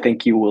 I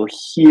think you will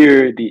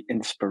hear the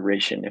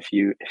inspiration if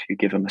you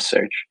give him a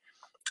search.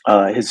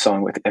 His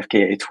song with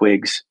FKA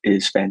Twigs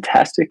is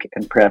fantastic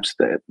and perhaps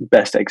the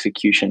best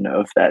execution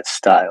of that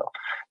style.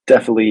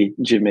 Definitely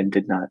Jimin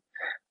did not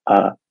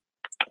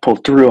pull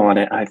through on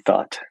it, I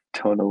thought,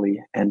 tonally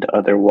and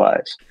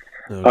otherwise.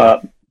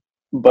 Okay.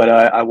 But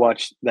I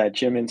watched that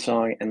Jimin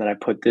song and then I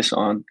put this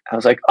on. I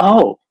was like,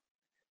 oh,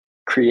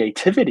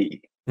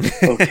 creativity.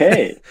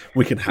 Okay.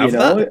 We can have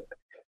that.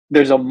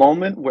 There's a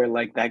moment where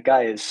like that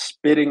guy is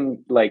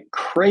spitting like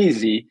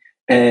crazy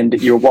and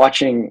you're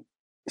watching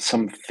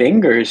some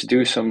fingers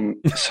do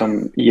some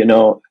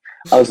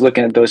I was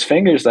looking at those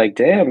fingers like,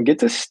 damn, get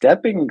to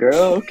stepping,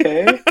 girl.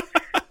 Okay.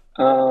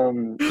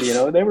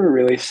 They were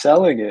really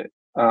selling it.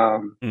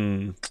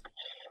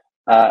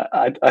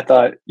 I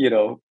thought,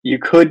 you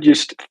could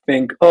just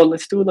think, oh,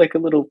 let's do like a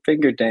little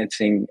finger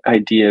dancing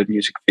idea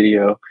music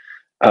video,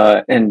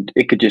 and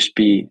it could just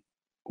be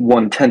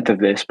 1/10 of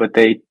this, but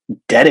they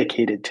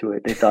dedicated to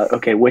it. They thought,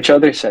 okay, which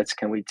other sets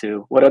can we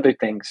do? What other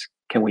things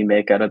can we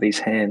make out of these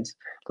hands?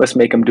 Let's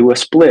make them do a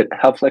split.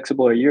 How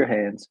flexible are your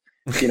hands?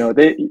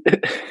 They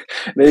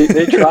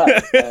they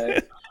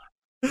tried.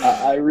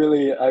 I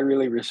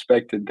really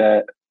respected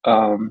that.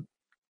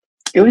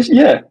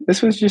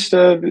 This was just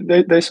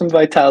there's some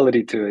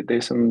vitality to it.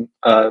 There's some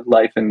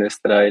life in this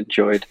that I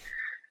enjoyed,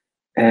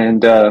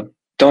 and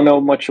don't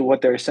know much of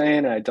what they're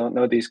saying. I don't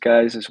know these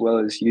guys as well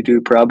as you do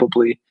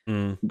probably,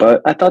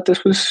 but I thought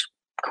this was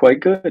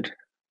quite good.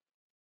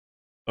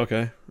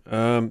 Okay.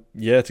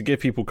 To give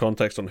people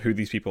context on who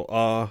these people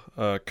are,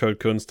 Code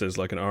Kunst is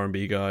like an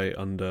R&B guy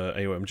under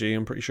AOMG,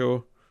 I'm pretty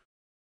sure.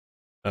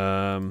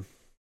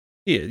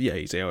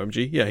 He's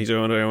AOMG. Yeah, he's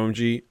under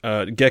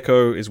AOMG.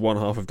 Gecko is one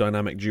half of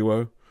Dynamic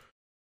Duo,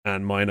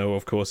 and Mino,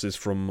 of course, is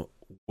from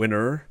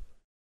Winner.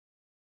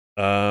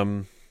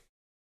 I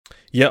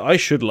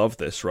should love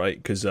this, right?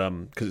 Because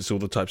it's all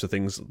the types of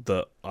things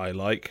that I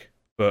like,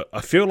 but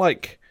I feel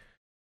like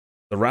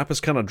the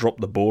rappers kind of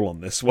dropped the ball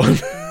on this one.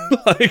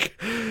 Like,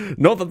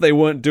 not that they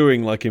weren't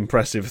doing like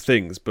impressive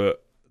things,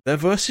 but their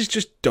verses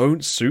just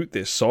don't suit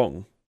this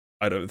song.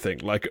 I don't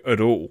think, like,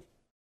 at all.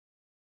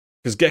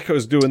 Because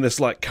Gecko's doing this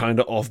like kind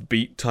of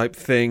offbeat type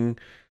thing,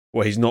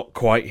 where he's not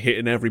quite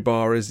hitting every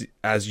bar as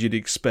you'd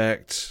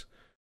expect.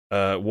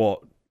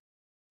 What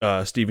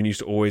Steven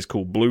used to always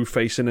call blue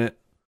facing it,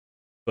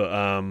 but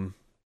I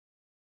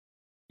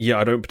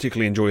don't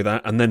particularly enjoy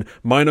that. And then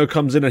Mino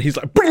comes in and he's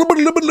like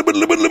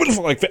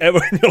like forever,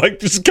 and you're like,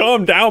 just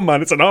calm down,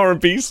 man. It's an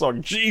R&B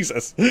song.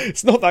 Jesus,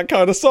 it's not that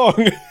kind of song.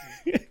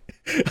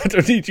 I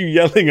don't need you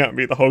yelling at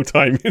me the whole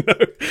time.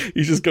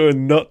 He's just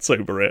going nuts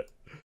over it.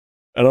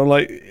 And I'm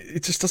like,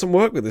 it just doesn't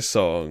work with this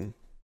song,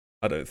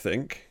 I don't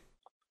think.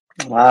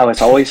 Wow,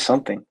 it's always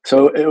something.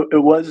 So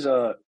it was,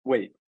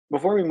 wait,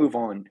 before we move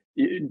on,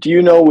 do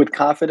you know with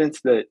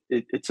confidence that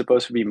it's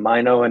supposed to be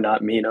Mino and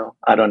not Mino?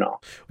 I don't know.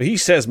 Well, he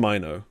says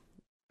Mino.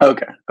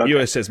 Okay. He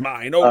always says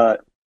Mino.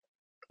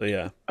 So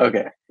yeah.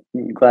 Okay.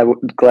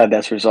 Glad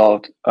that's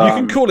resolved. You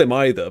can call him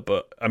either,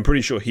 but I'm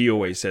pretty sure he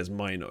always says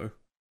Mino.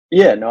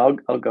 Yeah, no,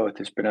 I'll go with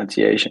his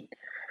pronunciation.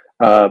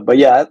 But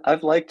yeah,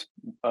 I've liked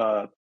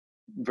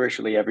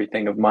virtually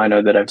everything of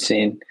Mino that I've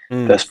seen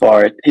thus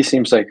far. He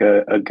seems like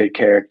a good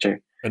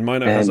character. And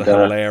Mino has a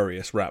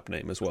hilarious rap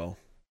name as well.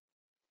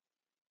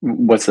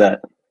 What's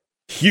that?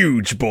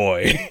 Huge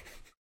Boy.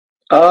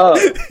 Oh,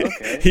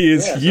 okay. He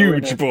is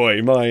Huge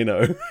Boy,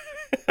 Mino.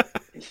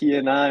 He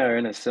and I are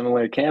in a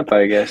similar camp,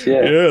 I guess,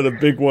 yeah. Yeah, the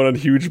big one and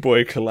Huge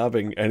Boy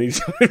collabing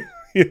anytime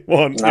you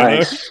want.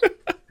 Nice.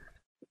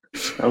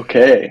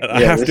 Okay.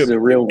 This is a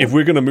real one. If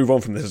we're going to move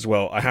on from this as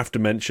well, I have to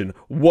mention,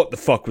 what the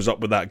fuck was up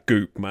with that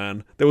goop,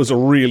 man? There was a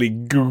really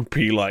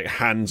goopy, like,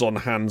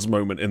 hands-on-hands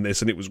moment in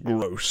this, and it was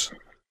gross.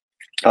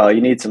 Oh,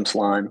 you need some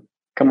slime.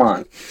 Come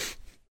on.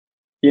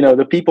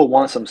 The people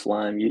want some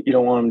slime. You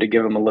don't want them to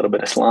give them a little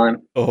bit of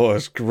slime. Oh,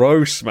 it's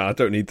gross, man. I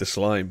don't need the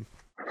slime.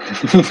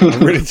 I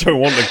really don't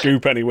want the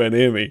goop anywhere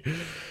near me.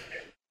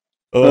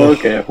 Oh,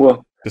 okay,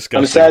 well,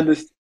 disgusting. I'm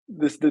sad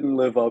this didn't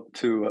live up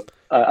to...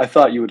 I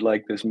thought you would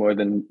like this more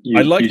than you.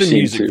 I like the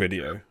music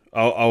video.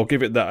 I'll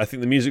give it that. I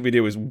think the music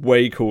video is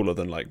way cooler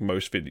than like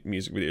most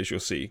music videos you'll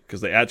see,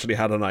 because they actually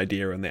had an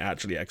idea and they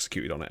actually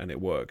executed on it and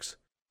it works.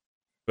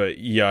 But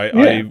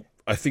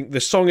I I think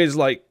the song is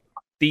like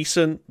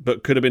decent,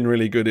 but could have been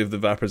really good if the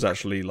Vapors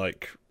actually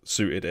like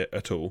suited it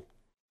at all.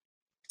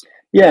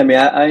 Yeah, I mean,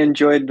 I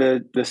enjoyed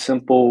the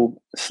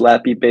simple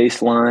slappy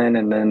bass line,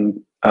 and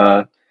then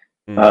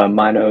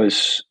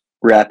Mino's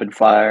rapid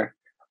fire.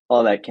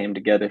 All that came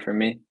together for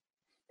me.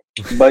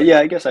 But yeah,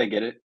 I guess I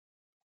get it.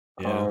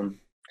 Yeah.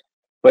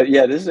 But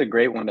yeah, this is a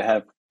great one to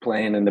have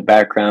playing in the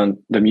background,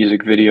 the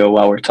music video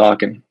while we're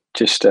talking.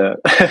 Just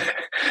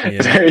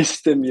very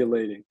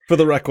stimulating. For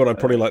the record, I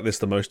probably like this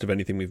the most of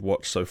anything we've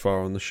watched so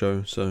far on the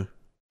show, so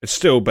it's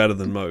still better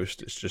than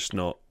most. It's just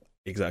not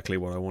exactly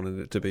what I wanted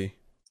it to be.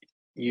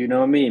 You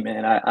know me,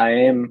 man.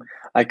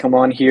 I come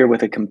on here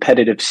with a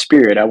competitive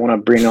spirit. I want to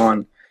bring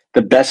on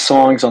the best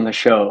songs on the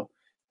show,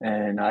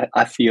 and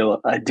I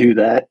feel I do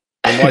that.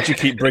 And why'd you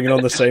keep bringing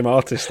on the same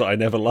artist that I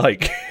never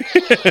like?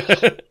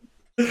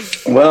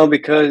 Well,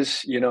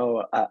 because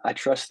I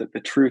trust that the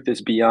truth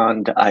is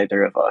beyond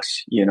either of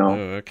us. Oh,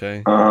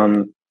 okay.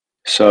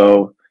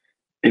 So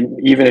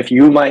even if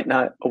you might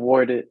not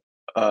award it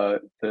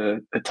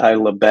the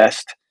title of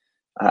best,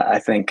 I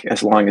think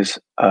as long as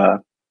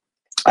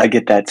I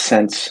get that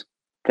sense,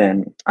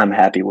 then I'm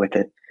happy with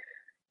it.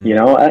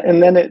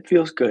 And then it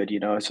feels good.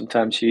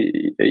 Sometimes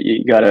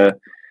you gotta,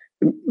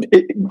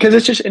 because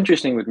it's just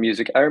interesting with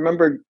music. I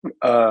remember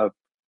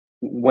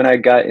when I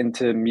got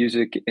into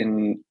music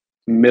in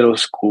middle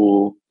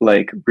school,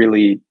 like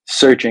really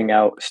searching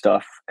out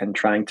stuff and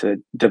trying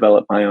to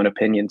develop my own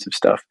opinions of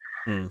stuff.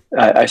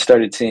 I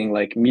started seeing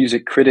like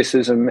music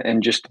criticism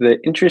and just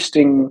the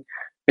interesting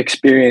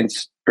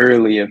experience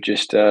early of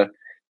just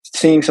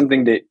seeing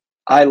something that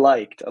I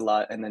liked a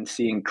lot and then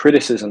seeing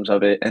criticisms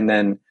of it, and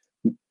then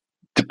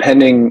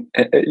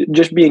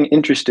just being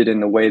interested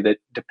in the way that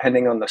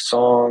depending on the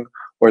song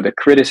or the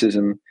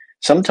criticism,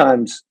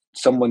 sometimes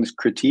someone's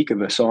critique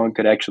of a song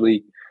could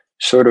actually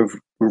sort of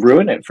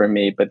ruin it for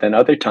me, but then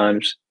other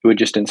times it would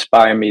just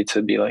inspire me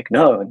to be like,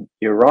 no,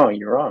 you're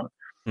wrong.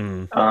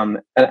 And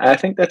I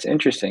think that's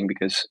interesting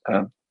because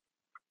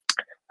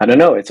I don't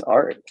know, it's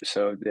art.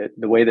 So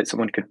the way that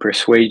someone could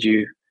persuade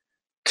you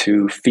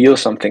to feel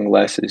something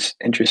less is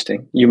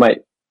interesting. You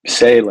might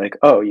say like,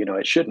 oh,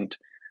 it shouldn't,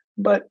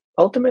 but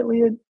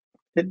ultimately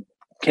it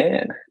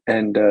can.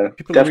 And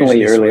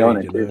definitely early on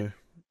it did.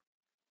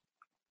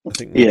 I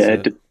think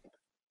that's it.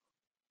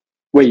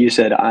 Wait, you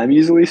said I'm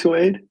easily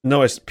swayed?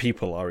 No, it's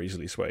people are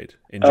easily swayed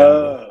in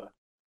general.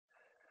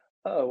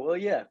 Oh, well,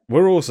 yeah.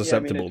 We're all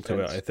susceptible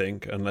to it, I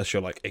think, unless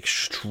you're like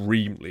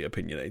extremely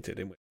opinionated,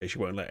 in which case you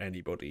won't let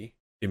anybody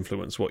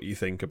influence what you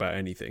think about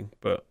anything.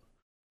 But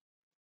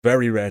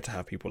very rare to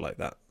have people like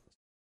that.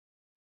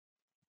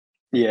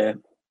 Yeah,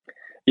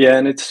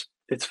 and it's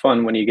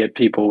fun when you get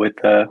people with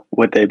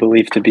what they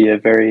believe to be a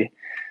very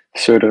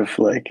sort of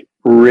like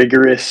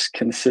rigorous,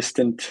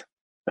 consistent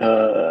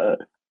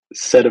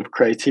set of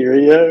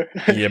criteria.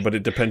 Yeah, but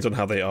it depends on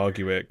how they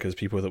argue it, because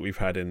people that we've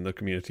had in the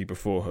community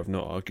before have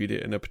not argued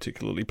it in a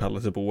particularly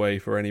palatable way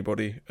for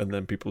anybody, and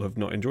then people have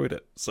not enjoyed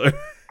it. So,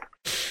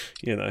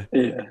 Yeah.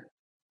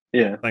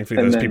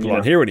 Thankfully, those people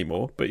aren't here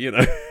anymore, but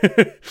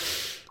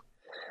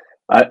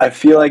I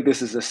feel like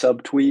this is a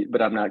subtweet, but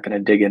I'm not going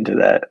to dig into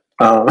that.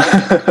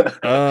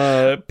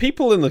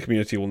 People in the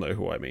community will know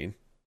who I mean.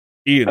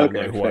 Ian will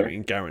know who I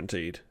mean,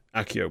 guaranteed.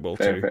 Akio will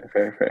too.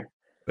 Fair.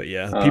 But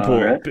yeah,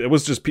 people. Right. It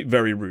was just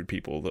very rude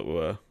people that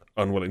were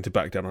unwilling to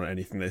back down on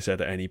anything they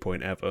said at any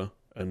point ever,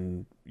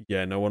 and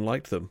yeah, no one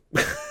liked them.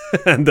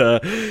 And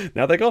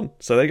now they're gone,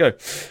 so there you go.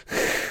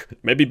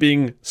 Maybe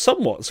being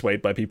somewhat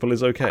swayed by people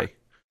is okay.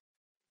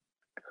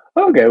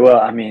 Okay, well,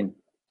 I mean,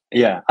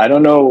 yeah, I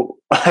don't know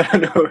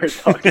what we're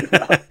talking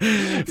about.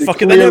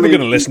 Fucking, they're never going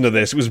to listen to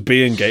this. It was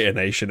B and Gator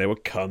Nation. They were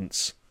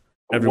cunts.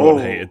 Everyone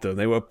hated them.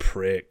 They were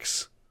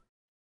pricks.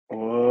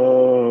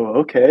 Whoa.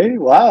 Okay.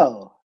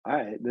 Wow. All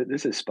right.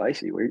 This is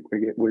spicy. We're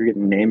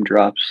getting name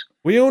drops.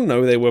 We all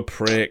know they were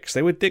pricks.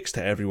 They were dicks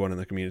to everyone in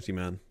the community,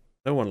 man.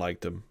 No one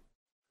liked them.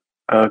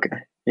 Okay.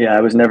 Yeah,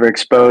 I was never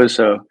exposed,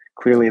 so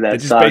clearly that they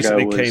just saga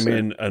basically was, came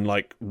in and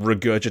like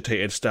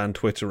regurgitated Stan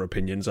Twitter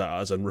opinions at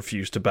us and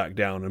refused to back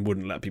down and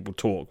wouldn't let people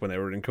talk when they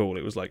were in call.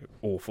 It was like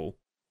awful.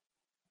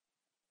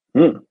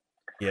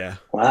 Yeah.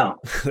 Wow.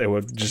 They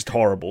were just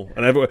horrible.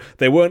 And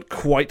they weren't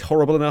quite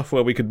horrible enough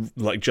where we could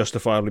like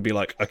justifiably be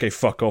like, okay,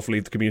 fuck off,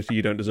 leave the community,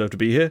 you don't deserve to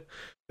be here.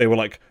 They were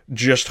like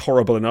just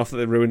horrible enough that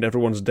they ruined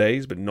everyone's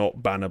days, but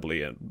not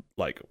bannably and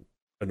like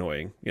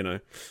annoying,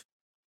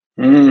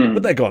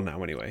 But they're gone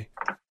now anyway.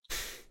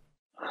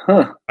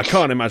 Huh. I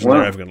can't imagine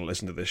they're ever going to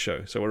listen to this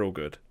show, so we're all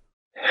good.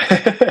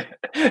 That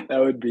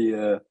would be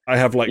I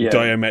have like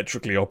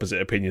diametrically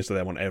opposite opinions to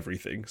them on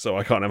everything, so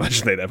I can't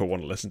imagine they'd ever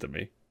want to listen to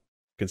me,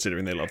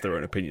 considering they love their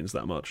own opinions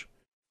that much.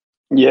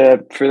 Yeah,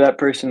 for that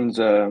person's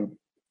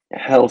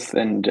health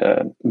and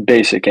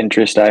basic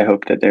interest, I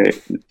hope that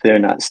they're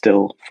not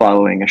still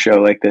following a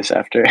show like this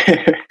after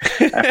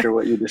after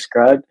what you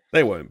described.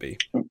 They won't be.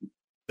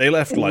 They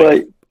left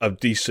like a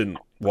decent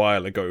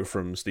while ago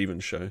from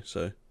Steven's show,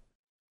 so.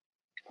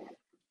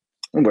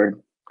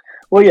 Word.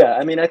 Well, yeah,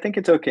 I mean, I think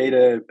it's okay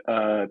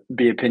to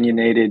be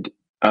opinionated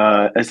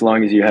as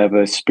long as you have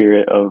a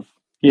spirit of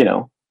you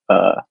know,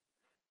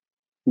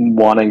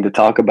 wanting to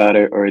talk about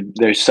it, or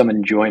there's some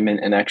enjoyment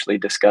in actually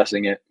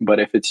discussing it. But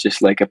if it's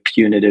just like a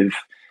punitive,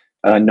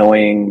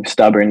 annoying,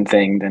 stubborn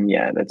thing, then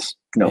yeah, that's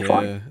no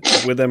fun.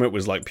 With them, it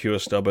was like pure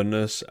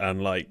stubbornness,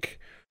 and like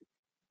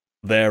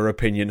their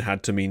opinion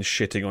had to mean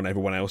shitting on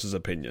everyone else's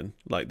opinion.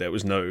 Like there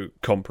was no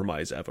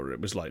compromise ever.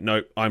 It was like,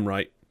 no, I'm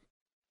right.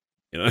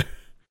 You know,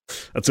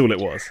 that's all it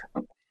was.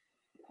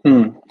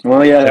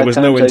 Well, yeah, there was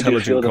no I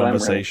intelligent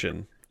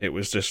conversation. It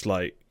was just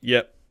like,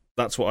 yep,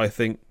 that's what I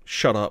think.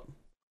 Shut up.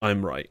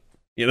 I'm right.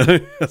 You know,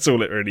 that's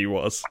all it really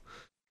was.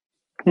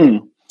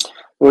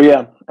 Well,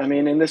 yeah. I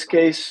mean, in this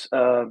case,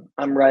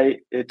 I'm right.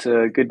 It's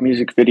a good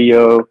music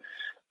video.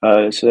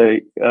 It's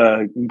a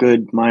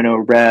good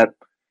minor rap,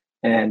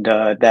 and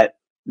that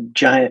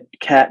giant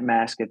cat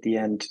mask at the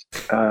end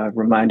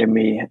reminded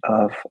me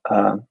of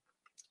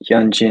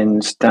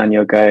Hyunjin's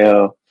Danyo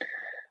Gayo.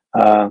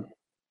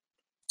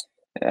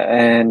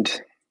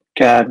 And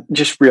God,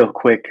 just real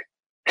quick.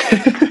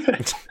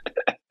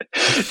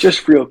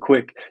 Just real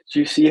quick, do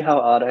you see how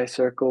Odd Eye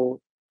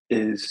Circle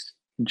is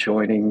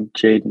joining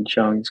Jaden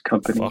Chung's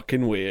company?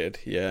 Fucking weird,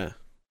 yeah.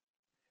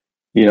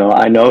 You know,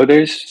 I know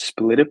there's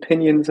split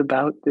opinions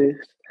about this,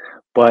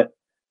 but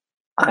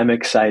I'm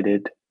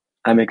excited.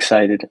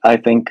 I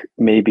think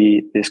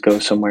maybe this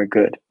goes somewhere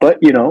good. But,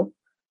 you know,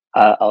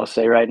 I'll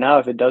say right now,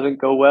 if it doesn't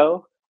go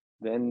well,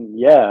 then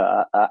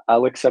yeah,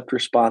 I'll accept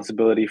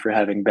responsibility for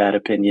having bad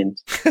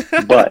opinions.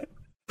 But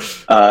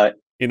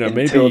you know,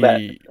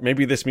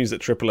 maybe this means that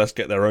Triple S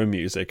get their own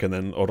music, and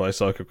then Odd Eye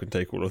Cycle can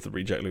take all of the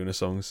Reject Luna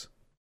songs.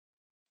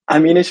 I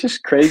mean, it's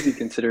just crazy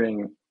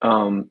considering,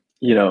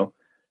 you know,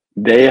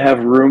 they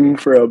have room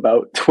for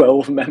about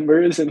 12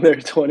 members in their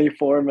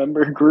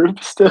 24-member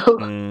group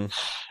still.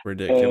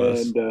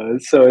 Ridiculous.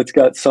 And so it's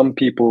got some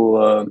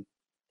people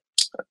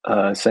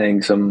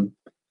saying some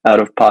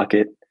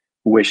out-of-pocket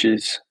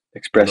wishes,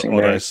 expressing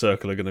Odd their... Eye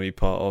Circle are going to be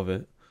part of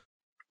it.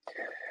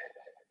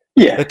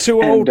 Yeah. They're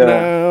too old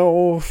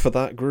now for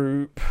that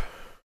group.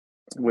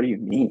 What do you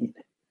mean?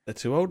 They're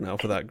too old now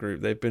for that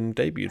group. They've been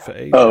debuted for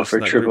ages. Oh, for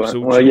Triple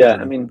M. Well, yeah,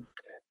 I mean,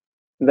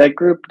 that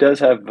group does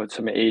have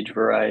some age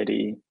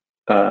variety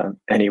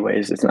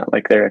anyways. It's not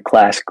like they're a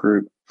class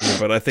group. Yeah,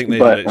 but I think they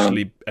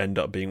literally end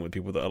up being with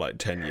people that are like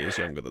 10 years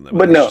younger than them.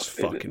 But no,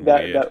 fucking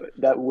weird.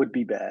 That would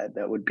be bad.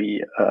 That would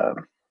be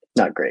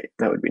not great.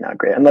 That would be not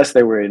great. Unless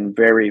they were in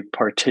very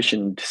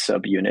partitioned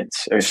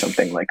subunits or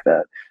something like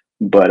that.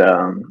 But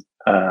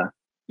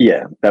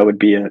yeah, that would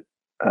be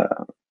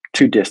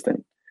too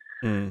distant.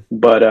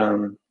 But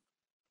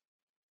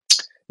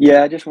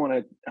yeah,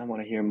 I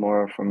want to hear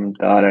more from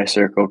the Odd Eye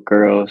Circle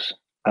girls.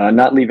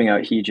 Not leaving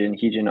out Heejin.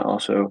 Heejin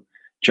also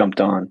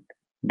jumped on,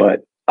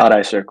 but Odd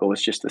Eye Circle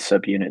was just the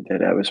subunit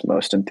that I was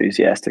most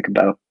enthusiastic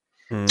about.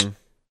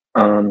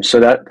 So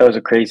that was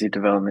a crazy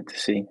development to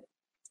see.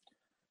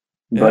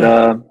 But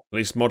at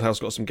least Modhouse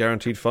got some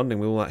guaranteed funding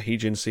with all that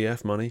Heejin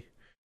CF money.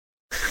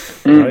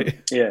 Right?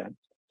 Yeah.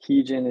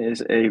 Heejin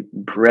is a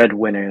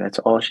breadwinner. That's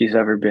all she's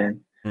ever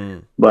been.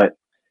 But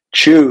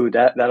Chu,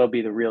 that'll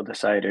be the real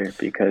decider,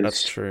 because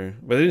that's true.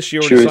 But didn't she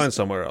already sign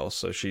somewhere else?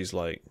 So she's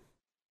like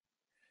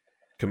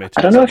committed.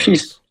 I don't know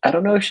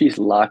if she's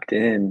locked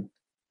in.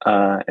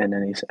 And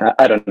then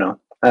I don't know.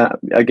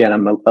 Again,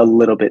 I'm a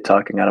little bit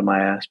talking out of my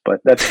ass,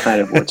 but that's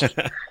kind of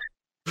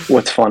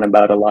what's fun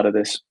about a lot of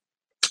this.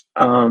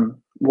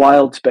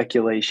 Wild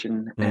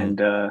speculation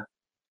and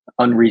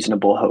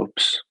unreasonable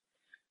hopes.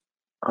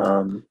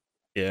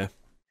 Yeah.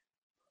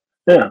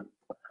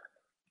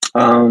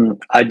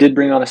 I did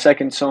bring on a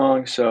second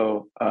song,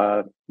 so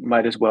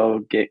might as well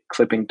get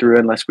clipping through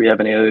unless we have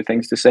any other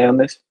things to say on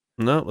this.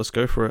 No, let's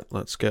go for it.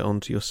 Let's get on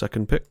to your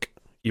second pick.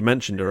 You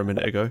mentioned her a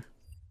minute ago.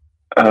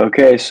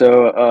 Okay,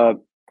 so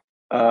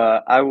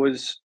I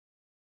was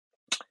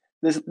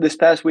this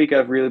past week.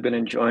 I've really been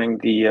enjoying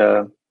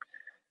the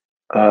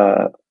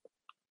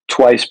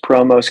Twice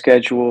promo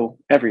schedule.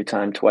 Every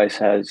time Twice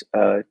has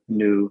a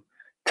new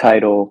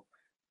title,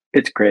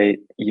 it's great,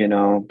 you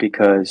know,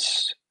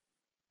 because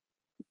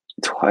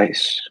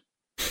Twice.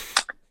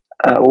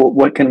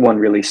 What can one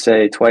really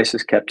say? Twice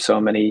has kept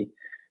so many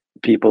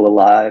people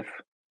alive.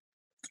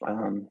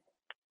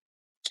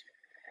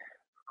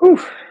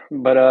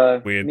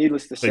 But weird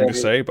needless to thing to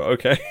say, but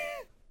okay.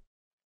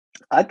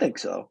 I think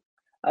so.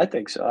 I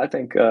think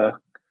I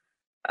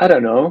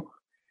don't know.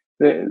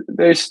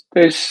 There's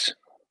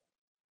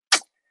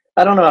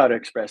I don't know how to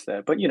express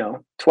that, but you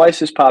know,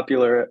 Twice is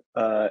popular,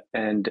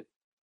 and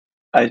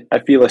I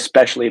feel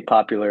especially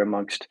popular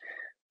amongst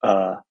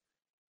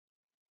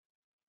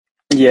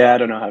yeah, I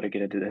don't know how to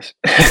get into this.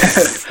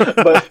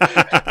 but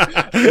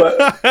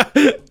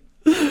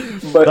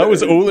that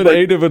was all in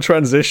aid of a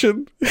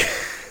transition.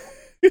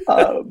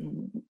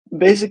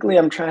 Basically,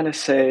 I'm trying to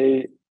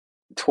say,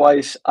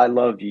 Twice, I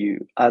love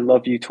you. I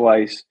love you,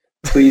 Twice.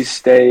 Please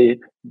stay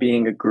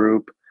being a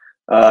group.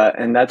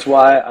 And that's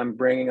why I'm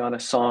bringing on a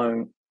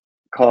song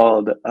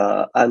called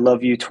I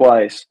Love You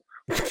Twice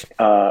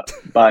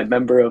by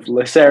member of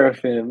Le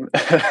Seraphim,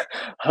 Ha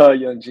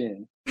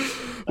Yeonjin.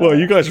 Well,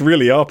 you guys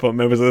really are part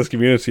members of this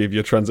community if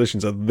your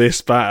transitions are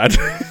this bad.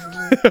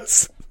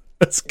 let's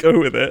go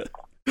with it.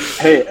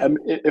 Hey,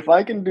 if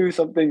I can do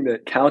something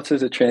that counts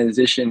as a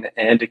transition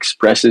and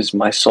expresses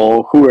my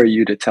soul, who are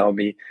you to tell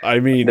me I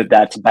mean, that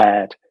that's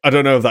bad? I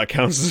don't know if that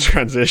counts as a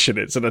transition.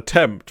 It's an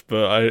attempt,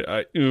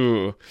 but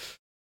ooh.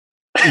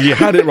 You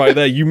had it right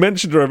there. You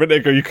mentioned her a minute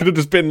ago. You could have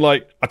just been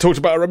like, I talked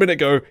about her a minute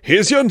ago.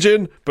 Here's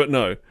Hyunjin, but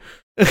no.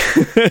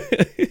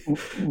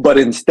 But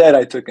instead,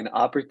 I took an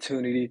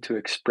opportunity to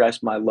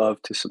express my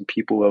love to some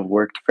people who have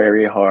worked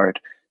very hard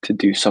to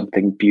do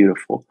something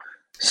beautiful.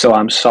 So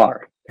I'm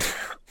sorry.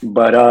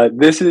 But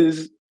this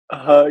is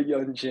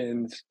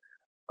Hyunjin's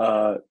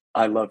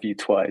I Love You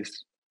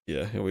Twice.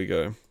 Yeah, here we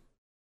go.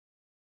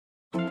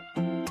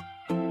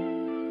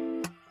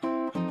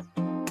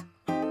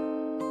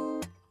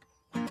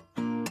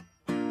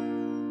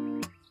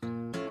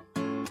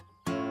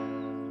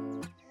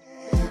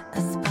 A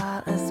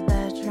spotless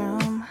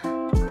bedroom,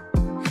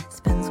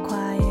 spends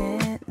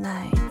quiet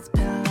nights,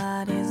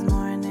 Pilates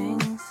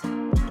mornings,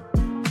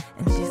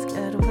 and she's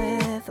good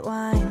with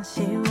wine.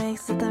 She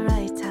wakes at the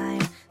right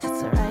time,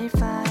 it's the right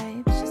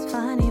vibe. She's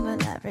funny but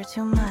never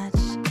too much,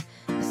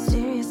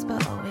 mysterious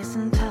but always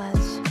in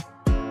touch.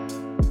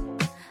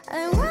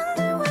 I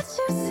wonder what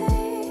you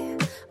see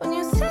when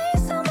you see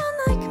someone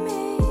like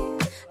me.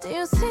 Do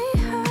you see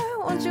her?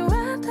 Won't you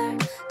rather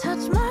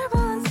touch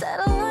marble instead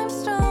of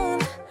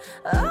limestone?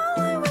 All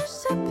I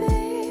wish to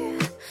be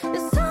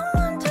is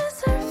someone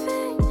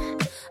deserving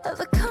of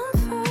the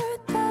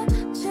comfort that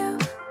you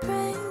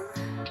bring.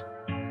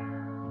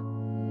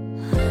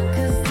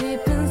 'Cause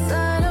deep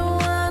inside I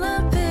wanna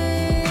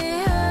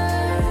be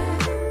her.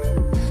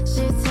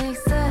 She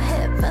takes the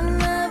hit but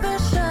never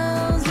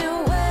shows you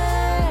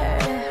where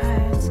it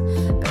hurts.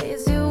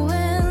 Bathes you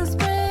in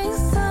spring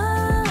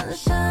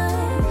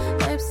sunshine,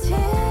 wipes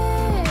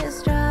tears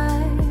dry,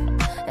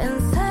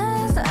 and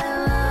says I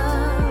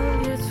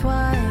love you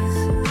twice.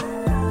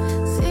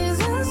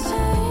 Seasons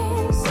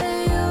change, say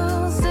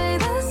you'll stay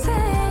the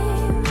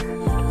same.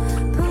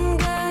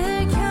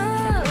 분가의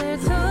결을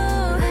둬.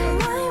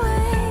 My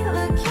way,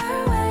 look your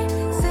way.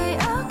 Say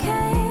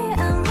okay,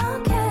 I'm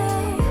okay.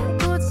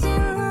 꽃이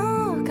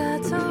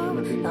녹아도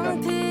넌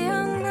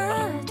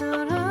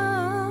피어나도록.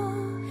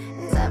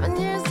 In 7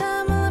 years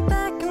time I'll look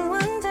back and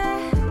wonder,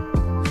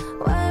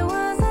 why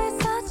was I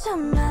such a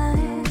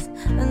mess,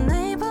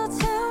 unable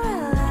to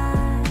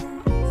relax.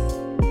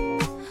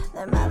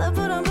 날마다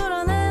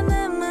불어내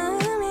내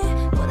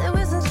마음이 무대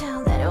위선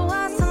채워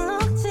내려와서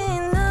녹지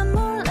난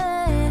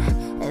몰래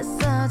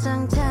애써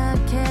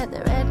장착해 내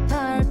red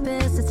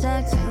carpet에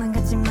책 장난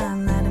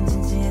같지만 나름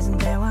진지해진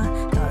대화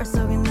거울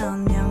속에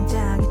넣은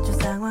명작의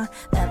추상화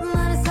내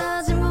말에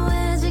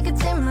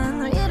사진부해지겠지만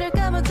널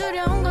잃을까봐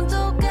두려운 건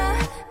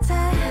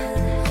똑같아.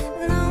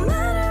 No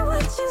matter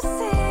what you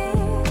see,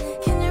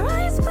 can your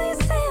eyes please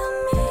stay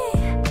on me.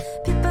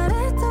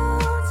 빛바래도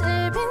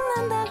제일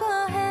빛난다고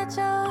해줘.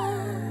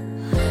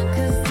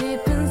 'Cause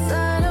deep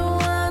inside I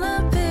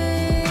wanna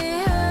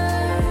be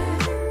her.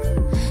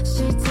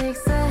 She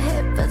takes a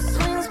hit but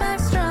swings back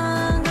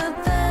stronger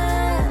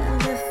than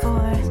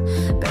before.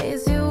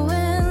 Bathes you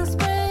in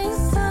spring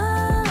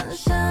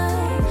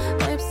sunshine,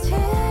 wipes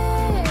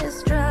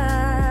tears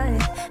dry,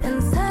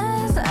 and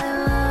says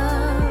I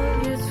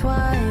love you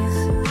twice.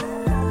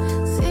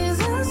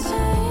 Seasons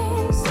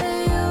change,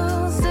 say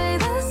you'll stay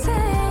the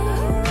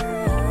same.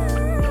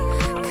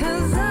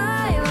 'Cause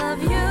I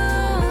love you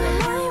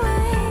my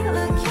way,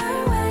 look your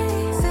way.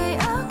 Say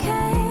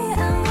okay,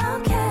 I'm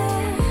okay.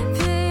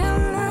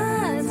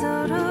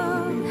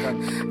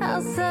 피어나도록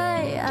I'll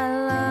say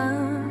I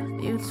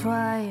love you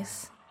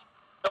twice.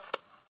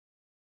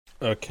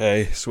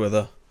 Okay,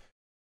 Swither.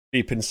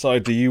 Deep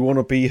inside, do you want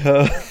to be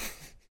her?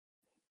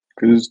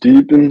 'Cause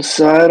deep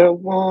inside I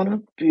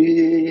wanna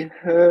be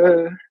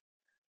her.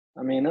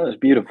 I mean, that was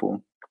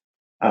beautiful.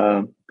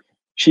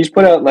 She's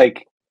put out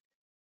like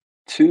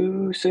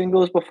 2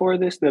 singles before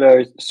this that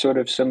are sort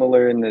of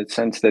similar in the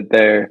sense that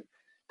they're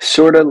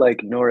sort of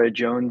like Nora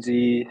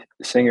Jonesy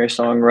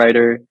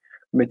singer-songwriter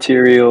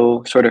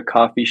material, sort of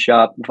coffee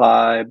shop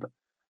vibe.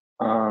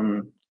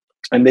 And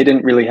they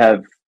didn't really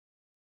have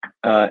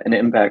an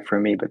impact for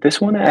me, but this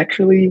one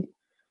actually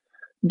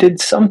did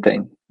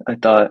something. I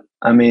thought.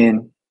 I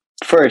mean,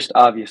 first,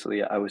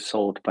 obviously, I was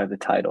sold by the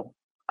title,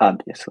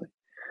 obviously.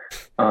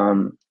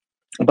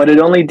 But it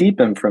only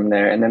deepened from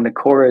there, and then the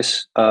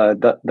chorus,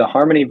 the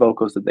harmony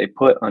vocals that they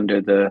put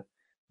under the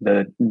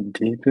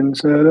deep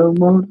inside I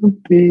wanna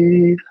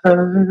be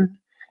her.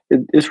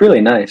 It's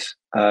really nice.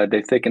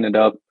 They thicken it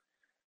up.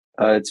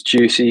 It's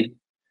juicy,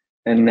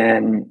 and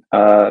then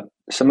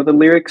some of the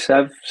lyrics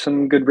have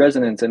some good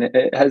resonance, and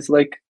it has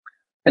like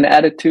an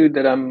attitude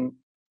that I'm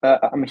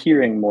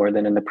hearing more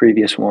than in the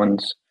previous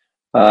ones.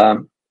 Yeah,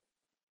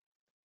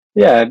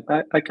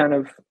 I kind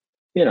of,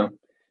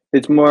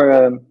 it's more.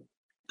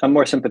 I'm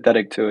more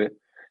sympathetic to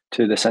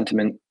the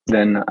sentiment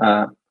than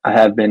I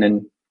have been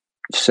in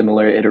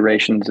similar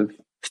iterations of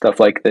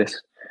stuff like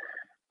this.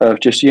 Of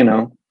just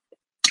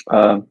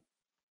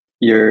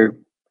you're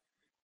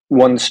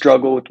one's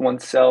struggle with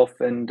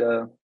oneself and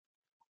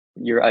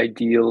your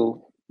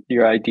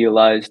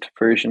idealized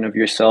version of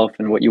yourself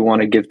and what you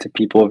want to give to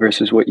people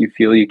versus what you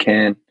feel you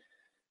can.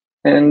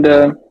 And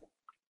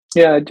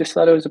yeah, I just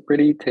thought it was a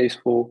pretty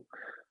tasteful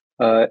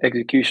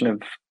execution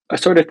of a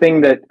sort of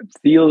thing that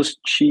feels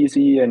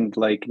cheesy and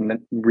like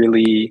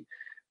really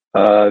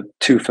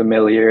too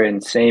familiar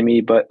and samey.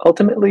 But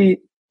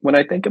ultimately, when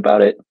I think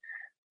about it,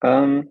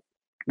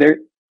 there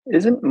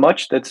isn't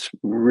much that's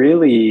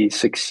really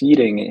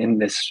succeeding in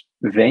this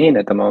vein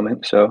at the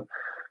moment. So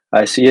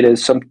I see it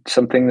as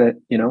something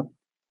that, you know,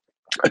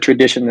 a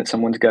tradition that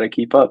someone's got to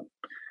keep up.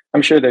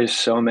 I'm sure there's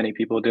so many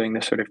people doing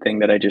this sort of thing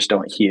that I just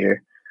don't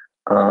hear.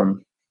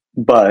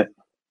 But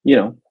you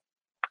know,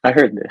 I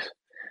heard this,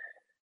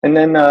 and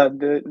then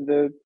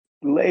the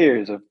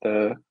layers of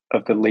the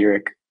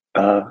lyric,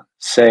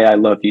 "Say I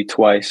love you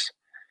twice."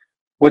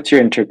 What's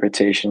your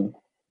interpretation?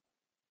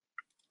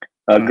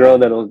 A girl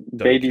that'll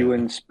bathe you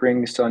in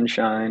spring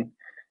sunshine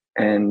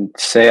and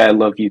say I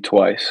love you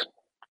twice.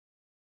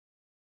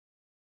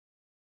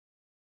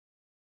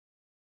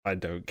 I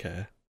don't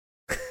care.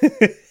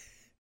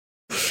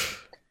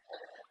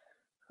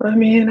 I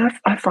mean,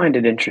 I find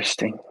it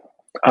interesting.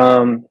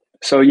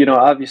 So, you know,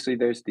 obviously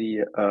there's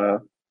the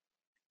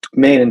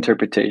main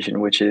interpretation,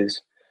 which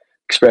is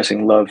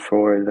expressing love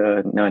for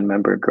the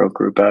 9-member girl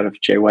group out of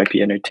JYP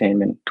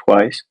Entertainment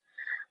twice.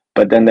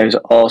 But then there's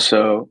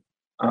also,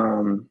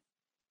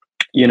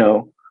 you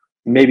know,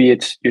 maybe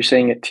it's you're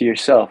saying it to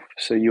yourself.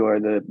 So you are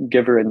the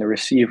giver and the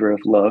receiver of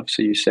love.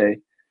 So you say,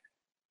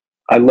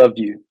 I love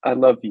you,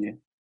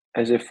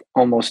 as if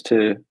almost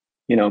to,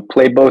 you know,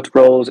 play both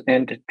roles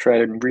and to try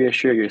to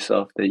reassure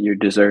yourself that you're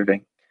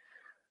deserving.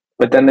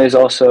 But then there's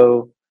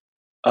also,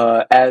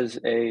 as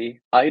a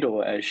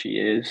idol as she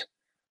is,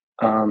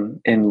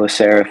 in Le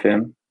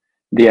Seraphim,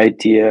 the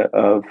idea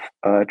of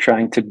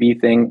trying to be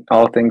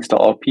all things to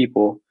all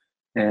people,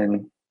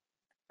 and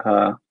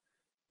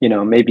you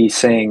know, maybe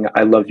saying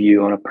I love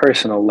you on a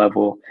personal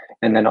level,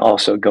 and then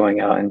also going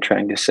out and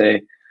trying to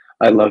say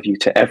I love you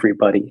to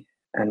everybody,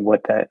 and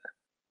what that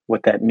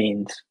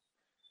means.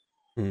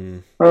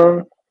 I don't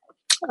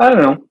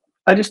know.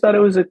 I just thought it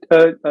was a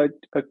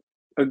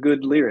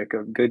good lyric,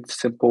 a good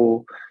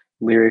simple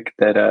lyric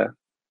that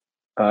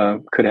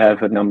could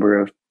have a number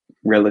of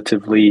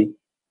relatively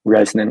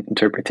resonant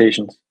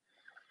interpretations.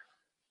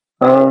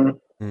 But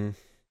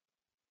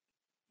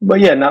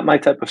yeah, not my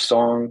type of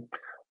song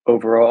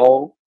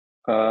overall.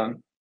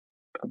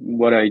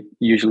 What I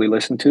usually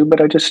listen to,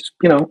 but I just,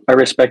 you know, I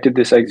respected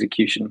this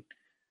execution,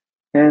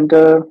 and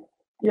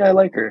yeah, I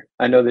like her.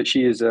 I know that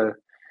she is a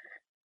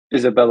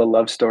Isabella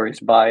Love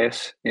Stories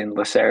bias in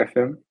Le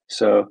Seraphim,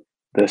 so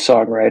the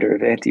songwriter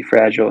of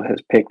Anti-Fragile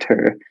has picked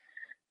her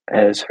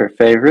as her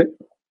favorite.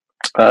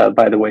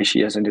 By the way, she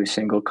has a new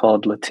single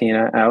called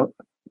Latina out.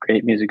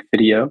 Great music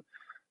video.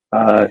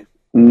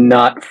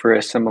 Not for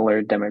a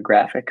similar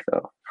demographic,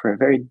 though, for a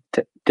very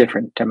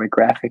different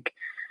demographic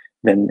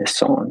than this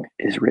song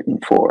is written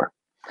for.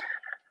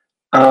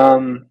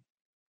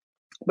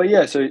 But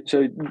yeah, so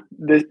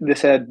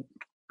this had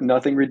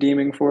nothing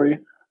redeeming for you?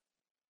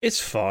 It's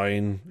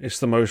fine. It's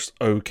the most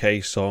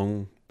okay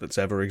song that's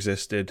ever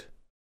existed.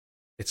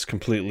 It's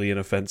completely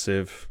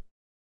inoffensive.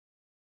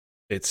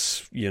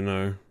 It's, you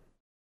know,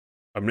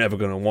 I'm never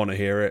going to want to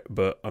hear it,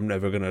 but I'm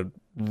never going to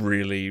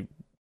really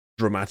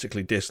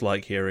dramatically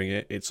dislike hearing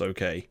it. It's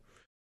okay.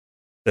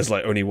 There's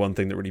like only one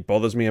thing that really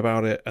bothers me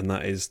about it, and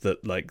that is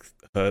that like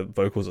her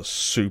vocals are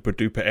super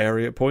duper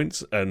airy at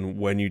points, and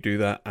when you do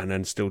that and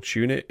then still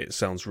tune it, it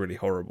sounds really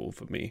horrible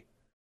for me.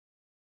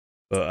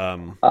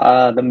 But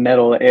the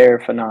metal air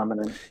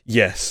phenomenon.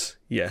 Yes,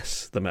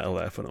 the metal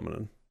air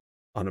phenomenon,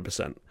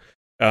 100%.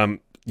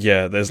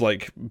 Yeah, there's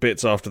like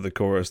bits after the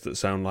chorus that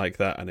sound like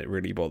that, and it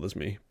really bothers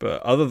me.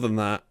 But other than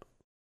that,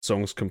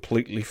 song's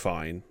completely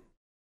fine.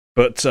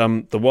 But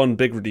the one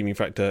big redeeming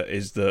factor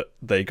is that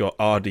they got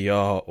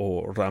RDR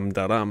or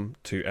Ramdaram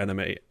to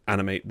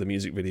animate the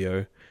music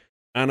video,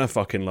 and I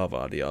fucking love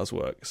RDR's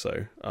work.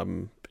 So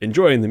I'm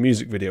enjoying the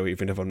music video,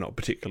 even if I'm not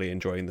particularly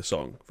enjoying the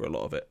song for a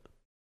lot of it.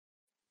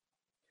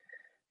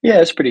 Yeah,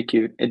 it's pretty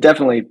cute. It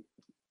definitely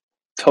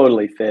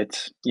totally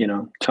fits, you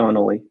know,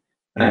 tonally.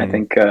 And I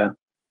think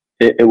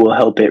it will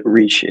help it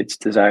reach its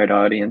desired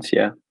audience,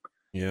 yeah.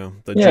 Yeah,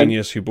 the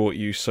genius who brought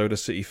you Soda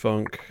City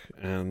Funk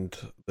and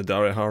the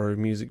Dareharu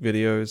music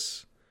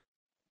videos.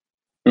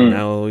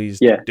 Now he's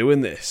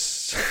doing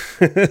this.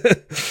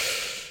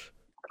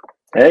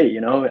 Hey, you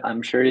know,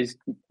 I'm sure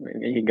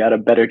he got a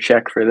better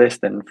check for this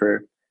than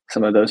for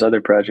some of those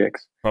other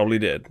projects. Probably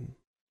did.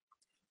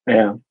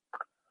 Yeah.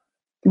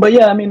 But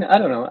yeah, I mean, I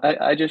don't know.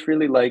 I just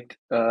really liked,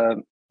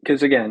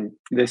 because again,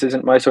 this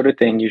isn't my sort of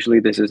thing. Usually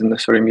this isn't the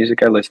sort of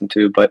music I listen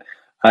to, but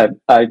I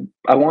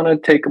want to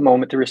take a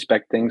moment to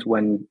respect things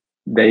when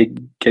they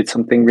get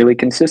something really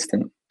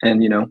consistent.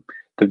 And, you know,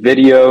 the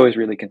video is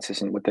really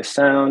consistent with the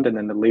sound, and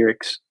then the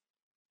lyrics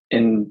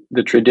in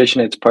the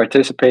tradition it's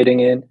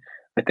participating in,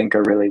 I think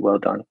are really well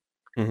done.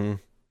 Mm-hmm.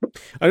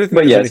 I don't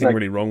think there's anything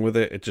really wrong with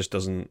it. It just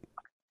doesn't,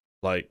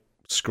 like,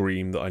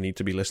 scream that I need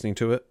to be listening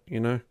to it, you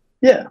know?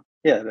 Yeah,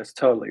 that's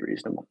totally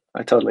reasonable.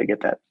 I totally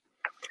get that.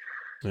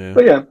 Yeah.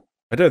 But yeah,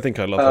 I don't think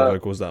I love her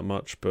vocals that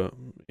much, but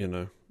you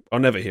know, I'll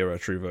never hear her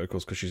true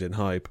vocals because she's in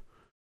Hype,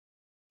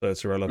 so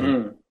it's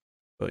irrelevant.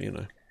 But you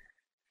know,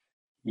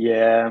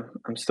 yeah,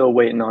 I'm still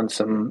waiting on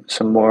some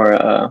more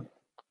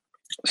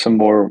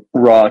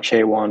raw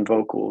Chaewon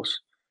vocals.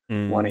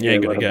 Want to you hear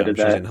ain't a gonna little get bit them. of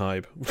She's that. in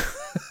Hype.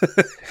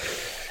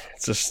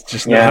 It's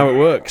just not how it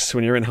works.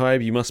 When you're in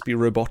Hype, you must be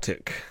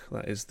robotic.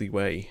 That is the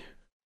way.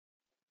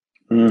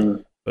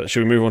 But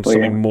should we move on to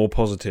something more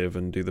positive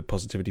and do the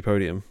positivity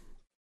podium?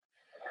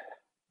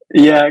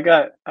 Yeah, I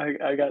got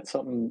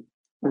something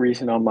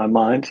recent on my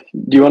mind.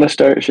 Do you want to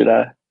start or should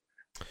I?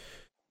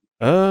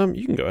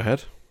 You can go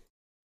ahead.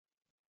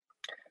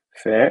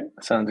 Fair.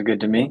 Sounds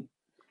good to me.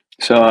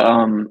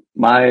 So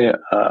my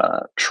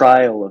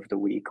trial of the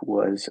week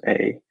was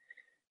a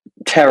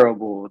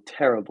terrible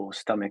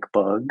stomach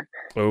bug.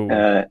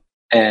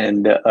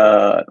 And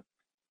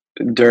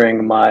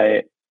during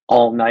my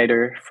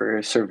all-nighter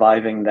for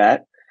surviving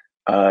that,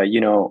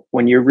 you know,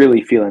 when you're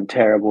really feeling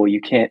terrible,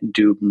 you can't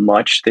do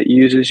much that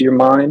uses your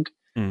mind.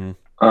 And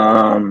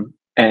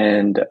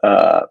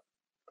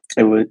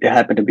it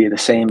happened to be the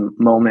same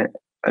moment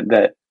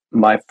that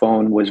my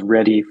phone was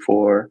ready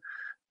for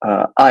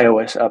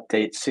iOS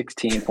update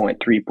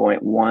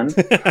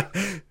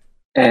 16.3.1.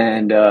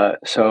 And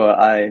so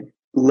I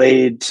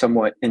laid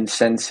somewhat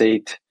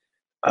insensate,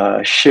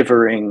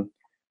 shivering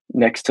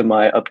next to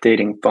my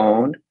updating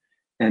phone.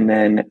 And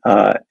then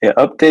it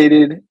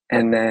updated,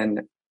 and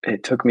then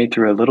it took me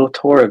through a little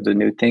tour of the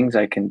new things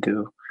I can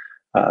do.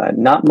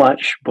 Not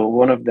much, but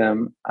one of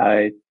them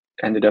I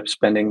ended up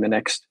spending the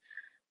next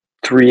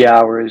 3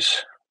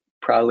 hours,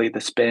 probably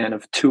the span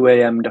of 2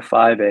 a.m. to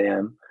 5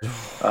 a.m.,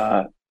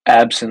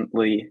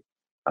 absently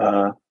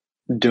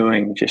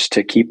doing just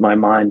to keep my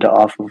mind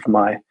off of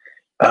my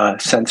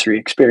sensory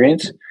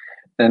experience.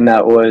 And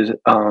that was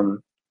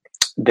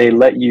they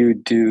let you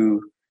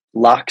do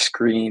lock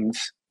screen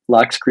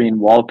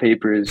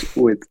wallpapers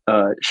with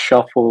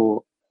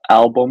shuffle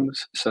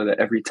albums, so that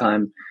every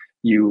time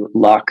you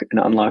lock and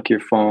unlock your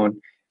phone,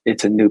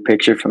 it's a new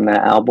picture from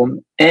that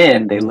album.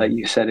 And they let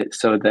you set it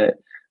so that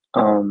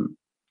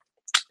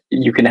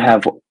you can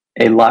have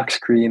a lock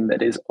screen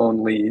that is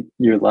only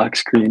your lock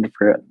screen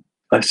for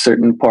a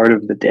certain part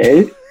of the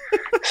day.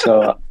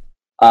 So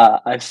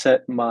I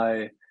set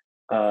my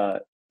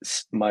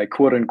my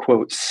quote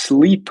unquote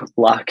sleep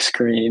lock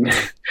screen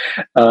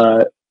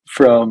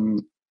from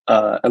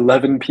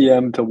 11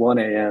 p.m. to 1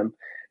 a.m.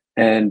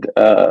 And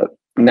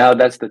now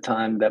that's the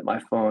time that my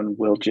phone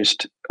will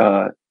just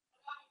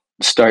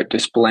start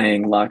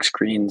displaying lock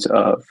screens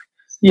of,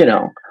 you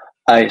know,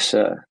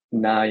 Isa,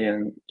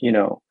 Nayan, you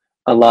know,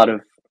 a lot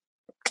of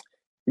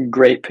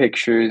great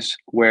pictures.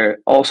 Where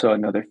also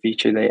another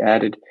feature they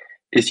added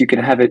is you can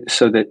have it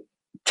so that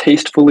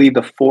tastefully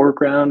the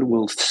foreground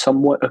will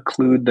somewhat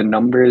occlude the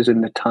numbers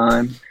and the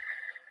time.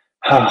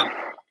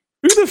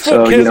 Who the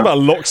fuck cares about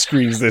lock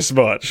screens this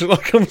much?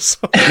 Like, I'm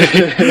sorry.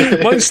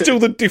 Mine's still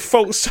the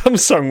default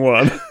Samsung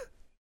one.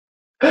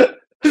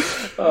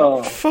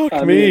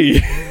 Fuck me.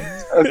 Mean,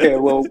 okay,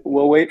 well,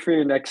 we'll wait for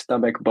your next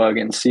stomach bug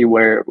and see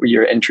where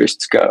your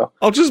interests go.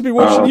 I'll just be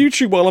watching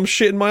YouTube while I'm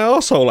shitting my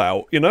asshole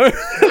out, you know?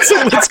 That's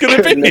all it's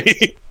going to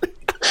be.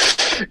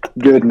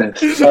 Goodness.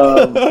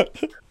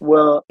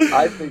 Well,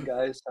 I think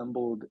I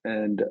assembled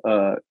and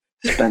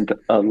spent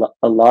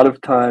a lot of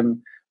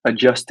time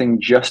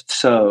adjusting just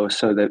so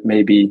that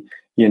maybe,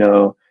 you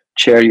know,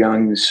 Chair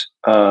Young's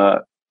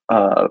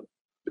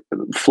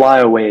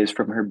flyaways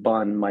from her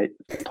bun might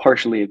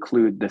partially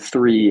occlude the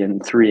 3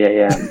 and 3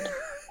 a.m.,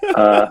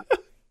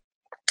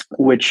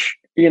 which,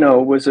 you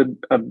know, was a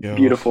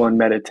beautiful and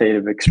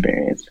meditative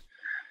experience.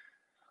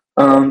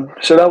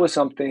 So that was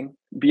something.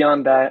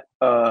 Beyond that,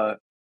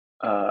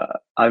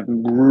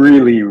 I'm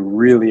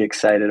really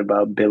excited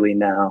about Billy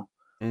now.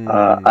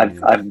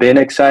 I've been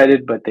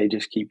excited, but they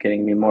just keep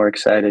getting me more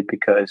excited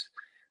because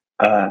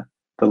the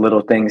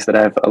little things that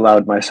I've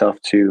allowed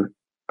myself to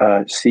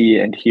see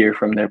and hear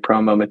from their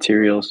promo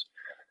materials,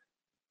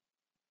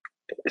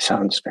 it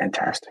sounds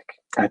fantastic.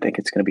 I think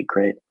it's going to be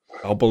great.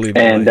 I'll believe it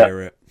when I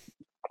hear it.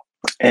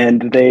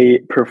 And they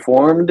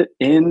performed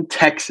in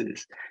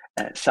Texas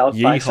at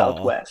South by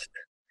Southwest.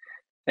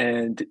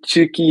 And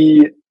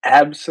Chucky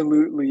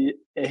absolutely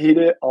ate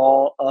it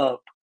all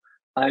up.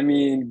 I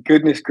mean,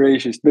 goodness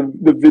gracious, the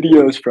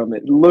videos from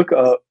it. Look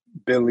up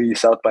Billy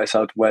South by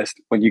Southwest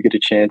when you get a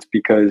chance,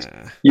 because,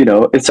 you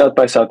know, it's South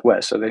by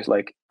Southwest. So there's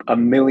like a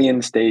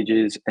million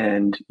stages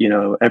and, you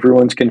know,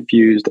 everyone's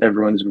confused.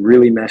 Everyone's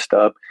really messed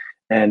up.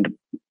 And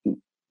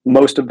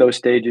most of those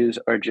stages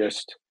are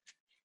just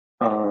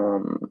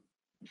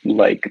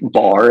like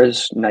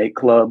bars,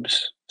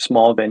 nightclubs,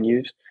 small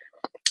venues.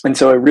 And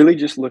so it really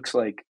just looks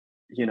like,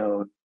 you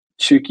know,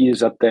 Chucky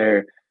is up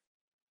there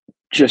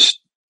just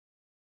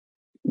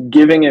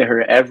giving it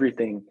her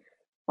everything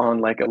on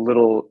like a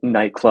little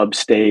nightclub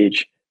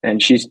stage.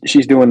 And she's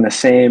doing the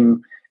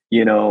same,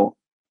 you know,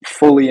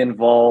 fully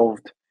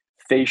involved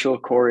facial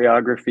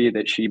choreography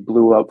that she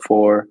blew up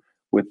for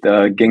with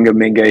Ginga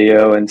Minga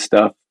Yo and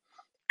stuff.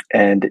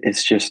 and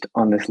it's just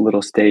on this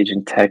little stage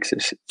in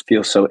Texas. It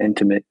feels so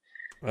intimate.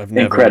 I've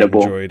never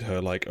Incredible. enjoyed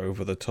her like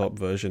over the top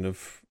version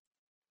of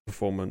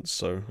performance,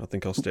 so I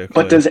think I'll steer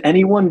clear. But does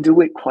anyone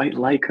do it quite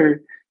like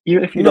her?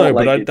 Even if you No, don't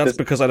but like it, that's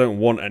because I don't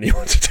want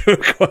anyone to do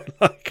it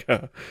quite like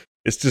her.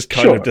 It's just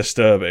kind Sure. of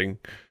disturbing.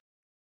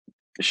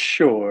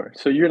 Sure.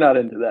 So you're not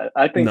into that.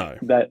 I think No.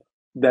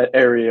 that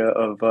area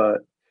of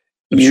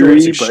I'm sure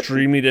it's eerie, but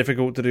extremely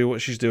difficult to do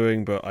what she's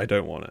doing, but I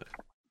don't want it.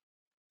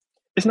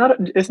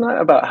 it's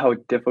not about how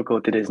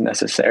difficult it is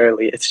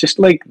necessarily. It's just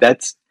like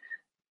that's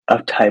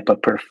a type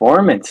of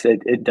performance.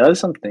 It does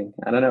something.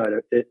 I don't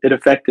know. It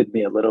affected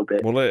me a little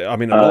bit. Well, I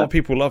mean, a lot of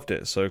people loved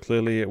it, so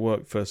clearly it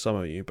worked for some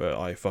of you, but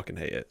I fucking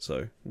hate it,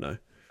 so no.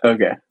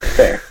 Okay,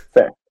 fair.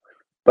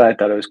 But I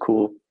thought it was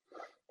cool.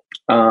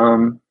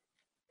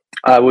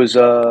 I was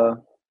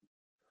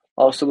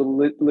also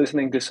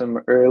listening to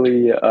some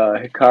early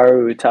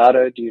Hikaru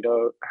Utada. Do you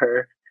know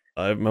her?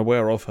 I'm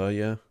aware of her,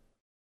 yeah.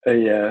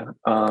 Yeah.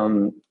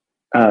 Her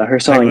Hang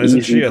song on, isn't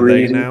 "Easy she a they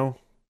Breezy." now?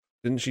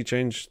 Didn't she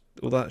change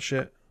all that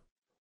shit?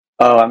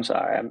 Oh, I'm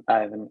sorry.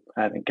 I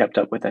haven't kept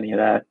up with any of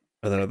that.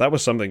 I don't know. That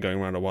was something going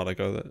around a while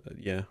ago.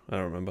 Yeah, I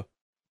don't remember.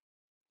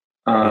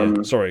 Um,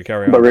 Yeah, sorry,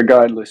 carry on. But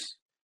regardless,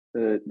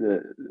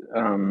 the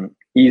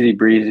 "Easy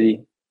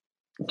Breezy,"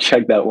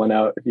 check that one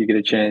out if you get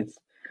a chance.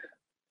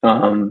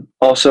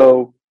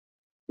 Also,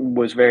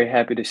 was very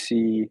happy to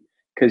see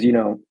because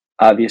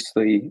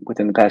obviously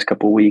within the past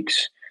couple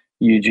weeks,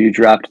 Yuju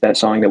dropped that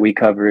song that we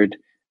covered,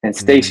 and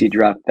Stacy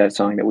dropped that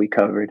song that we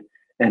covered,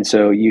 and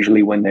so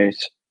usually when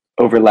there's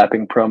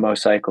overlapping promo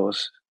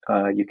cycles,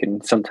 you can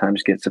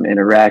sometimes get some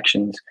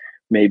interactions,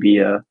 maybe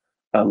a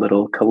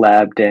little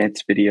collab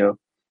dance video.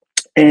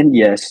 And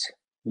yes,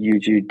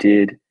 Yuju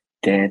did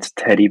dance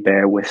Teddy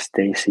Bear with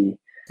Stacy.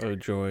 Oh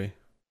joy!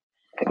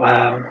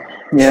 Wow,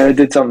 yeah, it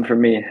did something for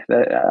me.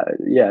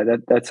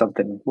 That's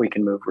something we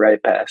can move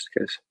right past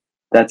because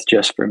that's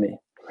just for me.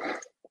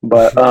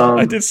 But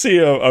I did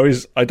see.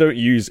 I don't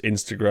use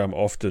Instagram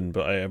often,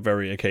 but I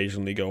very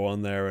occasionally go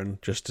on there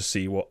and just to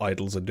see what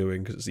idols are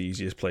doing because it's the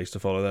easiest place to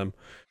follow them.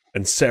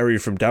 And Seri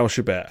from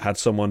Dalshabet had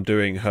someone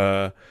doing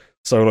her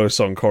solo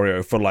song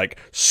choreo for like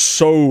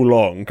so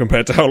long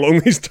compared to how long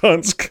these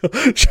dance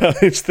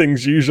challenge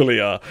things usually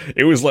are.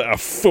 It was like a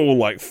full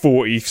like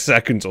 40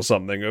 seconds or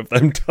something of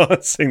them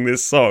dancing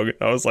this song.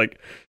 And I was like,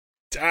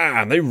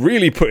 damn, they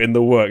really put in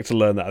the work to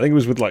learn that. I think it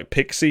was with like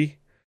Pixie.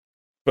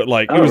 But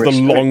like it was the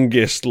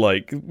longest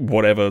like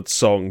whatever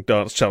song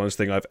dance challenge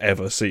thing I've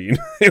ever seen.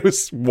 It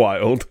was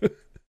wild.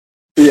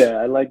 Yeah,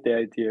 I like the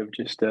idea of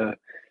just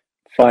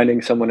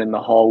finding someone in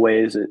the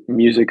hallways at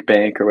Music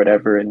Bank or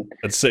whatever and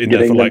sitting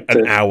there for like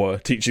an hour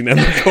teaching them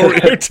the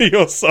choreo to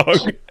your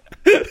song.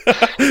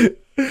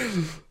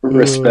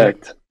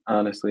 Respect,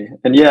 honestly.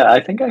 And yeah, I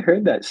think I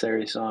heard that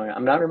Sari song.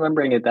 I'm not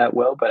remembering it that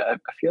well, but I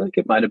feel like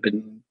it might have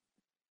been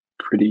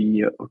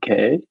pretty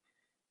okay.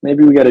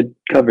 Maybe we got to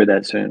cover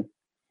that soon.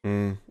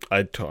 I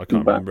can't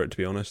remember it, to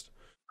be honest.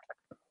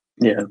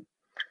 Yeah.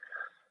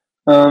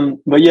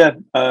 But yeah,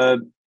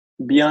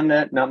 beyond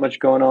that, not much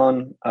going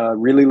on.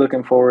 Really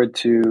looking forward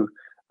to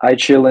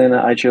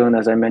iChillin'. iChillin',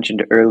 as I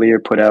mentioned earlier,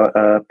 put out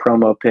a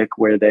promo pic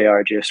where they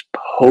are just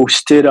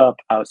posted up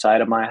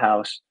outside of my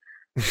house,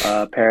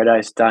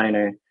 Paradise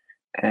Diner,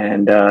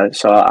 and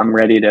so I'm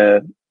ready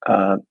to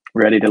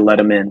let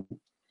them in.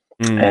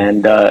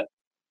 And the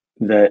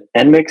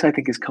NMix, I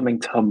think, is coming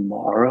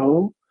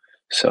tomorrow.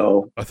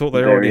 So I thought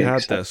they already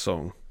had their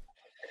song.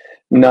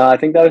 No, I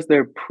think that was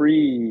their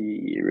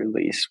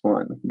pre-release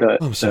one.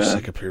 I'm so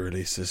sick of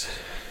pre-releases.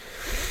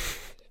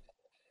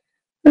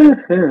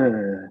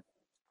 But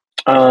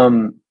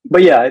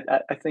yeah,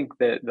 I think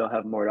that they'll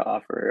have more to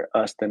offer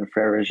us than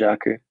Frere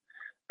Jacques.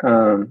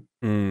 But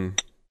they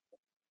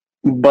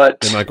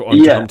might go on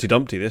to Humpty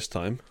Dumpty this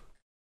time.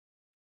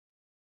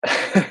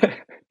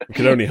 We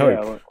can only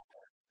hope.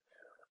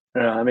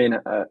 Yeah, I mean,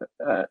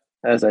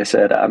 as I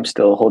said, I'm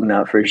still holding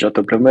out for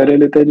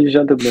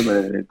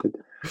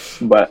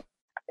But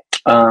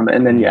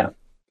and then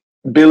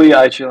Billy,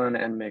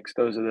 iChillin', and Mix.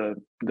 Those are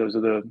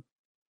the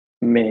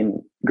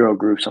main girl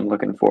groups I'm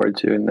looking forward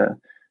to in the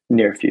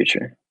near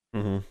future.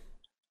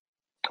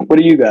 What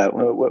do you got?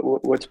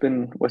 What's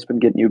been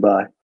getting you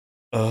by?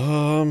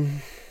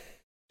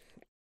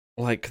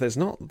 Like there's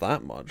not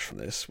that much from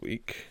this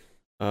week.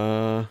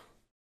 I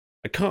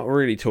can't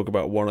really talk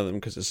about one of them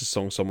because it's a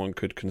song someone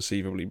could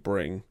conceivably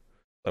bring.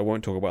 I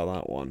won't talk about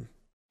that one.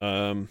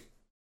 I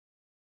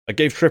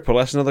gave Triple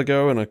S another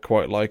go, and I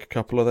quite like a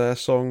couple of their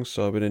songs,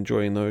 so I've been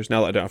enjoying those. Now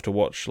that I don't have to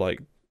watch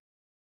like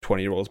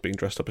 20-year-olds being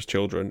dressed up as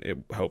children, it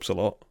helps a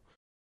lot.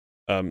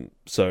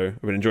 So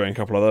I've been enjoying a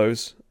couple of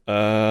those.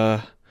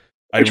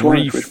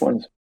 Which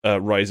ones?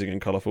 Rising and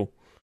Colourful.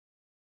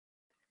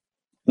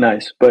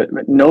 Nice, but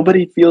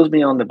nobody feels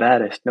me on the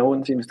baddest. No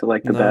one seems to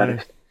like the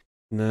baddest.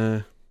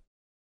 No.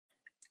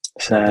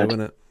 Sad. Not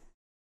doing it.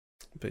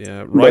 But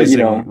yeah,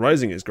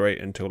 Rising is great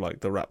until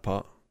like the rap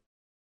part.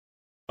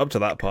 Up to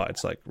that part,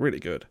 it's like really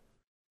good.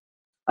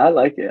 I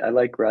like it. I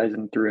like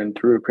Rising through and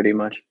through pretty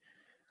much.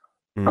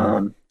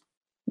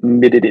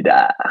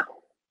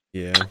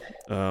 Yeah.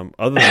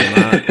 Other than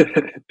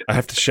that, I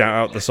have to shout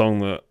out the song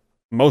that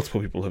multiple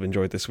people have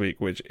enjoyed this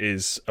week, which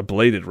is a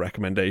belated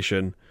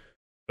recommendation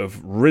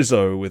of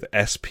Rizzo with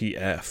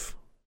SPF.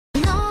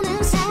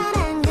 너는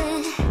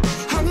사랑해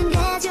하는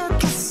게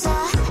좋겠어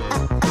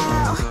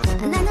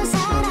나는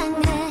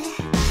사랑해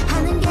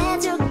하는 게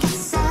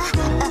좋겠어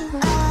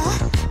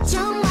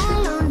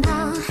정말로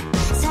너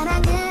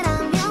사랑을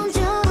하면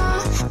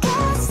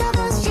좋겠어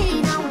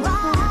다시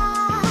나와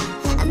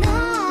너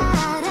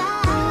알아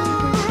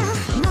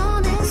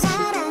너는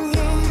사랑해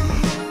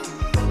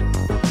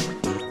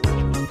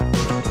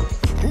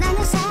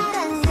나는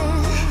사랑해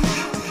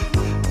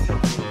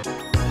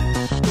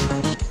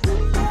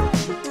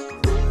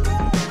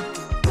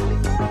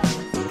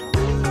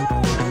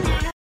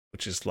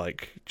Which is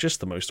like just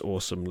the most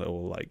awesome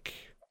little like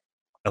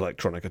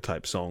electronica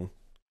type song.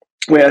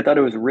 Wait, I thought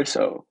it was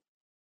Risso.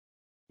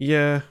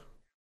 Yeah.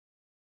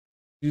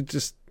 You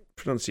just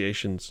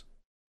pronunciations.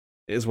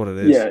 It is what it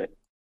is. Yeah.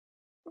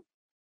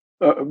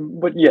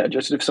 But yeah,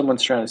 just if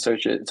someone's trying to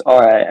search it, it's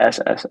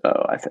Risso,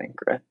 I think,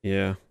 right?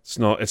 Yeah. It's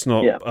not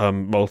Yeah.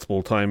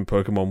 Multiple time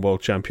Pokemon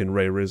World Champion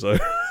Ray Rizzo,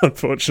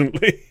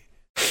 unfortunately.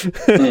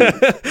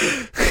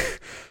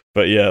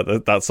 But yeah,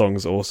 that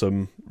song's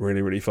awesome.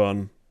 Really, really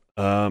fun.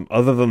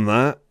 Other than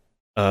that,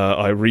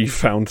 I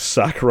refound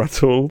Sakura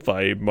Tool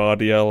by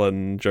Mardial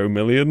and Joe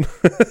Million,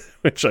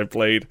 which I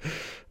played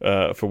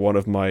for one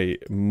of my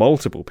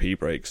multiple P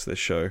breaks this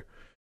show,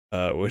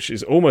 which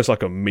is almost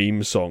like a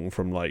meme song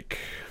from like,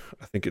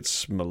 I think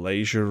it's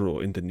Malaysia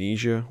or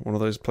Indonesia, one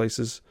of those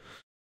places.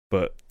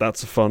 But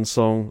that's a fun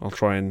song. I'll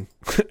try and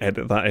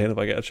edit that in if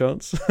I get a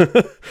chance.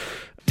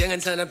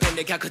 Dengan sana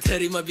pendek aku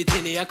terima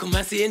bitini. Aku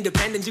masih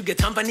independen juga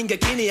tanpa hingga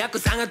kini.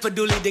 Aku sangat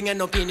peduli dengan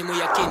opinimu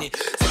yakini.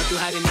 Suatu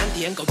hari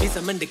nanti engkau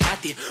bisa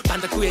mendekati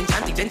pantatku yang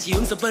cantik dan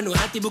cium sepenuh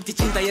hati. Bukti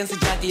cinta yang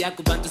sejati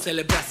aku bantu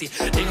selebrasi.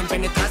 Dengan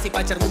penetrasi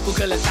pacarmu ku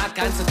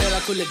geletakkan. Setelah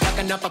ku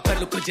ledakan apa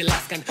perlu ku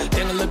jelaskan.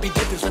 Dengan lebih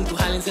detail sentuh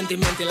hal yang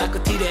sentimental. Aku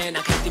tidak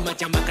enak hati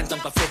macam makan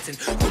tanpa vaksin.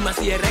 Ku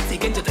masih ereksi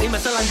genjot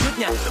terima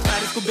selanjutnya.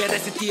 Barisku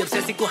beres setiap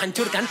sesi ku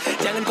hancurkan.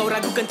 Jangan kau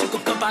ragukan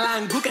cukup kepala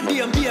anggukan.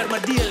 Diam biar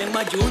Mardial yang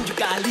maju unjuk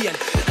keahlian.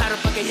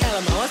 Harap pakai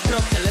helm awas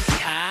drop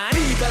keletihan.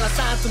 Balas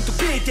satu untuk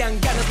beat yang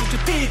ganas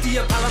lucuti.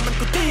 Tiap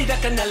halamanku tidak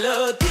kena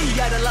letih.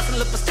 Ada alasan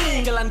lepas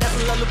tinggal anda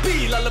selalu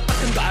bila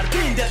lepaskan bar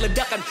pindah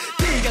ledakan.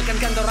 Tinggalkan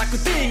kantor aku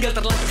tinggal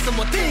terlantar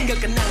semua tinggal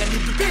kenangan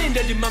hidup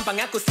pindah di mampang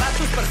aku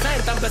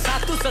 100% tambah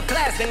satu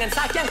stres dengan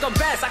sak yang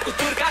kompes aku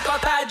turka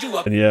kota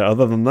jua. And yeah,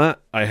 other than that,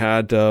 I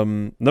had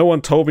no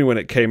one told me when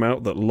it came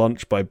out that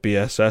Lunch by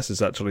BSS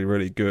is actually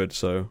really good,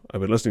 so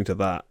I've been listening to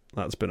that.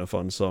 That's been a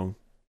fun song.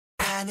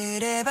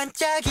 하늘에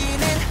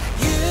반짝이는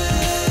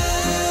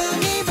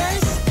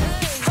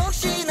유니버스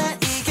혹시나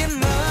이게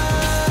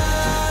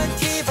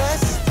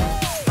멀티버스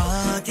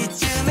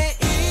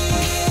어디쯤에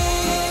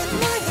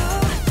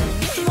있나요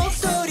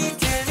목소리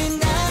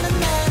들린 나는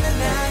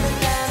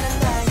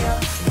나요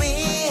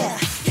We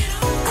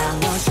I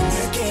want your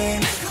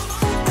느낌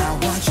I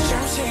want your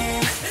점심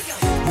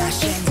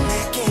맛있는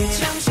느낌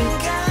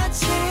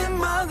점심같이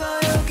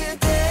먹어요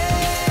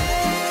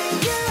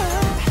그대여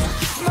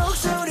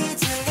목소리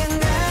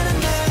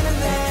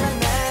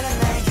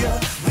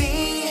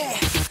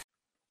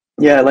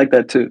Yeah, I like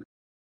that too.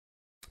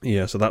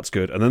 Yeah, so that's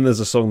good. And then there's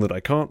a song that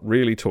I can't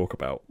really talk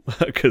about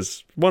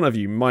because one of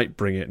you might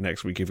bring it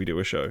next week if we do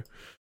a show.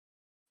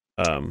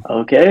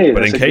 Okay.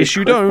 But in that's a case good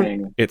you don't,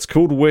 cliffhanger. it's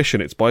called Wish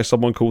and it's by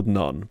someone called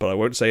None, but I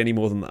won't say any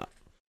more than that.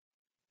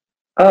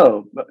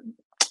 Oh, but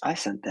I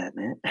sent that,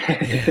 man.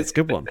 Yeah, it's a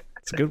good one.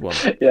 It's a good one.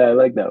 Yeah, I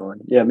like that one.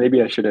 Yeah,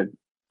 maybe I should have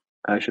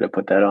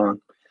put that on.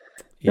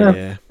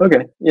 Yeah.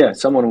 Okay. Yeah,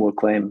 someone will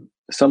claim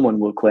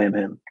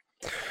him.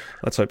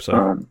 Let's hope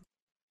so.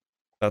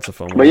 That's a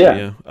fun one. But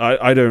yeah.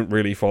 I don't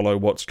really follow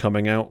what's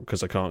coming out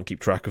because I can't keep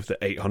track of the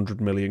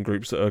 800 million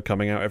groups that are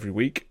coming out every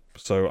week.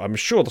 So I'm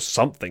sure there's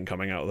something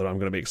coming out that I'm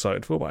going to be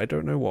excited for, but I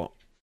don't know what.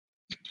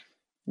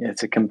 Yeah,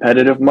 it's a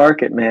competitive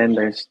market, man.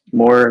 There's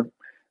more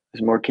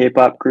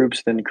K-pop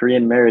groups than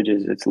Korean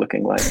marriages, it's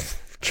looking like.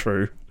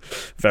 True.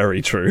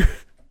 Very true.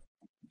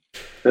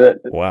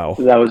 Wow.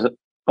 That was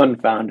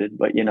unfounded,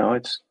 but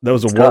it's That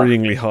was a it's tough.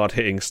 worryingly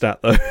hard-hitting stat,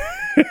 though.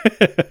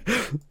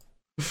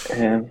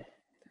 Yeah.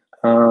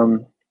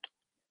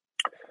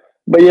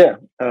 But yeah,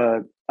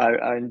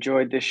 I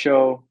enjoyed this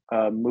show.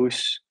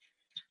 Moose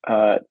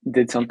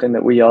did something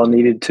that we all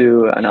needed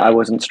to, and I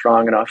wasn't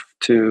strong enough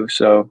to,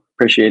 so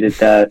appreciated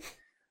that.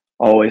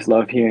 Always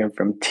love hearing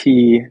from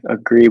T.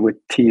 Agree with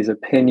T's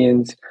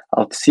opinions.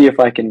 I'll see if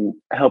I can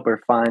help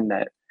her find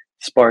that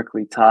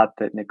sparkly top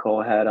that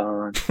Nicole had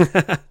on.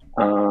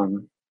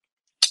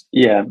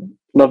 Yeah,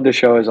 love the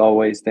show as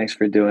always. Thanks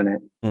for doing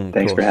it.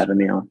 Thanks for having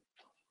me on.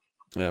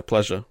 Yeah,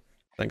 pleasure.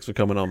 Thanks for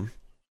coming on.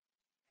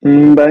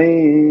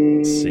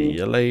 Bye. See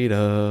you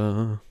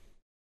later.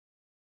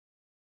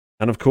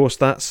 And of course,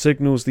 that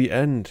signals the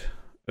end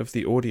of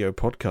the audio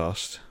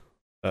podcast.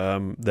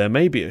 There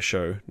may be a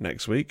show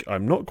next week.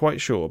 I'm not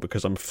quite sure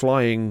because I'm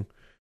flying.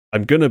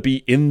 I'm going to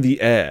be in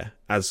the air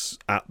as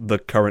at the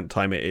current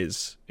time it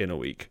is in a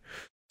week.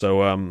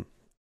 So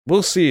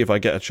we'll see if I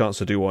get a chance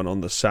to do one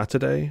on the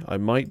Saturday. I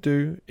might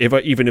do.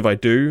 Even if I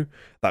do,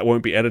 that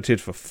won't be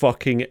edited for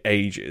fucking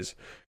ages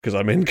because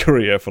I'm in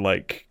Korea for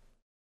like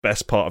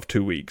best part of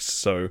 2 weeks.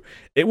 So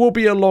it will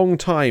be a long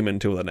time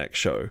until the next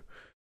show.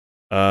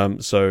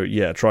 So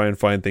yeah, try and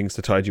find things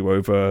to tide you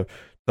over.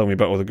 Tell me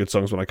about all the good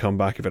songs when I come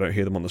back if I don't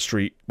hear them on the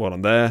street while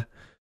I'm there.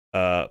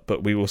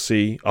 But we will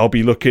see. I'll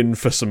be looking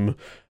for some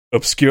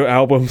obscure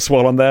albums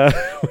while I'm there,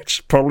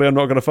 which probably I'm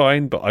not going to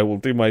find, but I will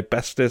do my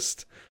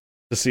bestest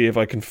to see if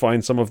I can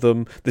find some of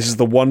them. This is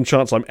the one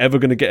chance I'm ever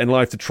going to get in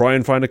life to try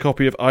and find a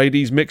copy of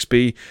ID's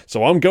Mixby,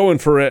 so I'm going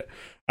for it,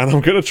 and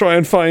I'm going to try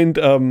and find,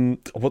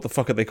 what the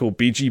fuck are they called?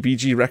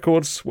 BG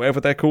Records? Whatever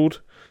they're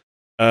called.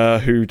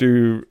 Who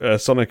do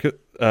Sonic,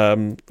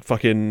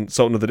 fucking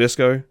Sultan of the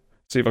Disco.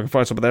 See if I can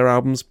find some of their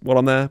albums while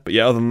I'm there. But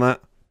yeah, other than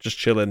that, just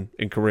chilling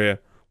in Korea.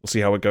 We'll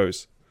see how it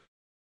goes.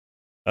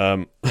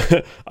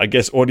 I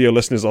guess audio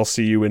listeners, I'll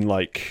see you in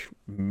like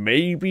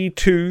maybe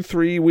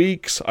 2-3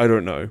 weeks. I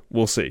don't know.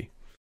 We'll see.